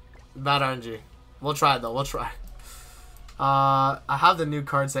doesn't, bad RNG. We'll try it though. We'll try. I have the new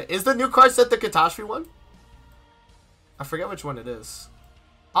card set. Is the new card set the catastrophe one? I forget which one it is.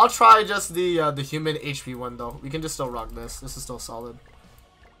 I'll try just the human HP one though. We can just still rock this. This is still solid.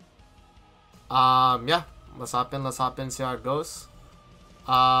 Yeah. Let's hop in, see how it goes.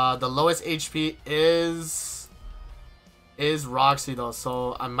 The lowest HP is Roxy though,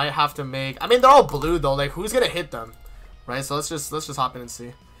 so I might have to make, I mean they're all blue though, like who's gonna hit them? Right? So let's just hop in and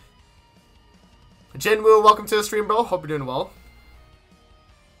see. Jinwoo, welcome to the stream, bro. Hope you're doing well.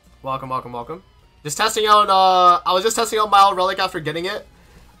 Welcome. Just testing out I was just testing out my old relic after getting it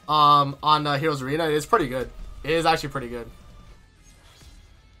on Heroes Arena. It is pretty good. It is actually pretty good.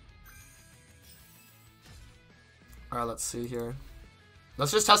 Alright, let's see here.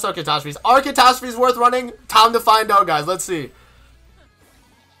 Let's just test out catastrophes. Are catastrophes worth running? Time to find out, guys. Let's see.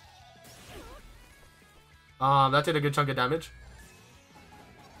 That did a good chunk of damage.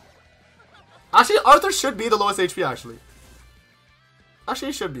 Actually, Arthur should be the lowest HP, actually. Actually,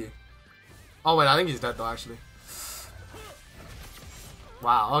 he should be. Oh, wait. I think he's dead, though, actually.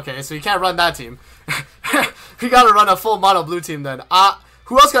 Wow. Okay, so you can't run that team. You gotta run a full mono blue team, then.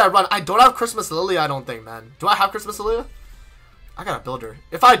 Who else can I run? I don't have Christmas Lily, I don't think, man. Do I have Christmas Lily? I gotta build her.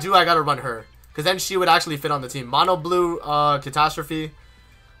 If I do, I gotta run her. Because then she would actually fit on the team. Mono blue, catastrophe.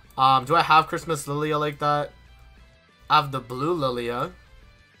 Do I have Christmas Lilia like that? I have the blue Lilia.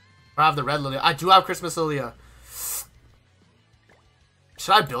 Or I have the red Lilia. I do have Christmas Lilia.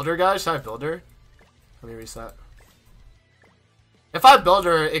 Should I build her, guys? Should I build her? Let me reset. If I build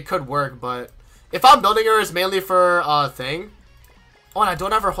her, it could work, but if I'm building her, it's mainly for thing. Oh, and I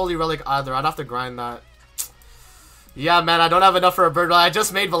don't have her Holy Relic either. I'd have to grind that. Yeah, man, I don't have enough for a bird. I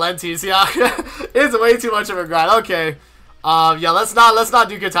just made Valenti's. Yeah, it's way too much of a grind. Okay. Yeah, let's not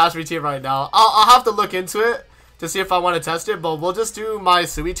do Catastrophe team right now. I'll have to look into it to see if I want to test it. But we'll just do my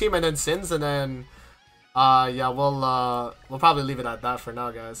Sui team and then Sins, and then yeah, we'll probably leave it at that for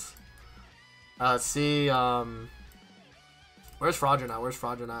now, guys. Let's see. Where's Fraudrin at? Where's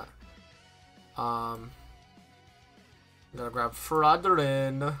Fraudrin at? Gotta grab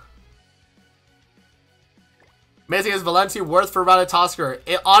Fraudrin. Amazing, is Valenti worth for Ratatoskr?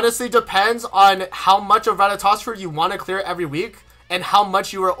 It honestly depends on how much of Ratatoskr you want to clear every week and how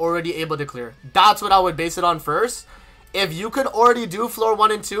much you are already able to clear. That's what I would base it on first. If you could already do floor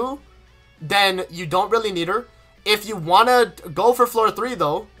 1 and 2, then you don't really need her. If you want to go for floor 3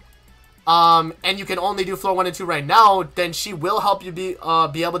 though, and you can only do floor 1 and 2 right now, then she will help you be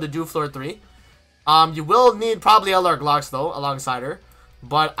able to do floor 3. You will need probably LR Glocks though alongside her.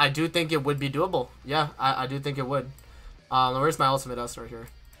 But I do think it would be doable. Yeah, I do think it would. Where's my ultimate S right here?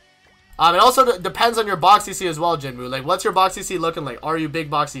 It also depends on your box CC as well, Jinwoo. Like, what's your box CC looking like? Are you big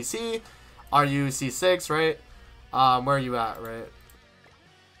box CC? Are you C6, right? Where are you at, right?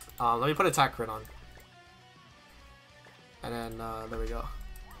 Let me put attack crit on. And then, there we go. Have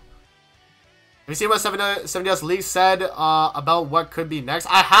you seen what 70S League said about what could be next?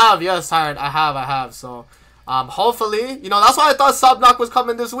 I have, yes, Tyrant. I have. So, hopefully, you know, that's why I thought Subknock was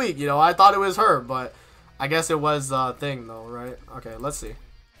coming this week. You know, I thought it was her, but I guess it was a thing, though, right? Okay, let's see.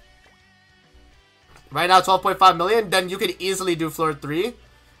 Right now, 12.5 million. Then you could easily do floor 3.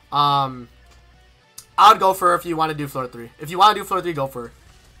 I would go for her if you want to do floor 3. If you want to do floor 3, go for her.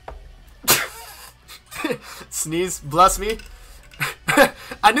 Sneeze, bless me.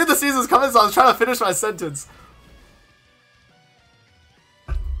 I knew the sneeze was coming, so I was trying to finish my sentence.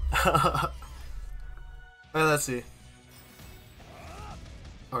 Let's see.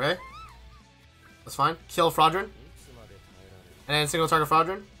 Okay. That's fine. Kill Fraudrin. And then single target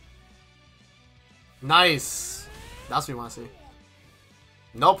Fraudrin. Nice. That's what we want to see.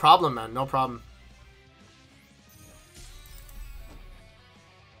 No problem, man. No problem.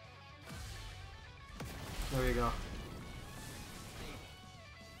 There you go.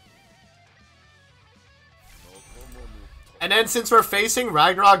 And And then since we're facing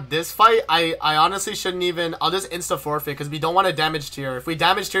Ragnarok this fight, I honestly shouldn't even... I'll just insta forfeit because we don't want to damage tier. If we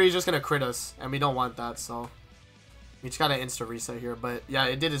damage tier, he's just going to crit us. And we don't want that, so... We just got to insta reset here. But yeah,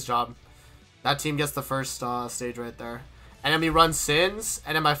 it did his job. That team gets the first stage right there. And then we run Sins.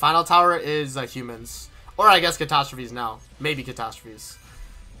 And then my final tower is Humans. Or I guess Catastrophes now. Maybe Catastrophes.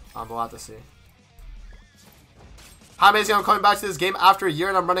 We'll have to see. Hi, amazing. I'm coming back to this game after a year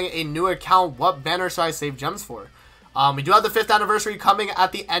and I'm running a new account. What banner should I save gems for? We do have the 5th anniversary coming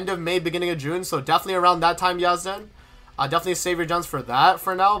at the end of May, beginning of June, so definitely around that time, Yazden. Definitely save your gems for that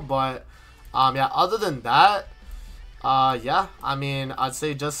for now, but yeah, other than that, yeah, I mean, I'd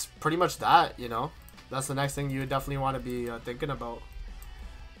say just pretty much that, you know. That's the next thing you would definitely want to be thinking about.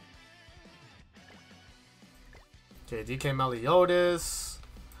 Okay, DK Meliodas.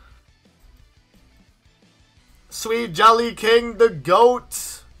 Sweet Jelly King, the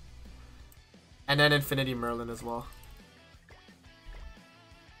GOAT. And then Infinity Merlin as well.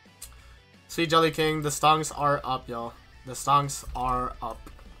 Sweet Jelly King, the stonks are up, yo. The stonks are up.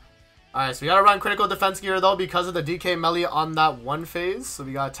 Alright, so we gotta run critical defense gear though because of the DK melee on that one phase. So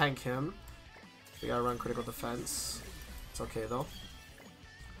we gotta tank him. We gotta run critical defense. It's okay though.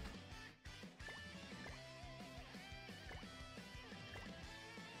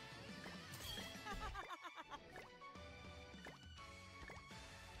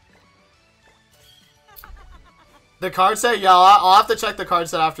 The card set? Yeah, I'll have to check the card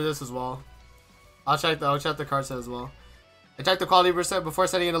set after this as well. I'll check the card set as well. I checked the quality percent before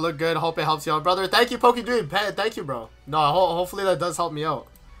setting it to look good. Hope it helps you out, brother. Thank you, PokeDude. Thank you, bro. No, hopefully that does help me out.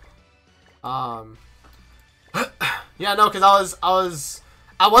 Yeah, no, because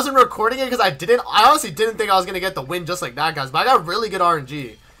I wasn't recording it because I honestly didn't think I was gonna get the win just like that, guys. But I got really good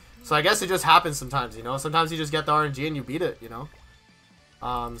RNG, so I guess it just happens sometimes, you know. Sometimes you just get the RNG and you beat it, you know.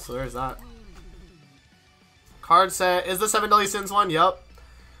 So there's that. Card set is the 7 Sins one. Yep.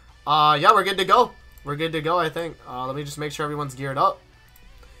 Yeah, we're good to go. We're good to go, I think. Let me just make sure everyone's geared up.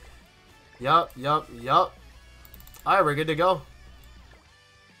 Yup. Alright, we're good to go.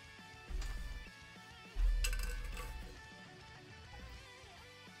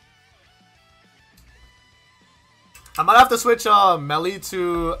 I might have to switch melee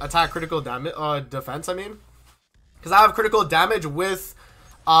to attack critical damage defense, I mean. Because I have critical damage with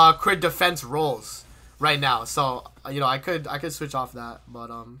crit defense rolls right now. So, you know, I could switch off that, but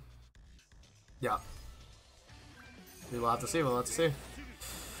yeah. We will have to see. We'll have to see.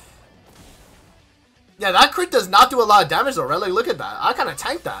 Yeah, that crit does not do a lot of damage though, right? Like, look at that. I kind of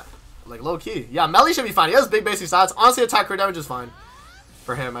tanked that. Like, low key. Yeah, melee should be fine. He has big basic stats. Honestly, attack crit damage is fine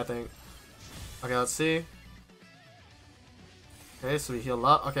for him, I think. Okay, let's see. Okay, so we heal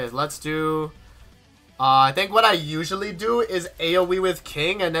up. Okay, let's do... I think what I usually do is AoE with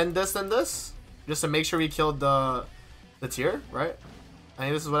King and then this and this. Just to make sure we killed the tier, right? I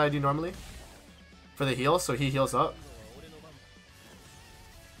think this is what I do normally. For the heal, so he heals up.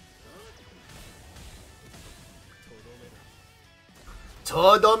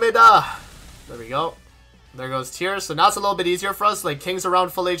 Todomeda! There we go. There goes tier. So now it's a little bit easier for us. Like, King's around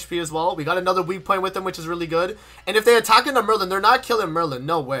full HP as well. We got another weak point with him, which is really good. And if they attack into Merlin, they're not killing Merlin.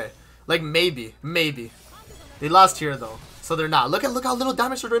 No way. Like, maybe. Maybe. They lost tier, though. So they're not. Look how little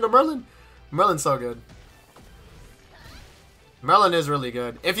damage they're doing to Merlin. Merlin's so good. Merlin is really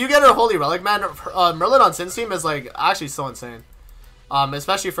good. If you get her Holy Relic, man, Merlin on Sin's team is, like, actually so insane.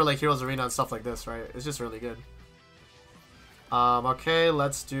 Especially for, like, Heroes Arena and stuff like this, right? It's just really good. Okay,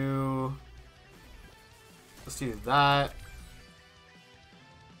 let's do that.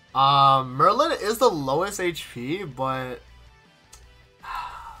 Merlin is the lowest HP, but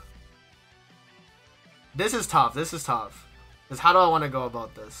this is tough. This is tough. Because how do I want to go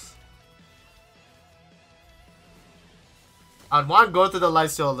about this? I'd want to go through the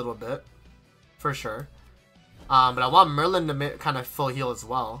lifesteal a little bit, for sure. But I want Merlin to kind of full heal as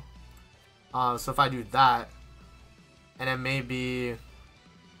well. So if I do that, and then maybe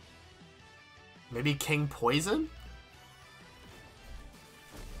King Poison?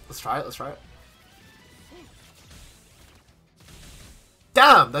 Let's try it, let's try it.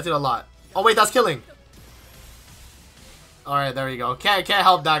 Damn, that did a lot. Oh wait, that's killing. Alright, there we go. Can't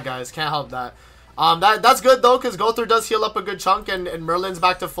help that, guys. Can't help that. That's good though, because Gowther does heal up a good chunk and Merlin's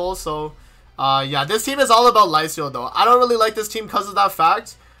back to full, so yeah, this team is all about lifesteal though. I don't really like this team because of that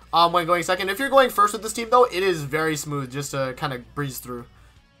fact. When going second. If you're going first with this team though, it is very smooth just to kind of breeze through.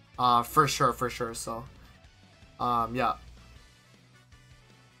 For sure. So, yeah.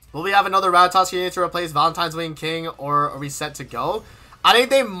 Will we have another Rattata unit to replace Valentine's Wing King, or are we set to go? I think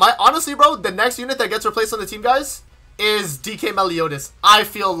they might. Honestly, bro, the next unit that gets replaced on the team, guys, is DK Meliodas. I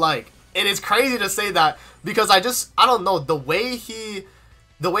feel like. It is crazy to say that because I don't know, the way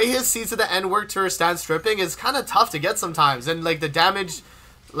his C to the N work to her stand stripping is kind of tough to get sometimes, and like the damage,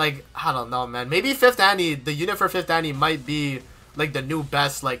 like I don't know, man. Maybe 5th Annie, the unit for 5th Annie might be like the new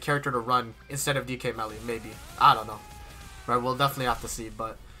best like character to run instead of DK Melly. Maybe, I don't know. Right, we'll definitely have to see,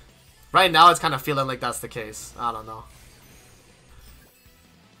 but right now it's kind of feeling like that's the case. I don't know.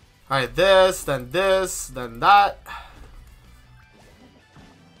 All right, this, then that.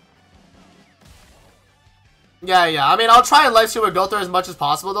 Yeah. I mean, I'll try and lifesteal with Gowther as much as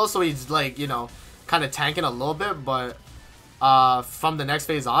possible, though, so he's, like, you know, kind of tanking a little bit, but, from the next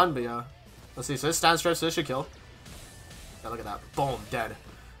phase on, but yeah. Let's see, so this stand strip, so this should kill. Yeah, look at that. Boom, dead.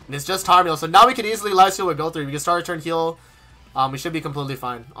 And it's just Tarmiel, so now we can easily lifesteal with Gowther. We can start return heal. We should be completely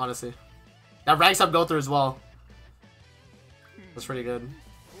fine, honestly. That ranks up Gowther as well. That's pretty good.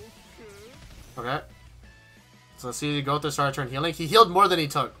 Okay. So let's see, Gowther start return healing. He healed more than he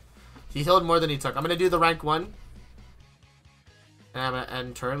took. I'm gonna do the rank 1. And I'm gonna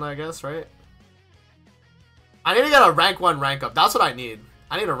end turn, I guess, right? I need to get a rank 1 rank up. That's what I need.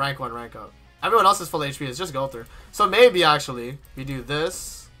 I need a rank 1 rank up. Everyone else is full HP. It's just Gowther. So maybe, actually, we do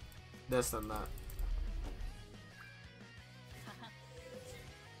this, then that.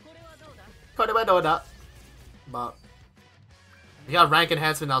 But we got rank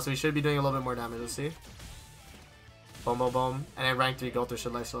enhancement now, so we should be doing a little bit more damage. Let's see. Boom, boom, boom. And then rank 3 Gowther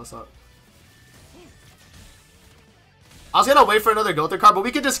should lifesteal us up. I was gonna wait for another Gowther card, but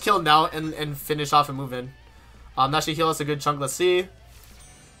we could just kill now and finish off and move in. That should heal us a good chunk. Let's see.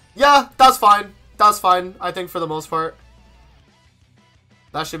 Yeah, that's fine. That's fine, I think, for the most part.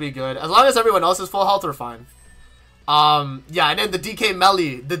 That should be good. As long as everyone else is full health, we're fine. Yeah, and then the DK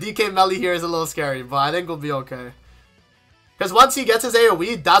Melly. The DK Melly here is a little scary, but I think we'll be okay. Because once he gets his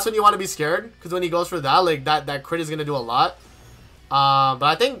AoE, that's when you want to be scared. Because when he goes for that, like, that crit is going to do a lot. But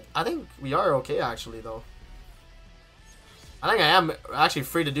I think we are okay, actually, though. I think I am actually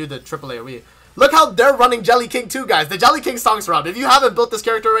free to do the triple AoE. Look how they're running Jelly King too, guys. The Jelly King Song Surround. If you haven't built this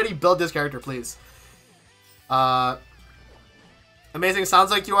character already, build this character, please. Amazing.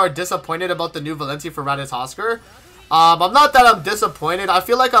 Sounds like you are disappointed about the new Valenti for Raditz Hosker. I'm not that I'm disappointed. I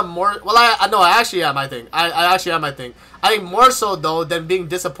feel like I'm more... Well, I actually am, I think. I actually am, I think. I think more so, though, than being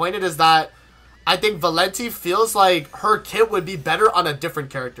disappointed is that I think Valenti feels like her kit would be better on a different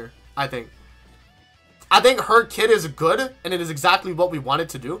character, I think. I think her kit is good, and it is exactly what we wanted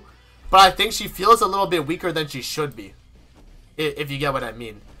to do. But I think she feels a little bit weaker than she should be, if you get what I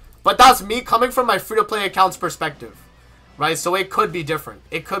mean. But that's me coming from my free-to-play account's perspective, right? So it could be different.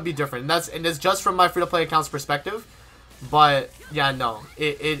 It could be different. And it's just from my free-to-play account's perspective. But, yeah, no.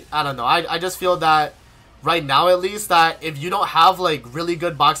 I don't know. I just feel that right now, at least, that if you don't have, like, really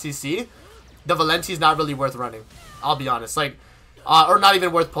good box CC, the Valenti's not really worth running. I'll be honest. Like, or not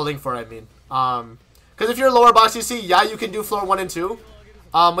even worth pulling for, I mean. Because if you're lower box CC, yeah, you can do floor 1 and 2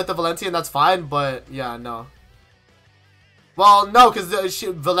 with the Valenti, and that's fine. But, yeah, no. Well, no, because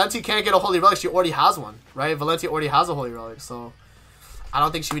Valenti can't get a Holy Relic. She already has one, right? Valenti already has a Holy Relic, so I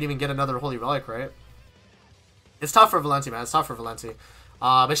don't think she would even get another Holy Relic, right? It's tough for Valenti, man. It's tough for Valenti.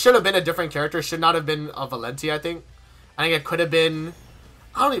 It should have been a different character. It should not have been a Valenti, I think. I think it could have been...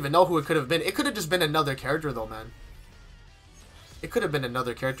 I don't even know who it could have been. It could have just been another character, though, man. It could have been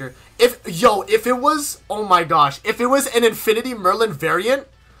another character. If it was... Oh, my gosh. If it was an Infinity Merlin variant...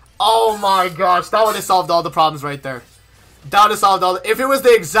 Oh, my gosh. That would have solved all the problems right there. That would have solved all... If it was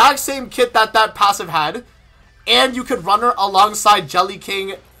the exact same kit that passive had, and you could run her alongside Jelly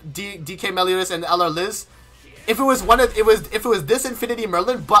King, DK Meliodas, and LR Liz... If it was if it was this Infinity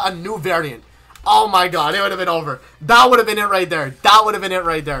Merlin, but a new variant, oh my god, it would have been over. That would have been it right there. That would have been it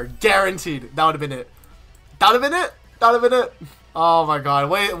right there. Guaranteed. That would have been it. That would have been it. That would have been it. Oh my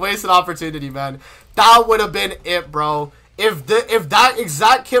god, wasted opportunity, man. That would have been it, bro. If that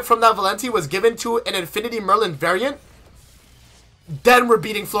exact kit from that Valenti was given to an Infinity Merlin variant, then we're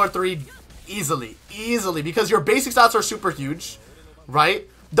beating floor 3 easily, because your basic stats are super huge, right?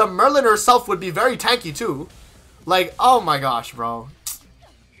 The Merlin herself would be very tanky too. Like, oh my gosh, bro.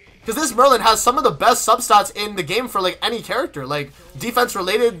 Because this Merlin has some of the best substats in the game for, like, any character. Like, defense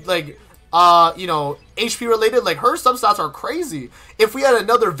related, like, you know, HP related. Like, her substats are crazy. If we had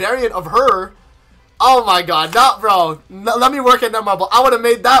another variant of her, oh my god, not, bro. No, let me work at Netmarble. I would have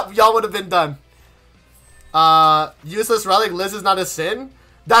made that. Y'all would have been done. Useless Relic. Liz is not a sin.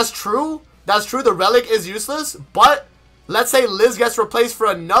 That's true. That's true. The Relic is useless. But, let's say Liz gets replaced for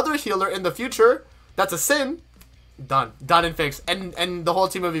another healer in the future. That's a sin. Done and fixed, and the whole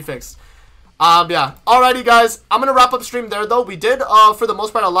team will be fixed. Yeah, alrighty guys, I'm gonna wrap up stream there though. We did for the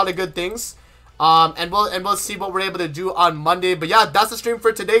most part a lot of good things. And we'll see what we're able to do on Monday. But yeah, that's the stream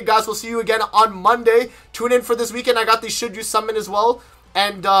for today, guys. We'll see you again on Monday. Tune in for this weekend. I got the Should You Summon as well,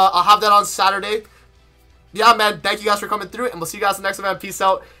 and I'll have that on Saturday. Yeah, man. Thank you guys for coming through, and we'll see you guys next time. Peace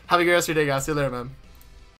out. Have a good rest of your day, guys. See you later, man.